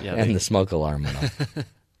bad? Yeah. And the smoke alarm went off.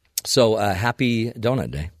 So happy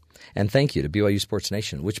Donut Day. And thank you to BYU Sports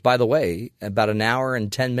Nation, which, by the way, about an hour and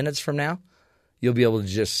 10 minutes from now, you'll be able to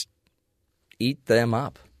just eat them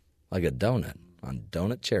up like a donut on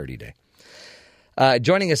Donut Charity Day.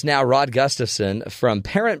 Joining us now, Rod Gustafson from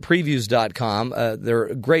ParentPreviews.com. They're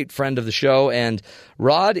a great friend of the show, and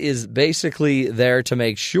Rod is basically there to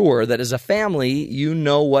make sure that as a family, you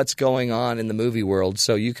know what's going on in the movie world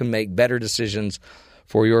so you can make better decisions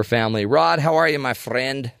for your family. Rod, how are you, my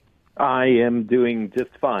friend? I am doing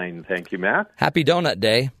just fine, thank you, Matt. Happy Donut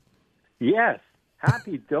Day. Yes,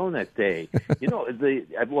 happy Donut Day.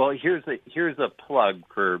 Here's a plug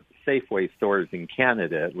for Safeway stores in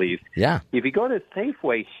Canada, at least. Yeah. If you go to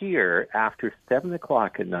Safeway here after 7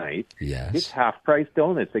 o'clock at night, yes, it's half-price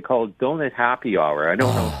donuts. They call it Donut Happy Hour. I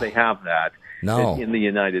don't know if they have that in the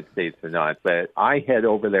United States or not, but I head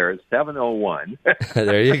over there at 7:01.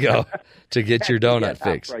 There you go, to get your donut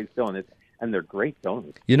fix. Half-price donuts, and they're great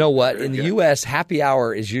donuts. You know what? In the U.S., happy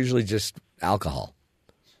hour is usually just alcohol.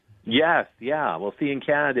 Yes, yeah. Well, see, in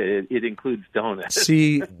Canada, it includes donuts.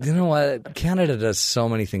 See, you know what? Canada does so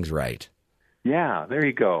many things right. Yeah, there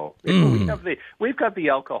you go. We've got the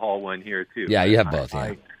alcohol one here, too. Yeah, you have both,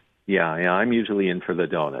 Yeah, I'm usually in for the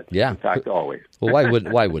donut. Yeah. In fact, always. Well,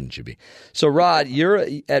 why wouldn't you be? So, Rod, you're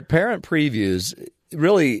at Parent Previews.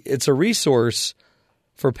 Really, it's a resource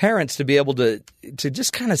for parents to be able to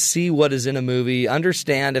just kind of see what is in a movie,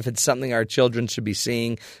 understand if it's something our children should be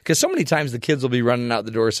seeing. Because so many times the kids will be running out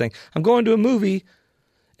the door saying, I'm going to a movie,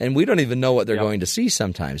 and we don't even know what they're going to see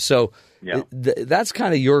sometimes. So that's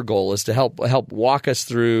kind of your goal, is to help walk us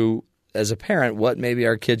through, as a parent, what maybe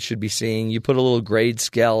our kids should be seeing. You put a little grade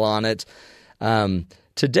scale on it.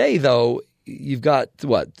 Today, though, you've got,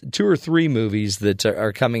 2 or 3 movies that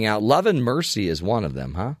are coming out. Love and Mercy is one of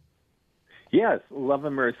them, huh? Yes, Love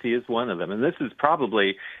and Mercy is one of them, and this is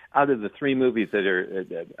probably out of the 3 movies that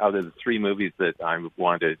I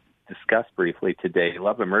want to discuss briefly today.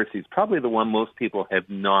 Love and Mercy is probably the one most people have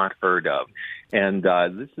not heard of, and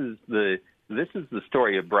this is the this is the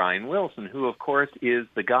story of Brian Wilson, who, of course, is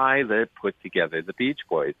the guy that put together the Beach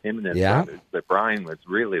Boys, him and his brothers. But Brian was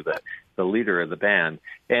really the leader of the band.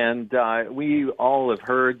 And we all have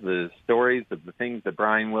heard the stories of the things that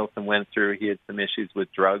Brian Wilson went through. He had some issues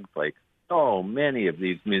with drugs, like so many of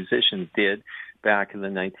these musicians did back in the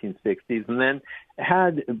 1960s, and then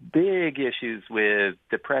had big issues with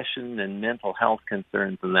depression and mental health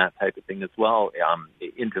concerns and that type of thing as well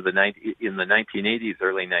in the 1980s,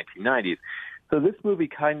 early 1990s. So this movie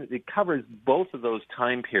it covers both of those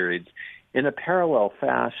time periods in a parallel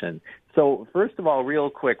fashion. So first of all, real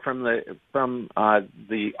quick, from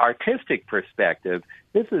the artistic perspective,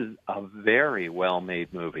 this is a very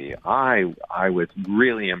well-made movie. I was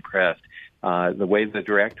really impressed the way the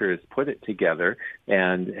director has put it together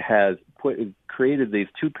and has created these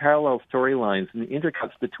two parallel storylines and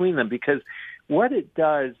intercuts between them, because what it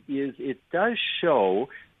does is it does show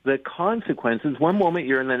the consequences. One moment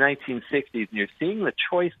you're in the 1960s and you're seeing the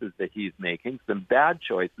choices that he's making, some bad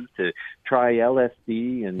choices to try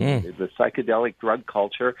LSD and the psychedelic drug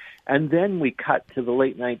culture. And then we cut to the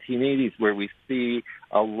late 1980s where we see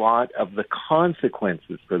a lot of the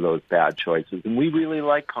consequences for those bad choices. And we really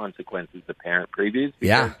like consequences of parent previews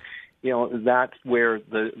because, that's where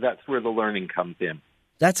the learning comes in.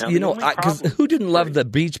 That's, because who didn't love the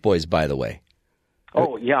Beach Boys, by the way?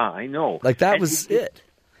 Oh, yeah, I know. Like that was it.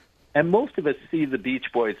 And most of us see the Beach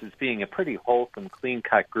Boys as being a pretty wholesome,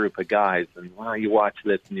 clean-cut group of guys. And you watch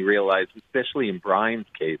this and you realize, especially in Brian's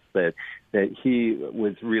case, that he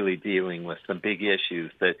was really dealing with some big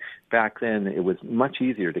issues, that back then it was much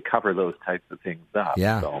easier to cover those types of things up.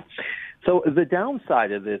 Yeah. So the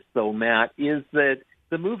downside of this, though, Matt, is that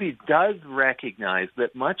the movie does recognize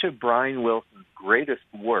that much of Brian Wilson's greatest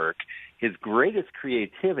work, his greatest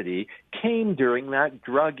creativity, came during that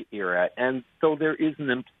drug era. And so there is an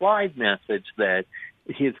implied message that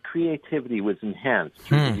his creativity was enhanced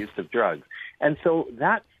through the use of drugs. And so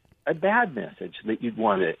that's a bad message that you'd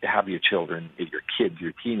want to have your children, your kids,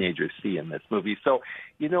 your teenagers see in this movie. So,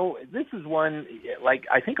 this is one,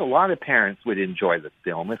 I think a lot of parents would enjoy this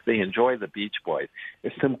film if they enjoy the Beach Boys.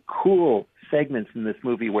 There's some cool segments in this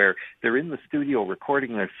movie where they're in the studio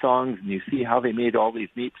recording their songs, and you see how they made all these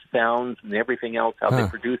neat sounds and everything else, how they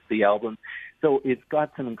produced the album. So it's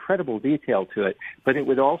got some incredible detail to it, but it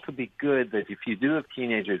would also be good that if you do have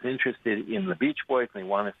teenagers interested in the Beach Boys and they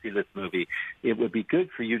want to see this movie, it would be good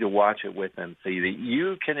for you to watch it with them so that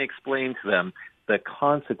you can explain to them the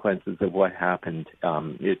consequences of what happened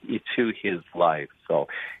to his life. So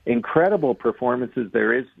incredible performances.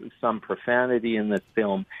 There is some profanity in this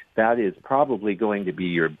film. That is probably going to be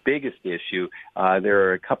your biggest issue. There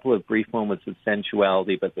are a couple of brief moments of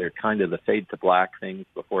sensuality, but they're kind of the fade to black things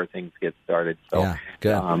before things get started. So,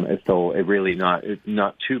 so it really not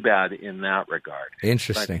too bad in that regard.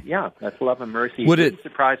 Interesting. But, that's Love and Mercy. It wouldn't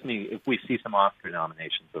surprise me if we see some Oscar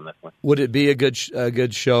nominations on this one. Would it be a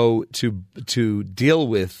good show to deal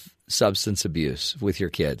with substance abuse with your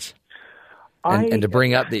kids? And to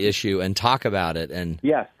bring up the issue and talk about it.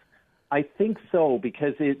 Yes, I think so,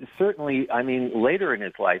 because it certainly, later in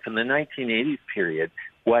his life, in the 1980s period,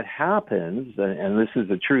 what happens, and this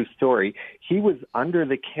is a true story, he was under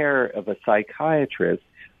the care of a psychiatrist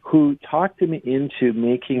who talked him into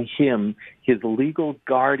making him his legal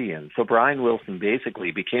guardian. So Brian Wilson basically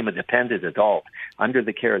became a dependent adult under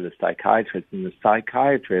the care of the psychiatrist, and the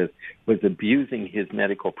psychiatrist was abusing his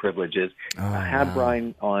medical privileges, had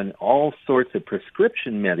Brian on all sorts of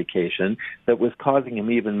prescription medication that was causing him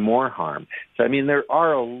even more harm. So, there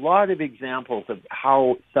are a lot of examples of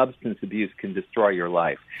how substance abuse can destroy your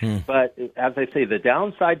life. But as I say, the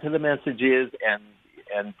downside to the message is,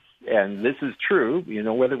 and this is true,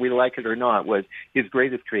 whether we like it or not, was his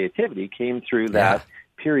greatest creativity came through that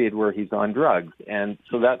period where he's on drugs. And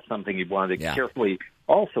so that's something you'd want to carefully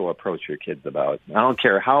also approach your kids about. I don't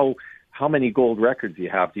care how many gold records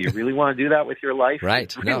you have. Do you really want to do that with your life? Right.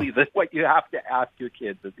 It's really what you have to ask your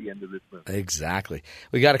kids at the end of this movie. Exactly.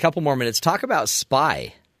 We got a couple more minutes. Talk about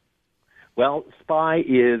Spy. Well, Spy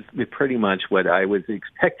is pretty much what I was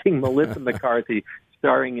expecting Melissa McCarthy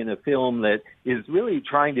starring in a film that is really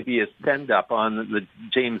trying to be a send-up on the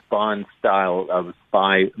James Bond style of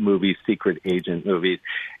spy movies, secret agent movies.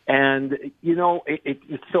 And,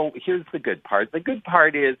 so here's the good part. The good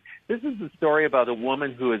part is this is a story about a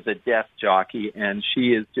woman who is a desk jockey, and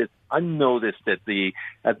she is just unnoticed at the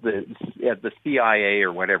CIA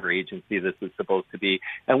or whatever agency this is supposed to be.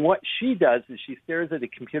 And what she does is she stares at a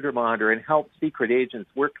computer monitor and helps secret agents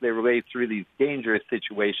work their way through these dangerous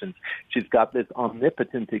situations. She's got this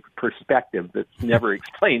omnipotent perspective that's never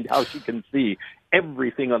explained how she can see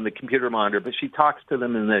everything on the computer monitor, but she talks to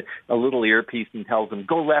them in a little earpiece and tells them,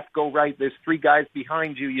 go left, go right, there's 3 guys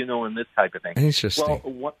behind you, and this type of thing. Interesting.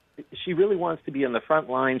 Well, she really wants to be in the front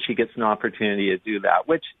line. She gets an opportunity to do that,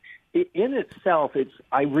 which in itself,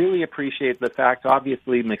 I really appreciate the fact,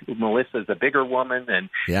 obviously, Melissa's a bigger woman,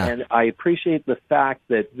 and I appreciate the fact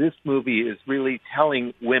that this movie is really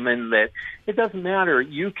telling women that it doesn't matter.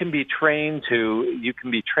 You can be trained to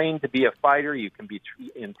be a fighter. You can be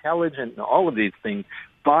intelligent and all of these things.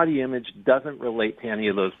 Body image doesn't relate to any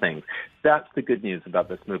of those things. That's the good news about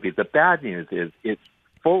this movie. The bad news is it's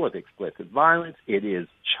full of explicit violence. It is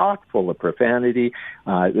chock full of profanity.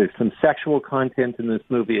 There's some sexual content in this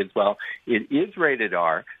movie as well. It is rated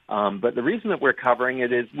R, but the reason that we're covering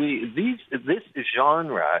it is this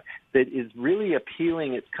genre that is really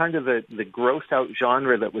appealing. It's kind of the gross-out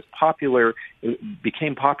genre that was popular,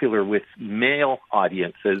 became popular with male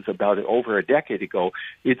audiences about over a decade ago.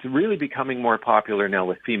 It's really becoming more popular now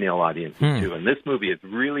with female audiences too, and this movie is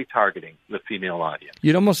really targeting the female audience.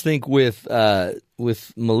 You'd almost think with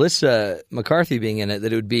Melissa McCarthy being in it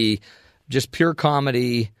that it would be just pure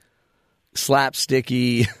comedy,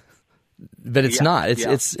 slapsticky, but it's not.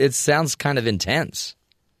 It sounds kind of intense.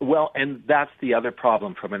 Well, and that's the other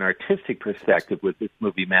problem from an artistic perspective with this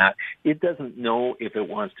movie, Matt. It doesn't know if it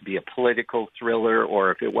wants to be a political thriller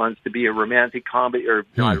or if it wants to be a romantic comedy, or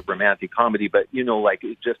not a romantic comedy, but, like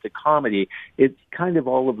just a comedy. It's kind of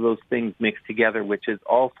all of those things mixed together, which is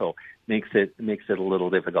also makes it a little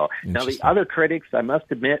difficult. Now, the other critics, I must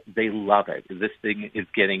admit, they love it. This thing is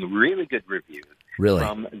getting really good reviews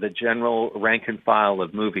from the general rank and file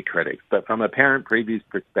of movie critics. But from a Parent Previews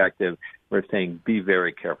perspective, we're saying be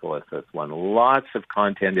very careful with this one. Lots of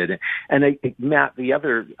content in it. And Matt,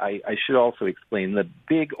 I should also explain the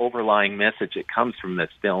big overlying message that comes from this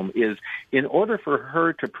film is in order for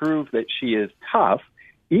her to prove that she is tough,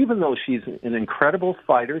 even though she's an incredible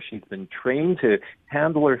fighter, she's been trained to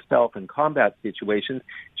handle herself in combat situations,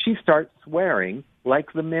 she starts swearing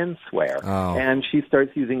like the men swear. Oh. And she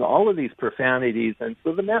starts using all of these profanities. And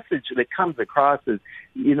so the message that comes across is,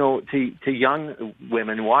 to young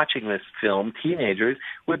women watching this film, teenagers,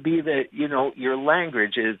 would be that, your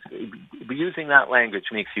language is, using that language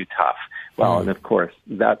makes you tough. Well, and of course,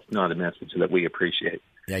 that's not a message that we appreciate.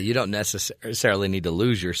 Yeah, you don't necessarily need to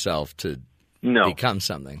lose yourself to become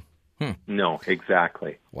something. No,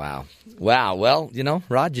 exactly. Wow. Well,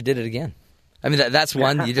 Rod, you did it again. I mean, that's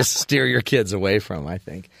one you just steer your kids away from, I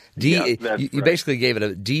think. You basically gave it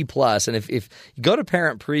a D+. And if you go to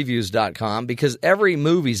parentpreviews.com, because every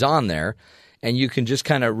movie's on there, and you can just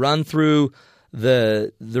kind of run through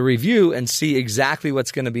the review and see exactly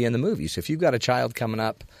what's going to be in the movie. So if you've got a child coming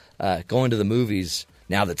up, going to the movies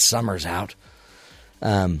now that summer's out,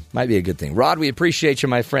 might be a good thing. Rod, we appreciate you,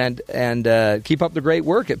 my friend, and keep up the great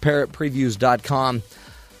work at parentpreviews.com.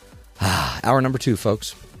 Hour number 2,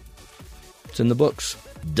 folks. It's in the books.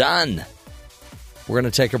 Done. We're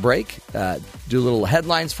going to take a break, do little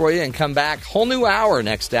headlines for you, and come back. Whole new hour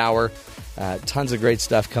next hour. Tons of great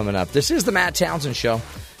stuff coming up. This is the Matt Townsend Show.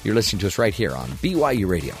 You're listening to us right here on BYU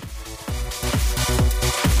Radio.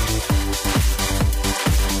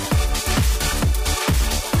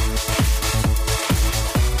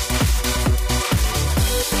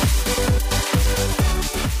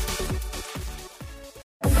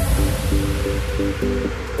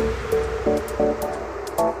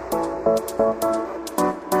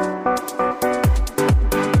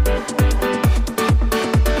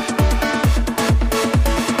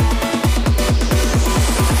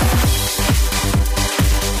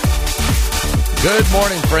 Good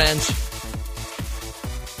morning, friends.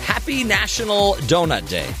 Happy National Donut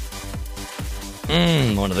Day.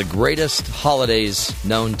 One of the greatest holidays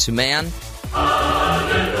known to man.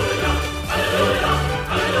 Hallelujah, hallelujah,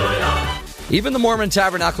 hallelujah. Even the Mormon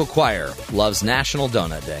Tabernacle Choir loves National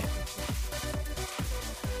Donut Day.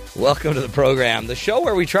 Welcome to the program, the show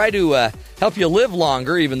where we try to help you live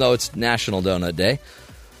longer, even though it's National Donut Day.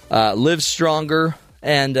 Live stronger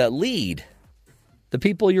and lead the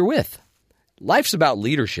people you're with. Life's about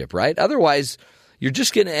leadership, right? Otherwise, you're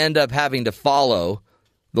just going to end up having to follow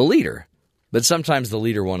the leader. But sometimes the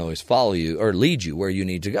leader won't always follow you or lead you where you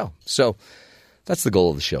need to go. So that's the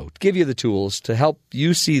goal of the show, to give you the tools to help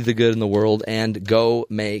you see the good in the world and go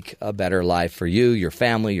make a better life for you, your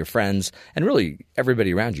family, your friends, and really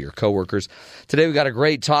everybody around you, your coworkers. Today we've got a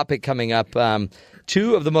great topic coming up.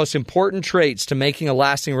 2 of the most important traits to making a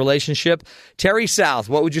lasting relationship. Terry South,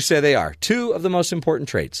 what would you say they are? 2 of the most important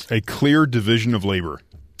traits. A clear division of labor.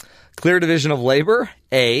 Clear division of labor.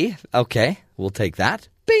 A. Okay, we'll take that.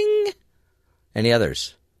 Bing. Any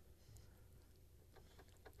others?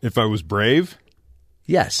 If I was brave.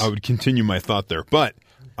 Yes. I would continue my thought there. But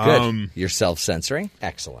good. You're self-censoring.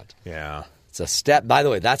 Excellent. Yeah. It's a step. By the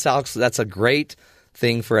way, that's a great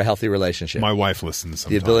thing for a healthy relationship. My wife listens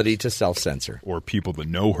sometimes. The ability to self-censor. Or people that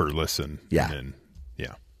know her listen. Yeah.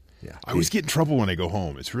 Yeah. I always get in trouble when I go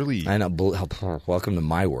home. It's really... I know. Welcome to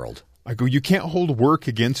my world. I go, you can't hold work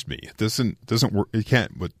against me. It doesn't work. It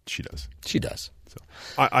can't, but she does. She does.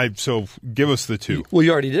 So give us the two. Well,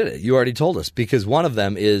 you already did it. You already told us, because one of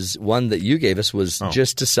them is one that you gave us was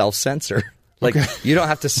just to self-censor. Like, you don't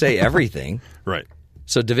have to say everything. Right.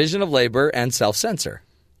 So division of labor and self-censor.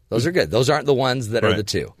 Those are good. Those aren't the ones that are the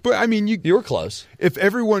two. But, I mean, you were close. If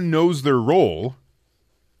everyone knows their role,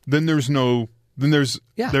 then there's no...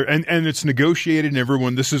 and it's negotiated, and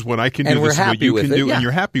everyone, this is what I can do, this is what you can do, and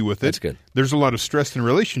you're happy with it. That's good. There's a lot of stress in a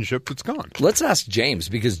relationship that's gone. Let's ask James,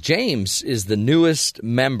 because James is the newest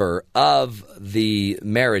member of the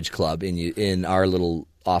marriage club in our little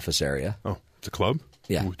office area. Oh, it's a club?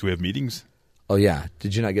 Yeah. Do we have meetings? Oh, yeah.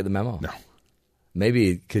 Did you not get the memo? No.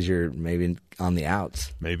 Maybe because you're maybe on the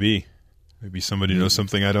outs. Maybe somebody knows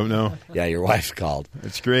something I don't know. Yeah, your wife called.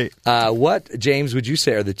 That's great. What, James, would you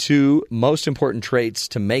say are the two most important traits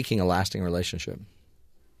to making a lasting relationship?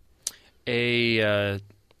 Deep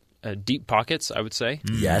pockets, I would say.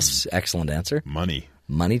 Yes, excellent answer.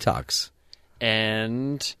 Money talks.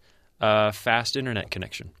 And fast internet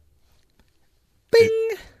connection. Bing!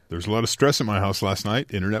 There's a lot of stress at my house last night.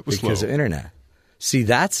 Internet was slow. Because of internet. See,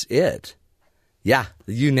 that's it. Yeah,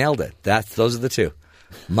 you nailed it. Those are the two.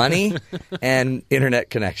 Money and internet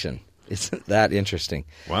connection. Isn't that interesting?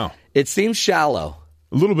 Wow. It seems shallow.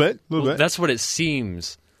 A little bit. That's what it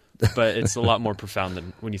seems, but it's a lot more profound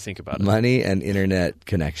than when you think about it. Money and internet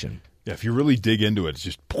connection. Yeah, if you really dig into it, it's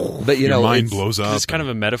just your mind blows up. It's kind of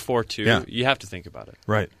a metaphor, too. Yeah. You have to think about it.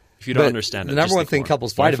 Right. If you don't understand it, the number one thing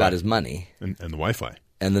couples fight about is money. And the Wi-Fi.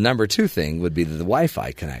 And the number two thing would be the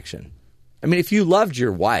Wi-Fi connection. I mean, if you loved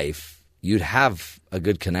your wife, you'd have a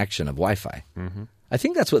good connection of Wi-Fi. Mm-hmm. I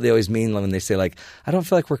think that's what they always mean when they say, like, I don't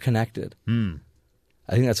feel like we're connected. I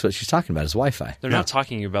think that's what she's talking about is Wi-Fi. They're not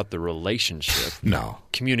talking about the relationship. No.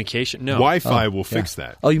 Communication. No. Wi-Fi will fix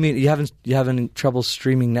that. Oh, you mean you having trouble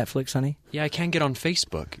streaming Netflix, honey? Yeah, I can't get on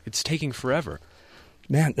Facebook. It's taking forever.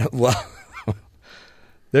 Man, well,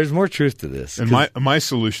 there's more truth to this. And my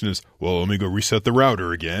solution is, well, let me go reset the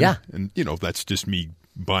router again. Yeah. And, that's just me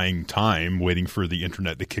buying time, waiting for the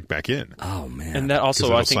internet to kick back in. Oh, man. And that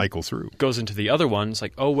also, I think, cycle through. Goes into the other ones,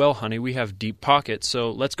 like, oh, well, honey, we have deep pockets,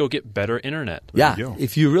 so let's go get better internet. Yeah.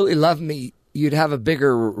 If you really love me, you'd have a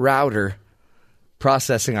bigger router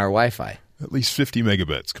processing our Wi-Fi. At least 50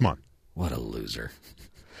 megabits. Come on. What a loser.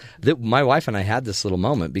 My wife and I had this little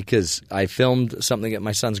moment because I filmed something at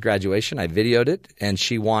my son's graduation. I videoed it, and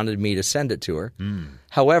she wanted me to send it to her.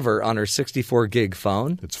 However, on her 64 gig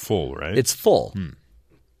phone... It's full, right? It's full.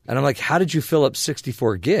 And I'm like, how did you fill up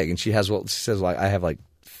 64 gig? And she says, well, I have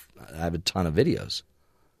a ton of videos.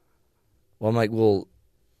 Well, I'm like, well,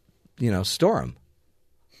 store them.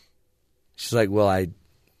 She's like, well, I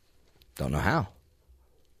don't know how.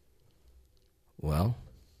 Well,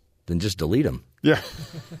 then just delete them. Yeah.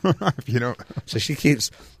 So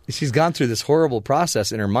she's gone through this horrible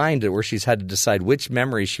process in her mind where she's had to decide which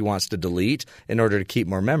memories she wants to delete in order to keep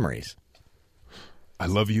more memories. I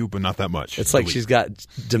love you, but not that much. It's like she's got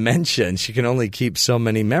dementia and she can only keep so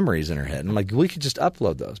many memories in her head. And I'm like, we could just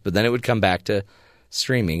upload those. But then it would come back to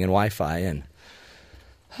streaming and Wi-Fi and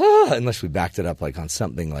unless we backed it up like on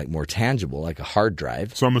something like more tangible, like a hard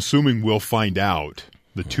drive. So I'm assuming we'll find out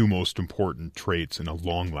the two most important traits in a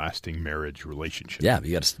long-lasting marriage relationship. Yeah, but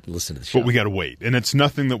you got to listen to the show. But we got to wait. And it's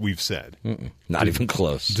nothing that we've said. Not even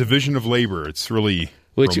close. Division of labor. It's really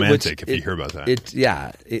romantic if you hear about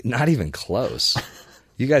that. Not even close.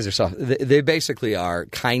 You guys are soft. They basically are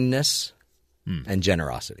kindness and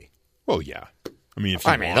generosity. Well, yeah. I mean,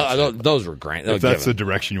 those were great. If that's the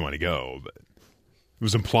direction you want to go, but it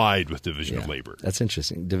was implied with division of labor. That's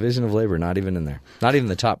interesting. Division of labor, not even in there. Not even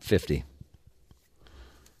the top 50.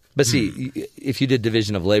 But see, if you did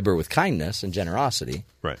division of labor with kindness and generosity.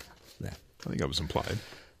 Right. Yeah. I think that was implied.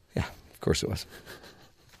 Yeah, of course it was.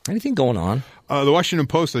 Anything going on? The Washington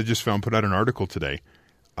Post, I just found, put out an article today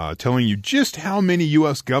telling you just how many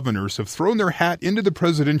U.S. governors have thrown their hat into the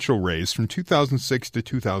presidential race from 2006 to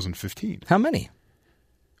 2015. How many?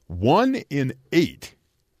 1 in 8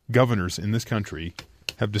 governors in this country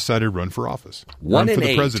have decided to run for office. 1 in 8? Run for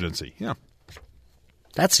the presidency, yeah.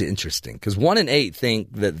 That's interesting because 1 in 8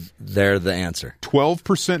 think that they're the answer.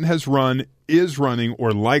 12% has run, is running,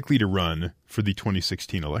 or likely to run for the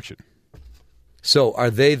 2016 election. So are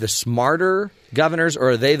they the smarter governors or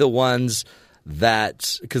are they the ones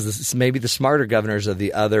that because maybe the smarter governors of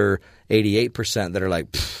the other 88% that are like,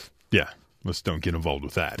 yeah, let's don't get involved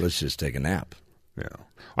with that. Let's just take a nap. Yeah,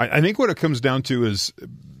 I think what it comes down to is,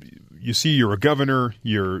 you see, you're a governor.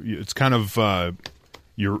 It's kind of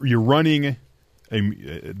you're running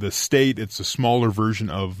the state. It's a smaller version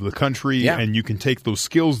of the country, and you can take those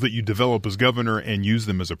skills that you develop as governor and use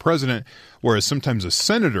them as a president. Whereas sometimes a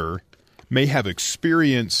senator may have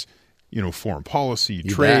experience, foreign policy,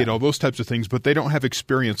 trade, all those types of things, but they don't have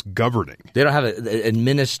experience governing. They don't have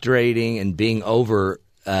administrating and being over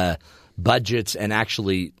budgets and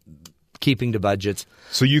actually keeping to budgets.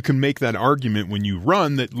 So you can make that argument when you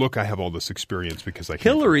run that, look, I have all this experience because I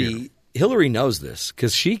came from here. Hillary knows this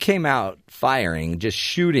because she came out firing, just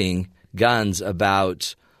shooting guns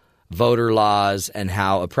about voter laws and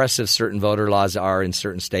how oppressive certain voter laws are in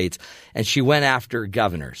certain states. And she went after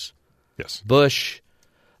governors. Yes. Bush,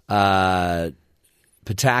 Pataki.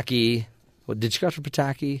 Did she go after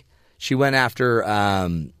Pataki? She went after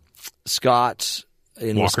Scott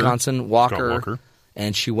in Wisconsin, Walker.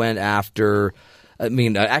 And she went after,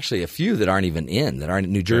 actually a few that aren't even that aren't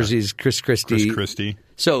New Jersey's, Chris Christie.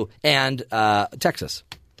 So, and Texas.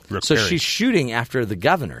 So she's shooting after the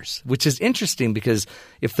governors, which is interesting because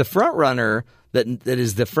if the front runner that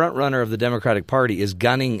is the front runner of the Democratic Party is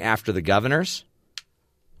gunning after the governors,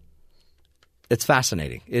 it's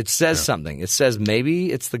fascinating. It says something. It says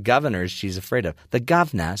maybe it's the governors she's afraid of. The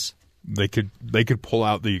governors. They could pull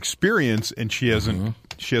out the experience, and she hasn't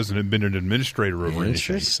been an administrator over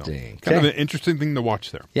anything. So kind of an interesting thing to watch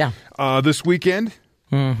there. Yeah. This weekend,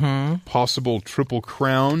 possible Triple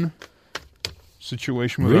Crown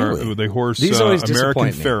situation with a horse,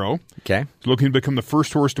 American Pharoah. Okay. Looking to become the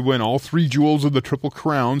first horse to win all 3 jewels of the Triple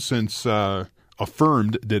Crown since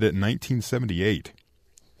Affirmed did it in 1978.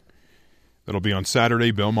 That'll be on Saturday,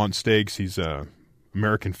 Belmont Stakes.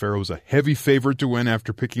 American Pharoah is a heavy favorite to win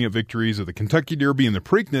after picking up victories at the Kentucky Derby and the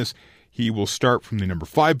Preakness. He will start from the number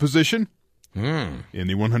 5 position in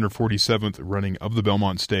the 147th running of the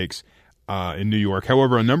Belmont Stakes in New York.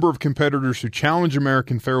 However, a number of competitors who challenge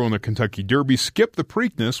American Pharoah in the Kentucky Derby skipped the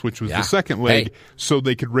Preakness, which was the second leg, so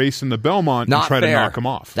they could race in the Belmont and try to knock him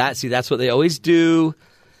off. That's what they always do,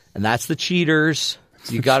 and that's the cheaters.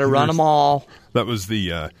 You got to run them all. That was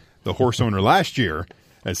the horse owner last year.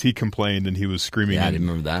 As he complained and he was screaming I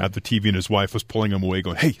remember that. At the TV, and his wife was pulling him away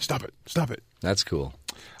going, hey, stop it. That's cool.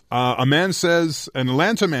 An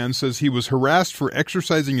Atlanta man says he was harassed for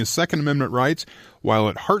exercising his Second Amendment rights while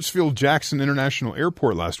at Hartsfield-Jackson International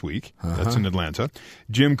Airport last week. That's in Atlanta.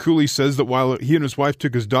 Jim Cooley says that while he and his wife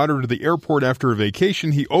took his daughter to the airport after a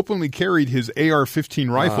vacation, he openly carried his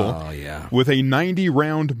AR-15 rifle with a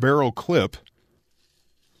 90-round barrel clip.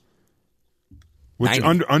 Which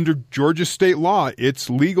under Georgia state law, it's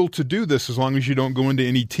legal to do this as long as you don't go into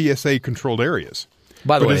any TSA-controlled areas.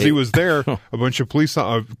 By the way, as he was there, a bunch of 3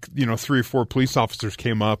 or 4 police officers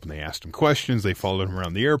came up and they asked him questions. They followed him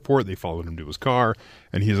around the airport. They followed him to his car,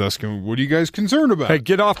 and he's asking, "What are you guys concerned about?" Hey,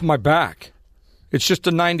 get off my back! It's just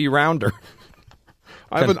a 90-rounder.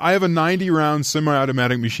 I have a 90-round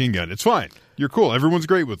semi-automatic machine gun. It's fine. You're cool. Everyone's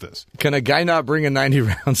great with this. Can a guy not bring a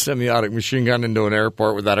 90-round semi-automatic machine gun into an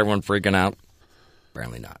airport without everyone freaking out?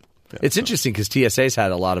 Apparently not. Yeah, it's interesting because TSA's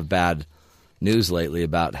had a lot of bad news lately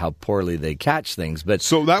about how poorly they catch things, but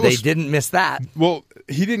they didn't miss that. Well,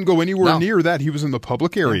 he didn't go anywhere near that. He was in the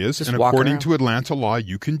public areas, and according to Atlanta law,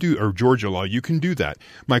 or Georgia law, you can do that.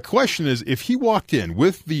 My question is, if he walked in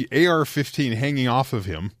with the AR-15 hanging off of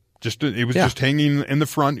him, just hanging in the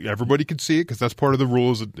front, everybody could see it because that's part of the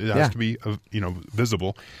rules. It has to be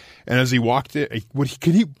visible. And as he walked in,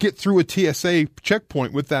 could he get through a TSA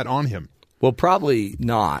checkpoint with that on him? Well, probably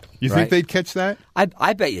not. You think they'd catch that?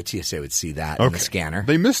 I bet you TSA would see that in the scanner.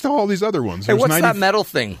 They missed all these other ones. Hey, what's that metal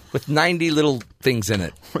thing with 90 little things in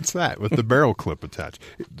it? What's that with the barrel clip attached?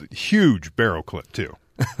 Huge barrel clip, too.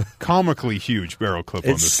 Comically huge barrel clip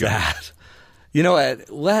on this gun. It's sad. You know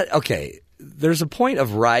what? Okay, there's a point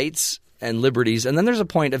of rights and liberties, and then there's a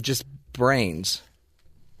point of just brains.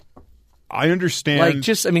 I understand.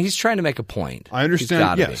 He's trying to make a point. I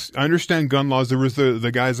understand. Yes, I understand gun laws. There was the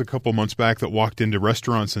guys a couple months back that walked into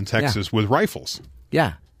restaurants in Texas with rifles.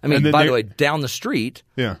 Yeah, by the way, down the street,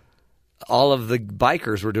 all of the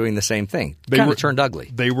bikers were doing the same thing. They kind of turned ugly.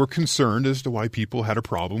 They were concerned as to why people had a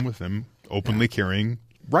problem with them openly carrying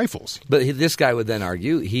rifles. But this guy would then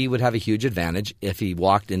argue he would have a huge advantage if he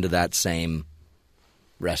walked into that same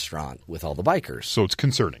restaurant with all the bikers. So it's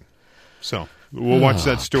concerning. So we'll watch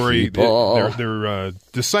that story. They're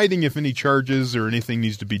deciding if any charges or anything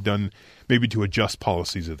needs to be done, maybe to adjust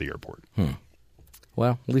policies at the airport.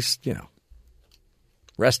 Well, at least,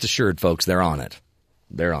 rest assured, folks, they're on it.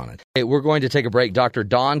 they're on it. Hey, we're going to take a break. Dr.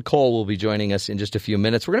 Don Cole will be joining us in just a few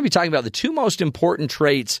minutes. We're going to be talking about the 2 most important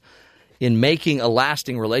traits in making a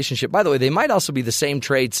lasting relationship. By the way, they might also be the same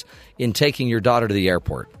traits in taking your daughter to the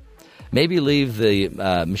airport. Maybe leave the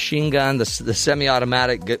machine gun, the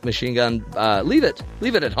semi-automatic machine gun, leave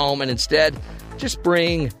it at home, and instead just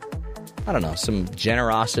bring, I don't know, some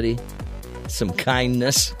generosity, some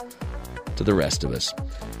kindness to the rest of us.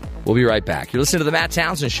 We'll be right back. You're listening to The Matt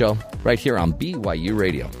Townsend Show right here on BYU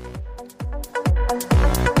Radio.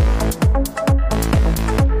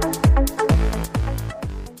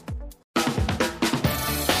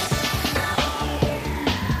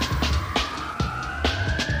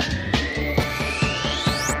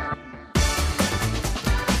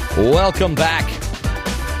 Welcome back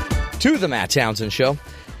to The Matt Townsend Show.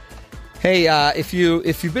 Hey, if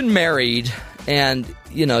you've been married and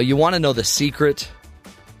you want to know the secret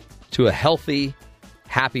to a healthy,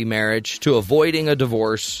 happy marriage, to avoiding a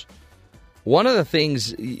divorce, one of the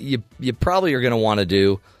things you probably are going to want to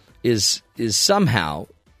do is somehow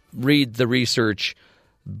read the research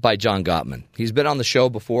by John Gottman. He's been on the show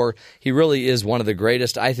before. He really is one of the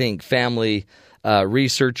greatest, I think, family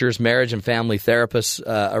researchers, marriage and family therapists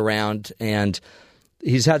around, and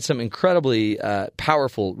he's had some incredibly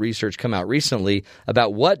powerful research come out recently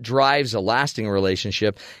about what drives a lasting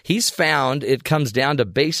relationship. He's found it comes down to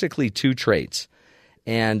basically 2 traits.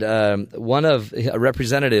 And a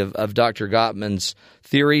representative of Dr. Gottman's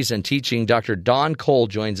theories and teaching, Dr. Don Cole,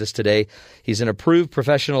 joins us today. He's an approved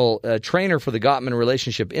professional trainer for the Gottman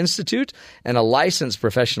Relationship Institute and a licensed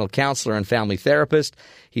professional counselor and family therapist.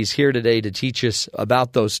 He's here today to teach us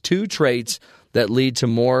about those 2 traits that lead to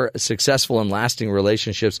more successful and lasting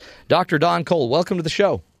relationships. Dr. Don Cole, welcome to the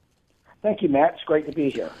show. Thank you, Matt. It's great to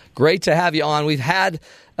be here. Great to have you on. We've had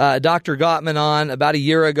Dr. Gottman on about a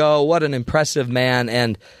year ago. What an impressive man.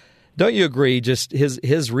 And don't you agree, just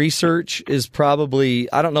his research is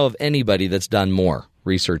probably, I don't know of anybody that's done more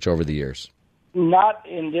research over the years. Not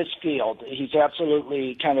in this field. He's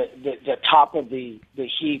absolutely kind of the top of the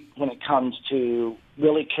heap when it comes to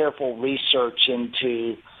really careful research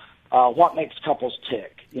into what makes couples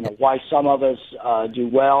tick. Why some of us do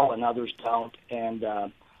well and others don't. And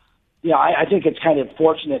I think it's kind of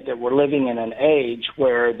fortunate that we're living in an age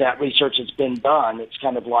where that research has been done. It's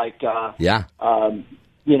kind of like,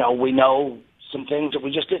 we know some things that we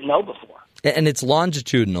just didn't know before. And it's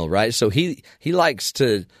longitudinal, right? So he likes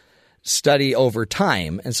to study over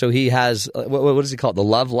time. And so he has, what does he call it, the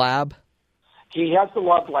Love Lab? He has the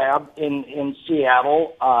Love Lab in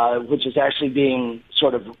Seattle, which is actually being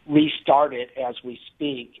sort of restarted as we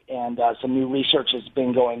speak, and some new research has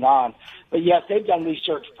been going on. But yes, they've done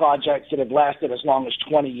research projects that have lasted as long as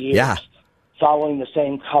 20 years, following the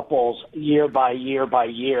same couples year by year by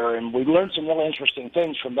year, and we learned some really interesting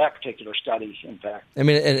things from that particular study, in fact. I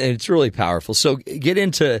mean, and it's really powerful. So get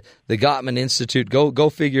into the Gottman Institute, go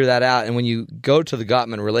figure that out, and when you go to the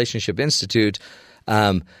Gottman Relationship Institute,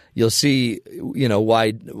 you'll see,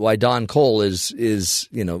 why Don Cole is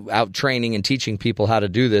out training and teaching people how to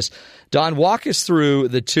do this. Don, walk us through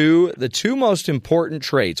the two most important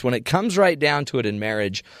traits when it comes right down to it in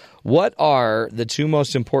marriage. What are the 2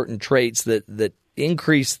 most important traits that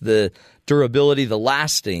increase the durability, the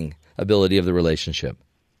lasting ability of the relationship?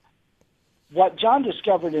 What John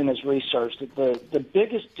discovered in his research, that the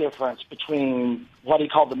biggest difference between what he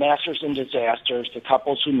called the masters and disasters, the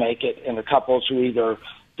couples who make it and the couples who either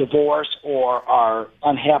divorce or are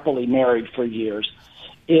unhappily married for years,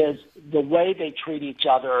 is the way they treat each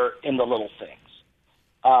other in the little things.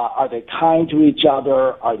 Are they kind to each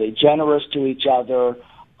other? Are they generous to each other?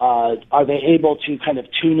 Are they able to kind of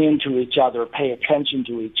tune into each other, pay attention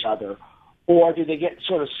to each other? Or do they get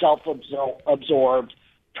sort of self-absorbed,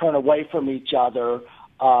 turn away from each other?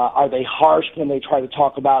 Are they harsh when they try to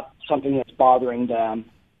talk about something that's bothering them?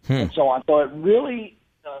 And so on. So it really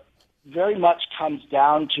very much comes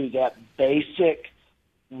down to that basic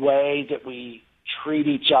way that we treat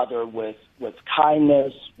each other with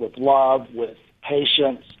kindness, with love, with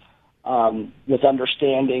patience, with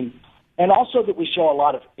understanding, and also that we show a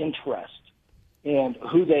lot of interest in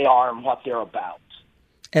who they are and what they're about.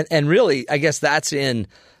 And really, I guess that's in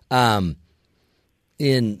the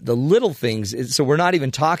little things. So we're not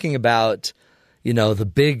even talking about,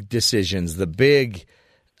 the big decisions, the big,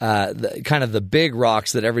 the big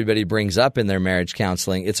rocks that everybody brings up in their marriage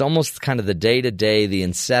counseling. It's almost kind of the day-to-day, the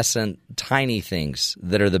incessant, tiny things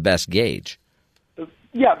that are the best gauge.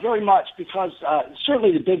 Yeah, very much, because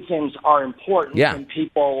certainly the big things are important when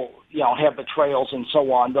people, have betrayals and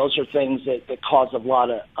so on. Those are things that cause a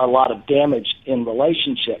lot of damage in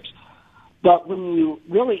relationships. But when you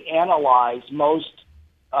really analyze most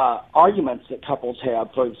arguments that couples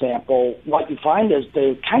have, for example, what you find is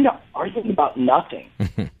they're kind of arguing about nothing.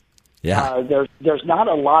 Yeah. There's not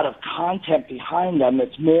a lot of content behind them.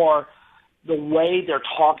 It's more the way they're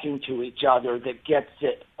talking to each other that gets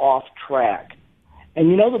it off track. And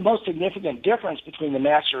you know, the most significant difference between the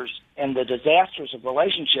masters and the disasters of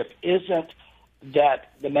relationship isn't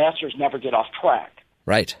that the masters never get off track.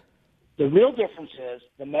 Right. The real difference is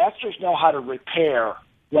the masters know how to repair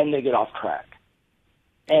when they get off track.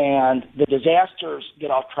 And the disasters get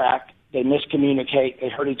off track, they miscommunicate, they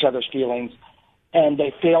hurt each other's feelings, and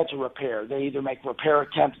they fail to repair. They either make repair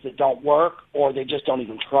attempts that don't work, or they just don't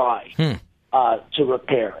even try to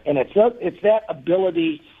repair. And it's that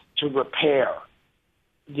ability to repair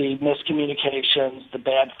the miscommunications, the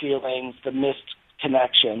bad feelings, the missed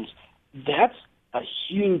connections. That's a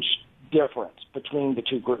huge difference between the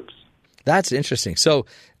two groups. That's interesting. So,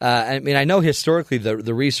 I mean, I know historically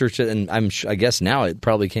the research, and I guess now it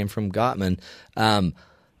probably came from Gottman,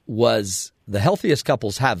 was the healthiest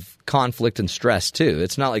couples have conflict and stress too.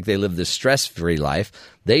 It's not like they live this stress-free life.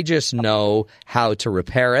 They just know how to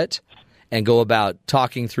repair it and go about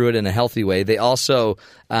talking through it in a healthy way. They also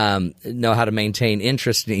know how to maintain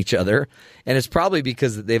interest in each other. And it's probably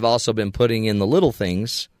because they've also been putting in the little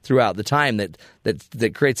things throughout the time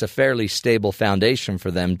that creates a fairly stable foundation for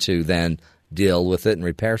them to then deal with it and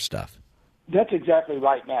repair stuff. That's exactly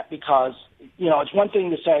right, Matt, because, you know, it's one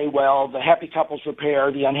thing to say, well, the happy couples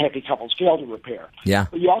repair, the unhappy couples fail to repair. Yeah.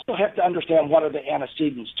 But you also have to understand what are the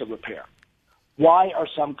antecedents to repair. Why are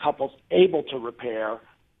some couples able to repair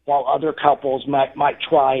while other couples might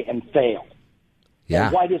try and fail? Yeah.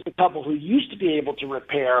 And why does the couple who used to be able to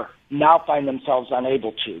repair now find themselves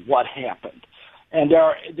unable to? What happened? And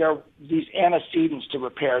there are these antecedents to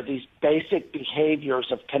repair, these basic behaviors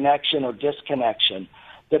of connection or disconnection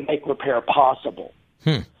that make repair possible.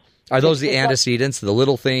 Are those the antecedents, the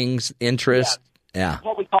little things, interest? Yeah.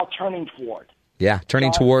 What we call turning toward. Yeah,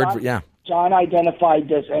 turning toward, yeah. John identified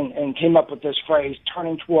this and came up with this phrase,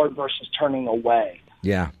 turning toward versus turning away.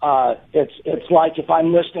 Yeah. It's like if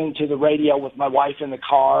I'm listening to the radio with my wife in the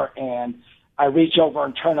car and I reach over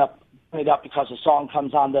and turn it up because a song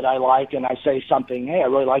comes on that I like, and I say something, hey, I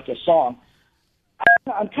really like this song.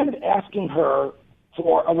 I'm kind of asking her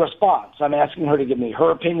for a response. I'm asking her to give me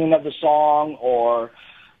her opinion of the song, or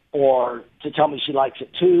to tell me she likes it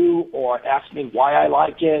too, or ask me why I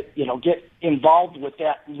like it. You know, get involved with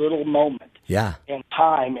that little moment in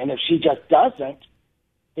time. And if she just doesn't,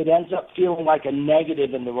 it ends up feeling like a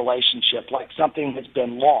negative in the relationship, like something has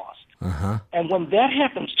been lost. And when that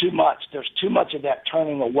happens too much, there's too much of that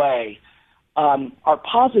turning away, our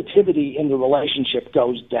positivity in the relationship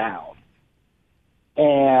goes down.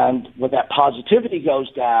 And when that positivity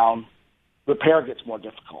goes down, repair gets more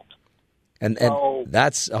difficult. And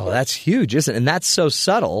that's huge, isn't it? And that's so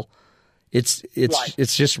subtle. It's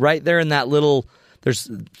just right there in that little. There's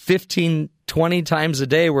 15, 20 times a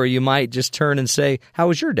day where you might just turn and say, "How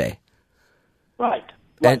was your day?" Right.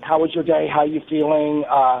 And how was your day? How are you feeling?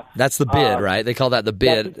 That's the bid, right? They call that the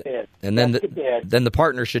bid. That's the bid. And then the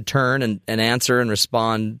partner should turn and answer and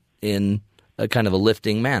respond in a kind of a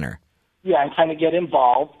lifting manner. Yeah, and kind of get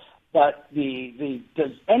involved. But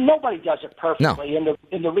and nobody does it perfectly. No.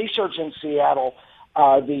 In the research in Seattle,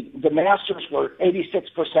 the masters were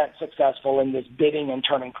 86% successful in this bidding and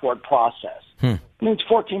turning toward process. It means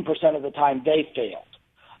 14% of the time they failed,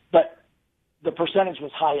 but the percentage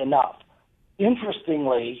was high enough.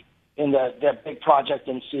 Interestingly, in that big project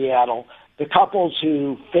in Seattle, the couples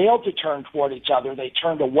who failed to turn toward each other, they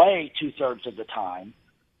turned away 2/3 of the time.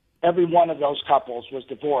 Every one of those couples was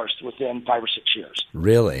divorced within 5 or 6 years.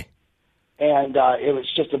 Really? And it was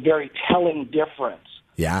just a very telling difference.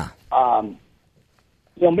 Yeah.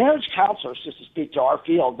 Marriage counselors, just to speak to our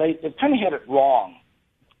field, they've kind of had it wrong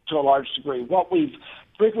to a large degree. What we've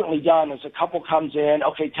frequently done is a couple comes in,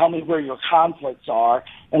 okay, tell me where your conflicts are,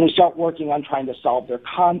 and we start working on trying to solve their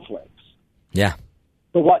conflicts. Yeah.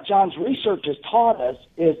 But what John's research has taught us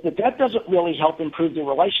is that doesn't really help improve the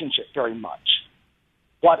relationship very much.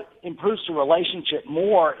 What improves the relationship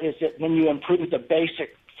more is that when you improve the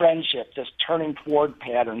basic friendship, this turning toward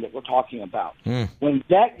pattern that we're talking about, when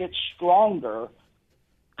that gets stronger,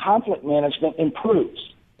 conflict management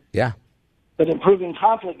improves. Yeah. But improving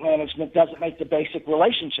conflict management doesn't make the basic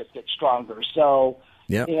relationship get stronger. So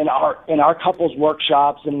in our couples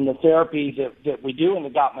workshops and the therapy that we do in the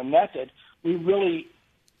Gottman method, we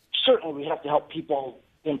have to help people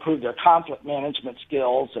improve their conflict management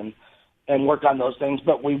skills and work on those things.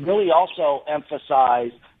 But we really also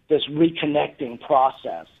emphasize this reconnecting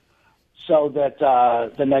process so that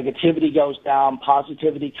the negativity goes down,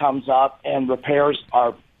 positivity comes up, and repairs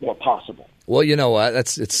are more possible. Well, you know what?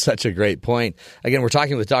 It's such a great point. Again, we're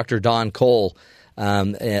talking with Dr. Don Cole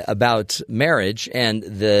about marriage and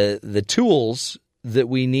the tools that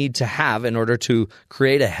we need to have in order to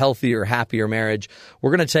create a healthier, happier marriage.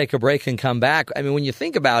 We're going to take a break and come back. I mean, when you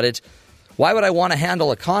think about it, why would I want to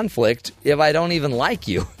handle a conflict if I don't even like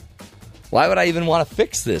you? Why would I even want to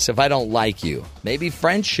fix this if I don't like you? Maybe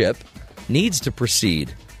friendship needs to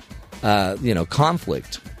precede,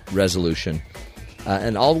 conflict resolution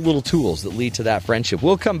and all the little tools that lead to that friendship.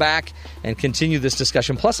 We'll come back and continue this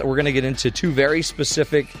discussion. Plus, we're going to get into two very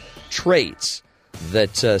specific traits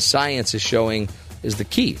that science is showing is the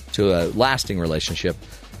key to a lasting relationship.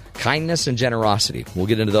 Kindness and generosity. We'll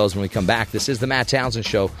get into those when we come back. This is the Matt Townsend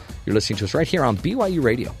Show. You're listening to us right here on BYU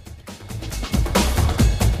Radio.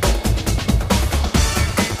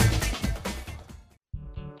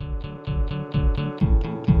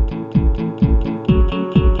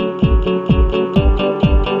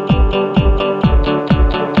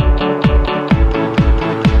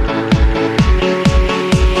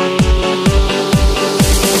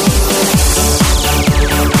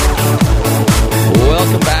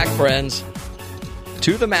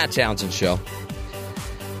 To the Matt Townsend Show.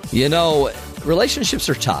 You know, relationships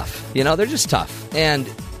are tough. You know, they're just tough.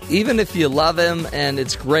 And even if you love him and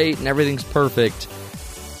it's great and everything's perfect,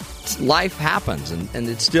 life happens and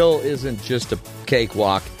it still isn't just a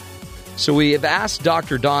cakewalk. So we have asked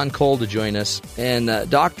Dr. Don Cole to join us. And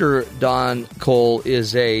Dr. Don Cole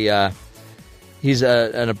is he's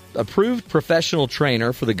an approved professional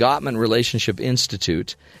trainer for the Gottman Relationship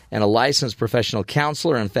Institute and a licensed professional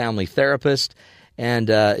counselor and family therapist. And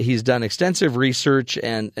he's done extensive research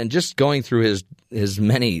and just going through his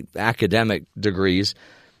many academic degrees,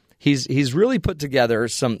 he's really put together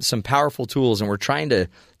some powerful tools, and we're trying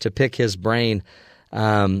to pick his brain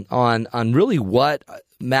on really what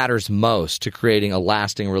matters most to creating a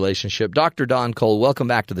lasting relationship. Dr. Don Cole, welcome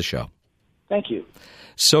back to the show. Thank you.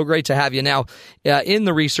 So great to have you. Now, in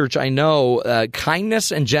the research, I know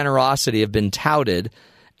kindness and generosity have been touted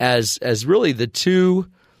as really the two,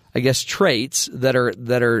 I guess, traits that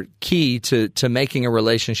are key to making a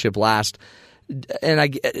relationship last.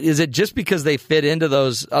 And is it just because they fit into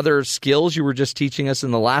those other skills you were just teaching us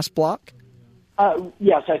in the last block?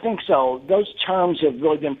 Yes, I think so. Those terms have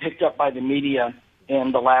really been picked up by the media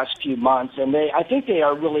in the last few months, and I think they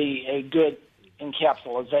are really a good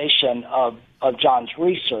encapsulation of John's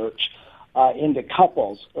research into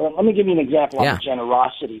couples. Let me give you an example on the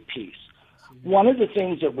generosity piece. One of the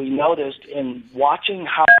things that we noticed in watching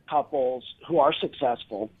how couples who are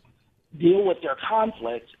successful deal with their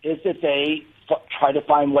conflicts is that they try to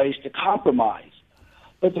find ways to compromise.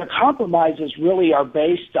 But their compromises really are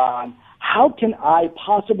based on, how can I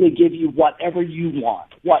possibly give you whatever you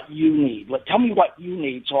want, what you need? Tell me what you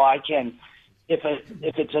need so I can, if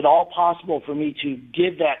it's at all possible for me to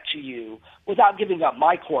give that to you without giving up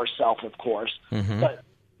my core self, of course, but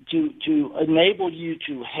to enable you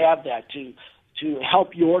to have that, to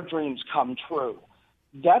help your dreams come true.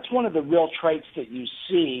 That's one of the real traits that you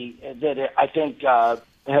see that I think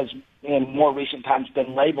has in more recent times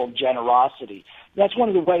been labeled generosity. That's one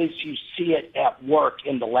of the ways you see it at work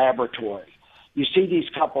in the laboratory. You see these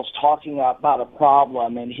couples talking about a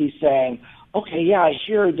problem, and he's saying, okay, yeah, I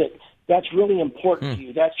hear that that's really important to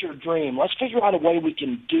you. That's your dream. Let's figure out a way we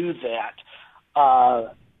can do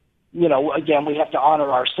that. Again, we have to honor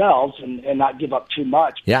ourselves and not give up too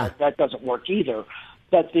much. Yeah. That doesn't work either.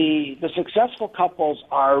 But the successful couples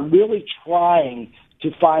are really trying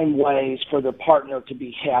to find ways for their partner to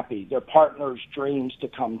be happy, their partner's dreams to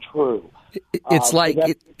come true.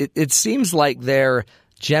 It seems like they're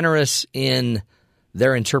generous in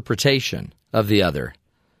their interpretation of the other.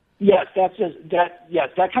 Yes,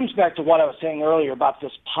 that comes back to what I was saying earlier about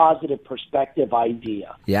this positive perspective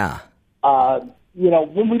idea. Yeah.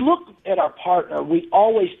 When we look at our partner, we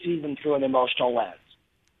always see them through an emotional lens.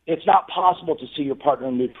 It's not possible to see your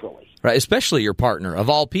partner neutrally. Right, especially your partner, of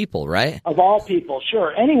all people, right? Of all people,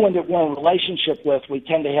 sure. Anyone that we're in a relationship with, we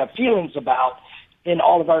tend to have feelings about in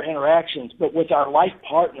all of our interactions. But with our life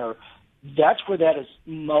partner, that's where that is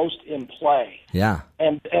most in play. Yeah.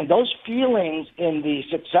 And those feelings in the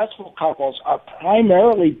successful couples are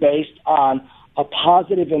primarily based on a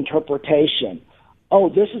positive interpretation. Oh,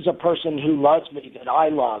 this is a person who loves me that I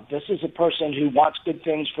love. This is a person who wants good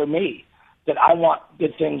things for me, that I want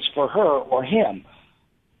good things for her or him.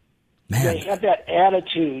 Man. They have that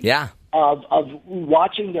attitude of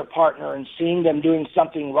watching their partner and seeing them doing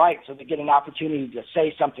something right so they get an opportunity to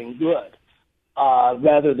say something good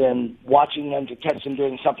rather than watching them to catch them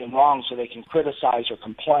doing something wrong so they can criticize or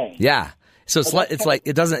complain. Yeah. So it's like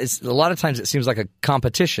it doesn't. It's a lot of times it seems like a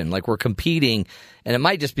competition, like we're competing, and it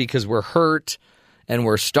might just be because we're hurt and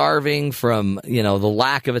we're starving from the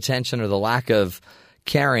lack of attention or the lack of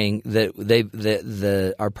caring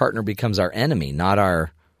that our partner becomes our enemy,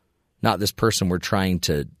 not this person we're trying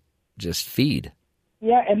to just feed.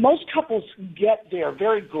 Yeah, and most couples get there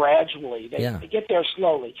very gradually. They get there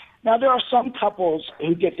slowly. Now, there are some couples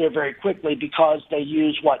who get there very quickly because they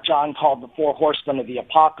use what John called the 4 horsemen of the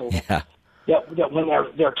apocalypse. Yeah. That when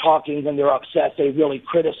they're talking, when they're upset, they really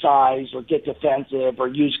criticize or get defensive or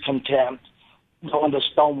use contempt, go into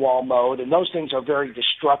stonewall mode, and those things are very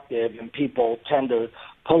destructive, and people tend to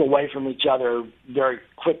pull away from each other very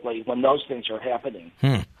quickly when those things are happening.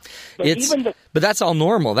 But that's all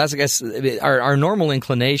normal. That's, I guess, our normal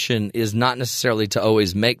inclination is not necessarily to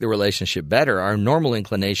always make the relationship better. Our normal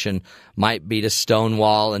inclination might be to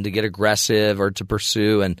stonewall and to get aggressive or to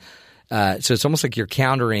pursue, and so it's almost like you're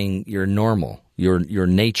countering your normal, your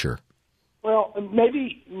nature. Well,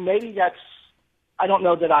 maybe that's. I don't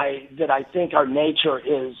know that I think our nature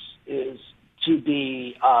is to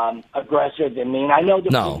be aggressive and mean. I know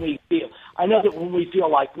that when we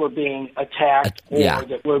feel like we're being attacked or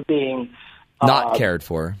that we're being not cared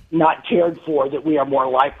for, that we are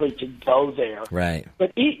more likely to go there. Right.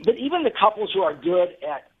 But even the couples who are good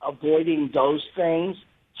at avoiding those things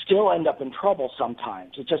still end up in trouble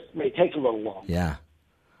sometimes. It just may take a little longer. Yeah.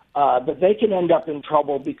 But they can end up in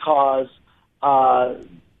trouble because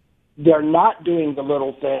they're not doing the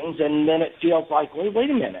little things, and then it feels like, wait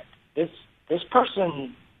a minute, this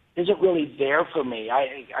person isn't really there for me.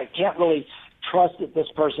 I can't really trust that this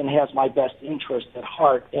person has my best interest at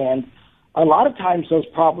heart. And a lot of times those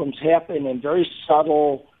problems happen in very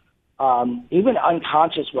subtle, even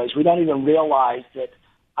unconscious ways. We don't even realize that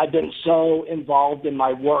I've been so involved in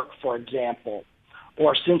my work, for example,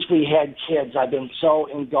 or since we had kids, I've been so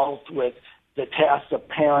engulfed with the task of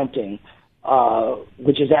parenting,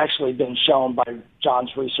 which has actually been shown by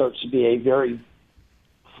John's research to be a very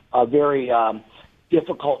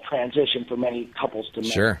difficult transition for many couples to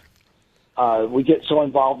make. Sure. We get so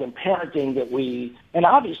involved in parenting that and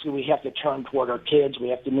obviously we have to turn toward our kids, we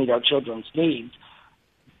have to meet our children's needs,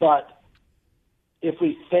 but if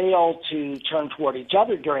we fail to turn toward each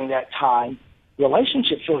other during that time,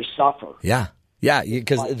 relationships really suffer. Yeah. Yeah,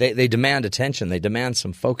 because they demand attention. They demand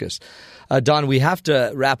some focus. Don, we have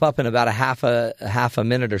to wrap up in about a half a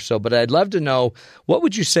minute or so, but I'd love to know, what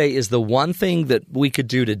would you say is the one thing that we could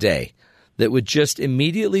do today that would just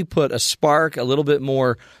immediately put a spark, a little bit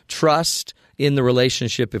more trust in the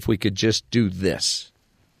relationship if we could just do this?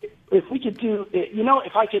 If we could do,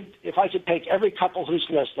 if I could take every couple who's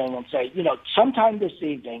listening and say, sometime this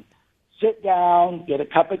evening, sit down, get a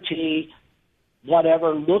cup of tea,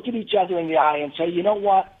 whatever, look at each other in the eye and say, you know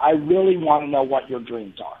what, I really want to know what your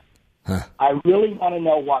dreams are. Huh. I really want to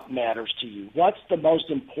know what matters to you. What's the most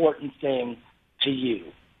important thing to you?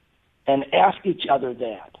 And ask each other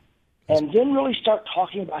that. And then really start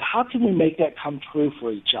talking about how can we make that come true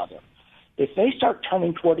for each other. If they start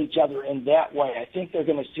turning toward each other in that way, I think they're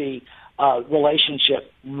going to see a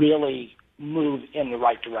relationship really move in the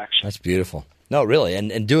right direction. That's beautiful. No, really,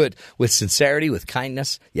 and do it with sincerity, with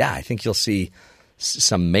kindness. Yeah, I think you'll see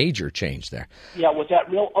some major change there. Yeah, with that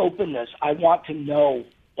real openness, I want to know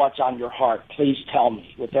what's on your heart. Please tell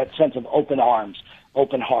me, with that sense of open arms,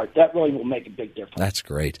 open heart. That really will make a big difference. That's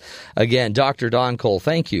great. Again, Dr. Don Cole,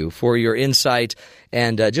 thank you for your insight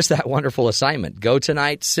and just that wonderful assignment. Go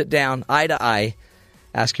tonight, sit down, eye to eye,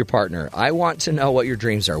 ask your partner, I want to know what your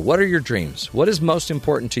dreams are. What are your dreams? What is most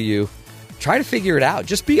important to you? Try to figure it out.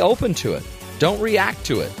 Just be open to it. Don't react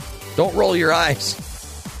to it. Don't roll your eyes.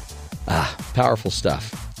 Powerful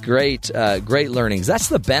stuff. Great learnings. That's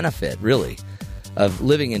the benefit, really, of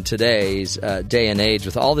living in today's day and age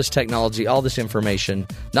with all this technology, all this information.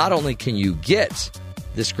 Not only can you get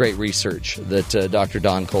this great research that Dr.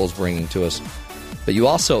 Don Cole's bringing to us, but you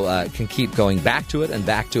also can keep going back to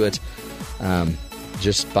it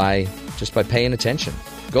just by paying attention.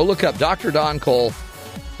 Go look up Dr. Don Cole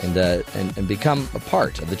and become a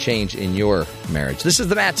part of the change in your marriage. This is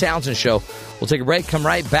the Matt Townsend Show. We'll take a break, come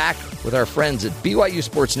right back with our friends at BYU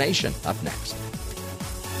Sports Nation up next.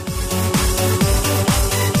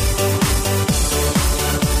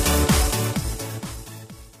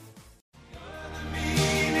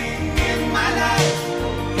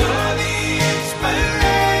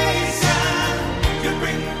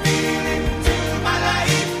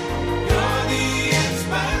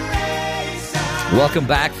 Welcome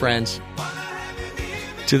back, friends,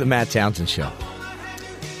 to the Matt Townsend Show.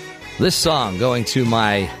 This song going to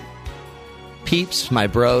my peeps, my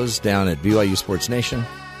bros down at BYU Sports Nation,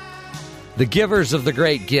 the givers of the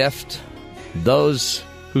great gift those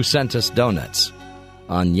who sent us donuts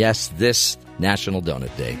on, this National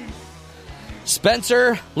Donut Day.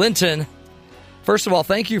 Spencer Linton, first of all,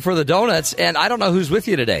 thank you for the donuts, and I don't know who's with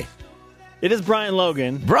you today. It is Brian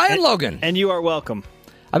Logan. Brian Logan. And you are welcome.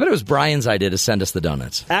 I bet it was Brian's idea to send us the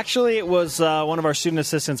donuts. Actually, it was one of our student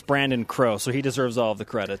assistants, Brandon Crow, so he deserves all of the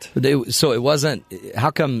credit. So it wasn't.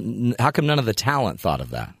 How come none of the talent thought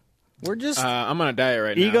of that? We're just I'm on a diet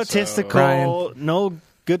right now. Egotistical, no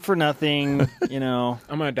good for nothing. I'm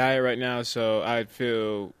on a diet right now, so I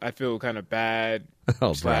feel kind of bad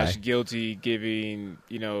 / guilty giving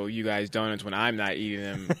you guys donuts when I'm not eating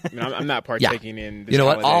them. I'm not partaking in. This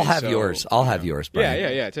holiday, I'll have so, yours. I'll have yours,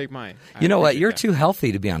 Brian. Yeah. Take mine. You know what? You're too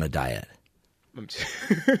healthy to be on a diet.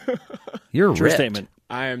 You're True ripped. Statement.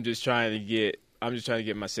 I am just trying to get. I'm just trying to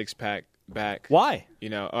get my 6-pack back. Why?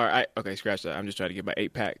 Okay, scratch that. I'm just trying to get my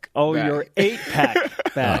 8-pack. Oh, back. your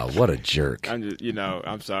 8-pack back. Oh, what a jerk! I'm just,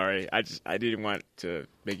 I'm sorry. I didn't want to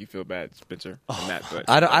make you feel bad, Spencer. On that, but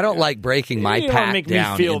I don't like breaking my pack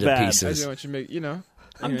down into bad. pieces. I just want you to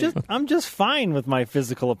make, I'm just fine with my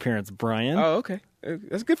physical appearance, Brian. Oh, okay.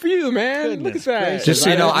 That's good for you, man. Goodness Look at that. gracious. Just so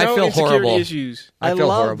you know, I feel horrible. Issues. I feel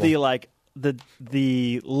love horrible.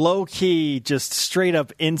 the low key, just straight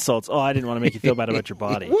up insults. Oh, I didn't want to make you feel bad about your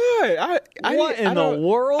body. What? What in the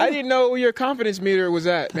world? I didn't know where your confidence meter was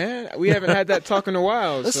at, man. We haven't had that talk in a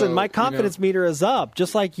while. Listen, my confidence meter is up,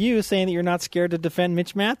 just like you saying that you're not scared to defend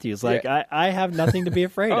Mitch Matthews. I have nothing to be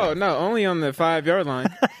afraid of. Oh no, only on the 5-yard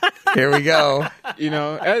line. Here we go.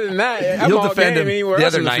 Other than that, You'll defend him anywhere the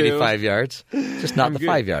else other in the 95 field. yards, just not the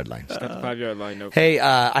 5-yard line. Not the 5-yard line. No. Hey,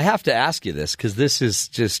 I have to ask you this because this is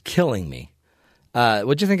just killing me.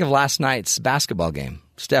 What'd you think of last night's basketball game?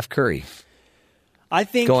 Steph Curry. I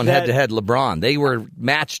think going head-to-head LeBron. They were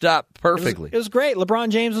matched up perfectly. It was great. LeBron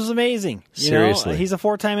James was amazing. Seriously. He's a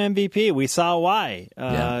 4-time MVP. We saw why.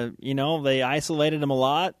 They isolated him a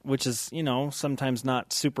lot, which is, sometimes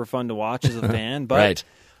not super fun to watch as a fan. But, right.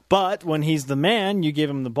 But when he's the man, you give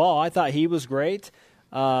him the ball. I thought he was great.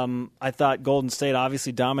 I thought Golden State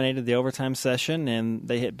obviously dominated the overtime session, and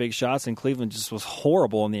they hit big shots, and Cleveland just was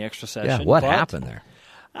horrible in the extra session. Yeah, what happened there?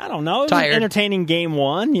 I don't know. It was an entertaining game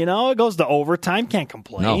one. It goes to overtime. Can't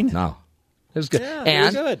complain. No. It was good. Yeah,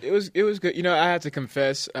 and it was good. I have to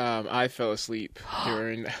confess, I fell asleep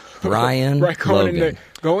during Brian Logan.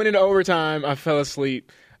 Going into overtime. I fell asleep.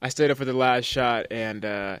 I stayed up for the last shot, and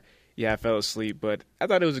I fell asleep. But I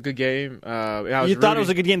thought it was a good game. You thought it was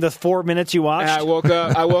a good game the 4 minutes you watched? I woke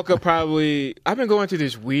up probably. I've been going through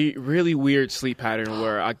this really weird sleep pattern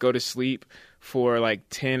where I go to sleep for like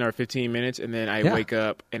 10 or 15 minutes, and then I wake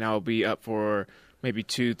up, and I'll be up for maybe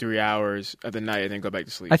 2-3 hours of the night, and then go back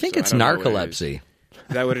to sleep. I think it's narcolepsy. Is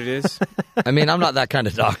that what it is? I mean, I'm not that kind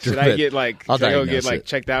of doctor. Should I get I'll get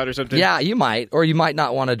checked out or something? Yeah, you might, or you might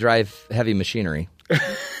not want to drive heavy machinery.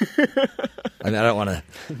 I mean, I don't want to.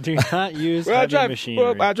 Do not use heavy machinery.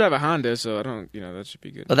 Well, I drive a Honda, so I don't. That should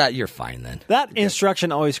be good. Well, you're fine then. That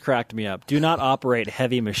instruction always cracked me up. Do not operate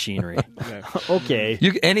heavy machinery. Okay.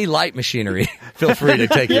 Any light machinery, feel free to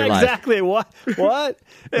take your life. Exactly. What? But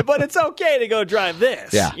it's okay to go drive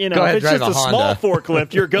this. Yeah. Go ahead, if it's just a small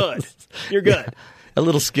forklift, you're good. You're good. A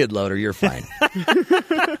little skid loader, you're fine.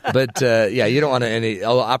 But, you don't want to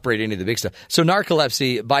operate any of the big stuff. So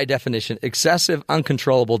narcolepsy, by definition, excessive,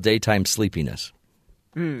 uncontrollable daytime sleepiness.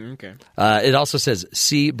 Okay. It also says,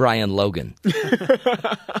 see Brian Logan.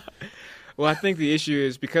 Well, I think the issue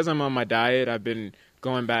is because I'm on my diet, I've been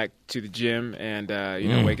going back to the gym and,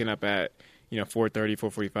 waking up at, 4:30,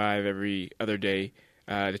 4:45 every other day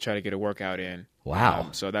to try to get a workout in.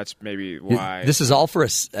 Wow. So that's maybe why. This is all for an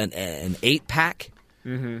 8-pack?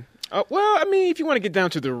 Mm-hmm. Well, I mean, if you want to get down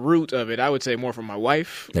to the root of it, I would say more for my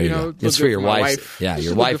wife. There you go. It's for your wife. Yeah,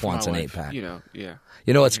 your wife wants an 8-pack. Yeah.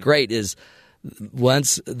 You know what's great is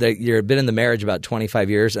once you've been in the marriage about 25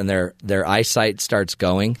 years and their eyesight starts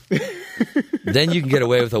going, then you can get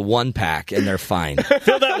away with a 1-pack and they're fine.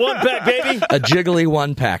 Fill that 1-pack, baby. A jiggly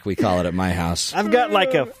 1-pack, we call it at my house. I've got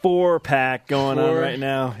like a 4-pack going on right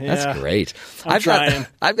now. Yeah. That's great. I've got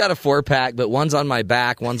a 4-pack, but one's on my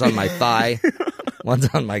back, one's on my thigh, one's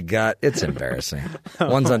on my gut. It's embarrassing.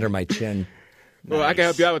 One's under my chin. Well, nice. I can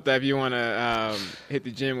help you out with that if you want to hit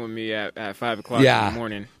the gym with me at 5 o'clock in the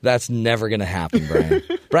morning. That's never going to happen, Brian.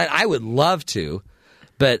 Brian, I would love to,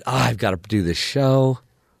 but I've got to do this show.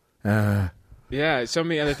 Yeah, so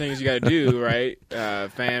many other things you got to do, right?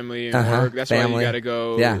 Family and work. That's why you got to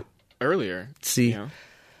go earlier. See,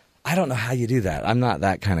 I don't know how you do that. I'm not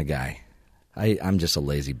that kind of guy. I'm just a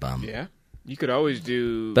lazy bum. Yeah. You could always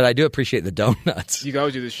do... But I do appreciate the donuts. You could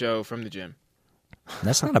always do the show from the gym.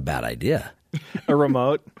 That's not a bad idea. A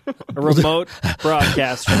remote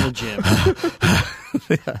broadcast from the gym.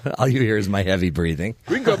 All you hear is my heavy breathing.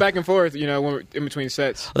 We can go back and forth, when we're in between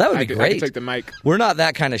sets. Well, that would be great. I can take the mic. We're not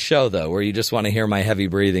that kind of show, though, where you just want to hear my heavy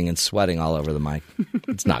breathing and sweating all over the mic.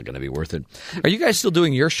 It's not going to be worth it. Are you guys still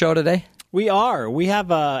doing your show today? We are. We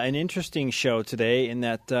have an interesting show today in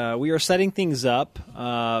that we are setting things up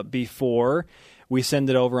before we send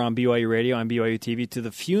it over on BYU Radio and BYU TV to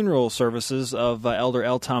the funeral services of Elder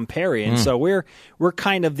L. Tom Perry. And so we're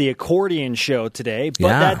kind of the accordion show today, but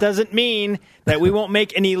that doesn't mean that we won't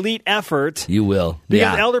make an elite effort. You will.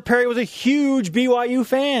 Because Elder Perry was a huge BYU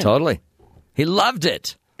fan. Totally. He loved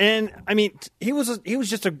it. And, I mean, he was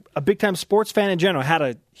just a big-time sports fan in general. Had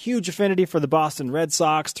a huge affinity for the Boston Red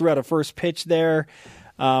Sox, threw out a first pitch there.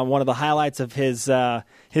 One of the highlights of his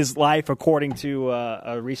life, according to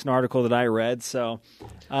a recent article that I read. So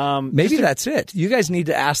maybe that's it. You guys need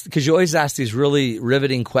to ask, because you always ask these really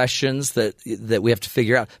riveting questions that we have to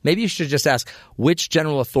figure out. Maybe you should just ask which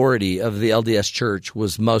general authority of the LDS Church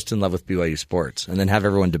was most in love with BYU sports, and then have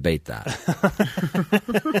everyone debate that.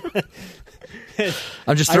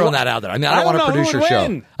 I'm just throwing that out there. I mean, I don't want to produce your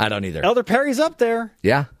show. I don't either. Elder Perry's up there.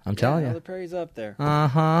 Yeah, I'm telling you. Elder Perry's up there.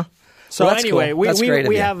 Uh-huh. So anyway, cool.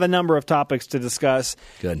 we have a number of topics to discuss.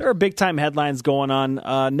 Good. There are big-time headlines going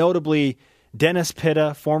on, notably Dennis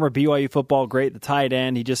Pitta, former BYU football great, the tight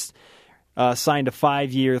end. He just signed a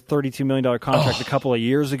 5-year, $32 million contract a couple of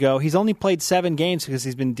years ago. He's only played 7 games because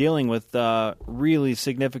he's been dealing with really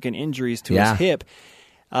significant injuries to his hip.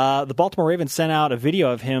 The Baltimore Ravens sent out a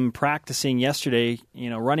video of him practicing yesterday,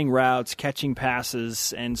 running routes, catching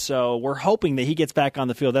passes, and so we're hoping that he gets back on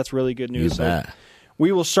the field. That's really good news. You bet.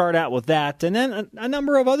 We will start out with that, and then a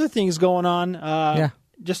number of other things going on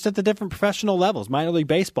just at the different professional levels. Minor League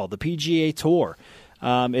Baseball, the PGA Tour.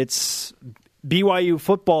 It's BYU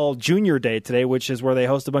Football Junior Day today, which is where they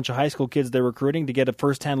host a bunch of high school kids they're recruiting to get a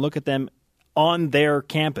first-hand look at them on their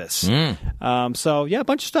campus. A bunch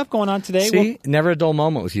of stuff going on today. See, never a dull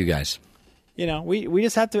moment with you guys. We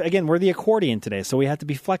just have to, again, we're the accordion today, so we have to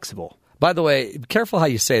be flexible. By the way, be careful how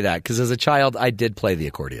you say that, because as a child, I did play the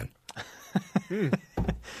accordion.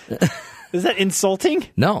 Is that insulting?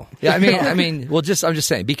 No. Yeah, I mean, I'm just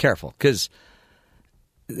saying, be careful, because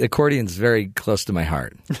the accordion's very close to my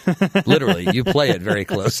heart. Literally, you play it very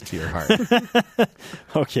close to your heart.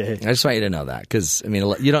 Okay. I just want you to know that, because,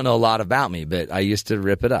 you don't know a lot about me, but I used to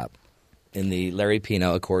rip it up in the Larry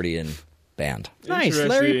Pino accordion band. Nice,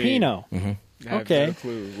 Larry Pino. Mm-hmm. I have no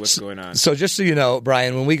clue what's going on. So just so you know,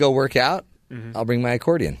 Brian, when we go work out, I'll bring my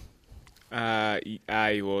accordion. I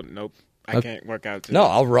will. Nope. I can't work out today. No,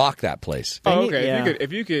 I'll rock that place. Oh, okay. Yeah.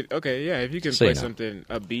 If you could play something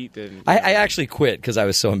upbeat, then I actually quit because I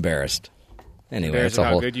was so embarrassed. Anyway, embarrassed of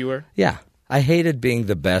how good you were. Yeah, I hated being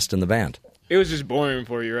the best in the band. It was just boring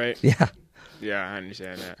for you, right? Yeah. Yeah, I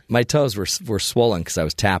understand that. My toes were swollen because I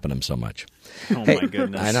was tapping them so much. Oh my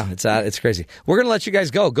goodness! I know it's crazy. We're gonna let you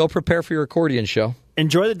guys go. Go prepare for your accordion show.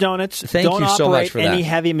 Enjoy the donuts. Thank you so much for that. Don't operate any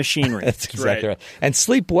heavy machinery. That's exactly right. And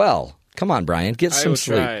sleep well. Come on, Brian. Get some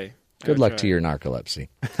sleep. Try. Good luck to your narcolepsy.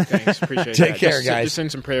 Thanks. Appreciate Take that. care, guys. Just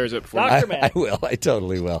send some prayers up for me. I will. I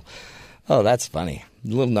totally will. Oh, that's funny. A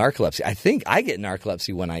little narcolepsy. I think I get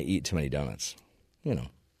narcolepsy when I eat too many donuts.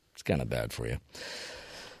 It's kind of bad for you.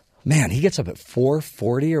 Man, he gets up at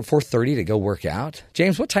 4:40 or 4:30 to go work out.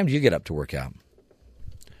 James, what time do you get up to work out?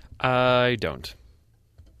 I don't.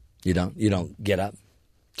 You don't? You don't get up?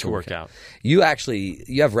 To work out. You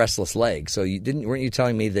have restless legs, so weren't you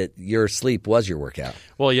telling me that your sleep was your workat?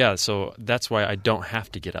 Well, yeah, so that's why I don't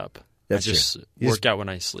have to get up. That's I just work out when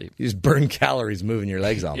I sleep. You just burn calories moving your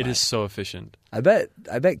legs all night. It is so efficient. I bet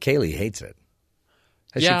Kaylee hates it.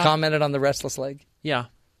 Has she commented on the restless leg? Yeah.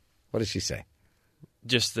 What does she say?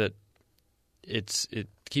 Just that it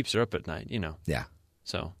keeps her up at night, Yeah.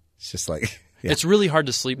 So it's just like it's really hard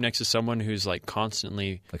to sleep next to someone who's like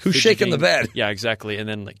constantly who's shaking the bed. Yeah, exactly, and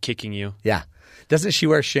then like kicking you. Yeah. Doesn't she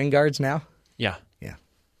wear shin guards now? Yeah. Yeah.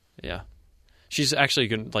 Yeah. She's actually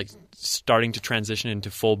starting to transition into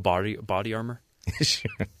full body armor.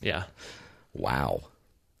 Sure. Yeah. Wow.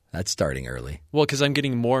 That's starting early. Well, because I'm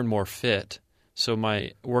getting more and more fit, so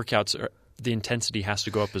my workouts the intensity has to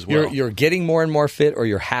go up as well. You're getting more and more fit, or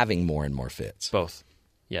you're having more and more fits? Both.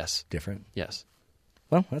 Yes. Different? Yes.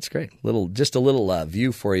 Well, that's great. Just a little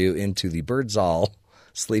view for you into the Birdsall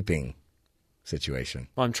sleeping situation.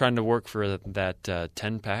 Well, I'm trying to work for that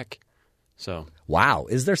 10-pack. So. Wow.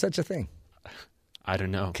 Is there such a thing? I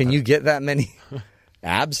don't know. Can you get that many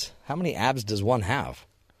abs? How many abs does one have?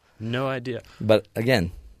 No idea. But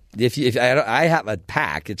again, if I have a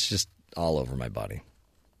pack, it's just all over my body.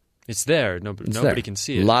 It's there. Nobody can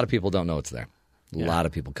see it. A lot of people don't know it's there. A lot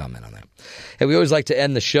of people comment on that. And we always like to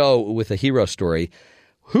end the show with a hero story.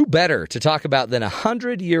 Who better to talk about than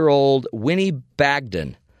 100-year-old Winnie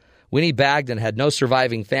Bagdon? Winnie Bagdon had no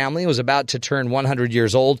surviving family and was about to turn 100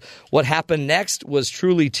 years old. What happened next was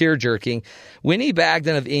truly tear-jerking. Winnie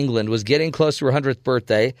Bagdon of England was getting close to her 100th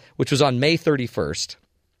birthday, which was on May 31st.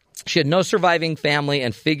 She had no surviving family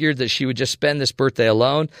and figured that she would just spend this birthday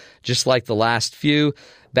alone, just like the last few.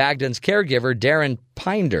 Bagdon's caregiver, Darren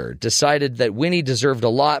Pinder, decided that Winnie deserved a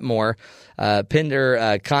lot more.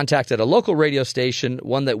 Pinder contacted a local radio station,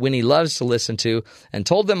 one that Winnie loves to listen to, and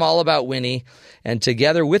told them all about Winnie. And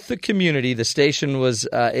together with the community, the station was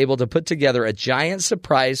able to put together a giant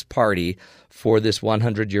surprise party for this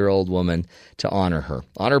 100-year-old woman to honor her.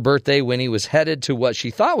 On her birthday, Winnie was headed to what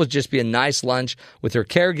she thought would just be a nice lunch with her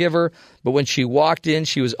caregiver, but when she walked in,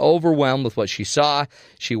 she was overwhelmed with what she saw.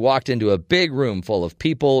 She walked into a big room full of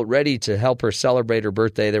people ready to help her celebrate her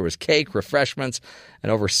birthday. There was cake, refreshments,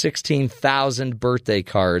 and over 16,000 birthday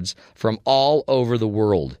cards from all over the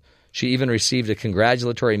world. She even received a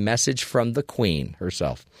congratulatory message from the Queen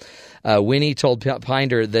herself. Winnie told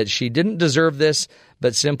Pinder that she didn't deserve this,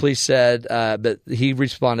 but simply said, but he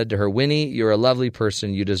responded to her, Winnie, you're a lovely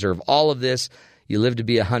person. You deserve all of this. You live to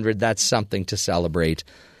be 100. That's something to celebrate.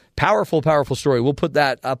 Powerful, powerful story. We'll put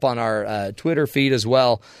that up on our Twitter feed as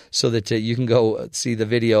well so that you can go see the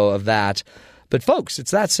video of that. But folks,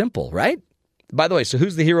 it's that simple, right? By the way, so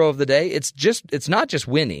who's the hero of the day? It's not just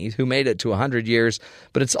Winnie, who made it to 100 years,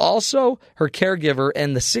 but it's also her caregiver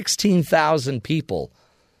and the 16,000 people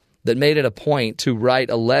that made it a point to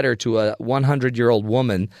write a letter to a 100-year-old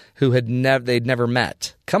woman who they'd never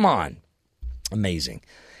met. Come on. Amazing.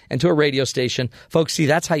 And to a radio station. Folks, see,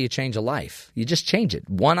 that's how you change a life. You just change it.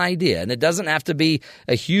 One idea. And it doesn't have to be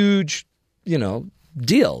a huge,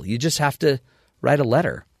 deal. You just have to write a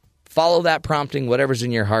letter. Follow that prompting, whatever's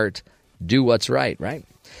in your heart. Do what's right?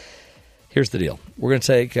 Here's the deal. We're going to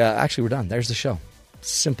take, we're done. There's the show.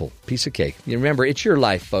 Simple. Piece of cake. You remember, it's your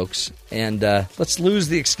life, folks. And let's lose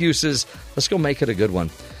the excuses. Let's go make it a good one.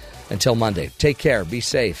 Until Monday, take care, be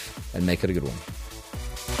safe, and make it a good one.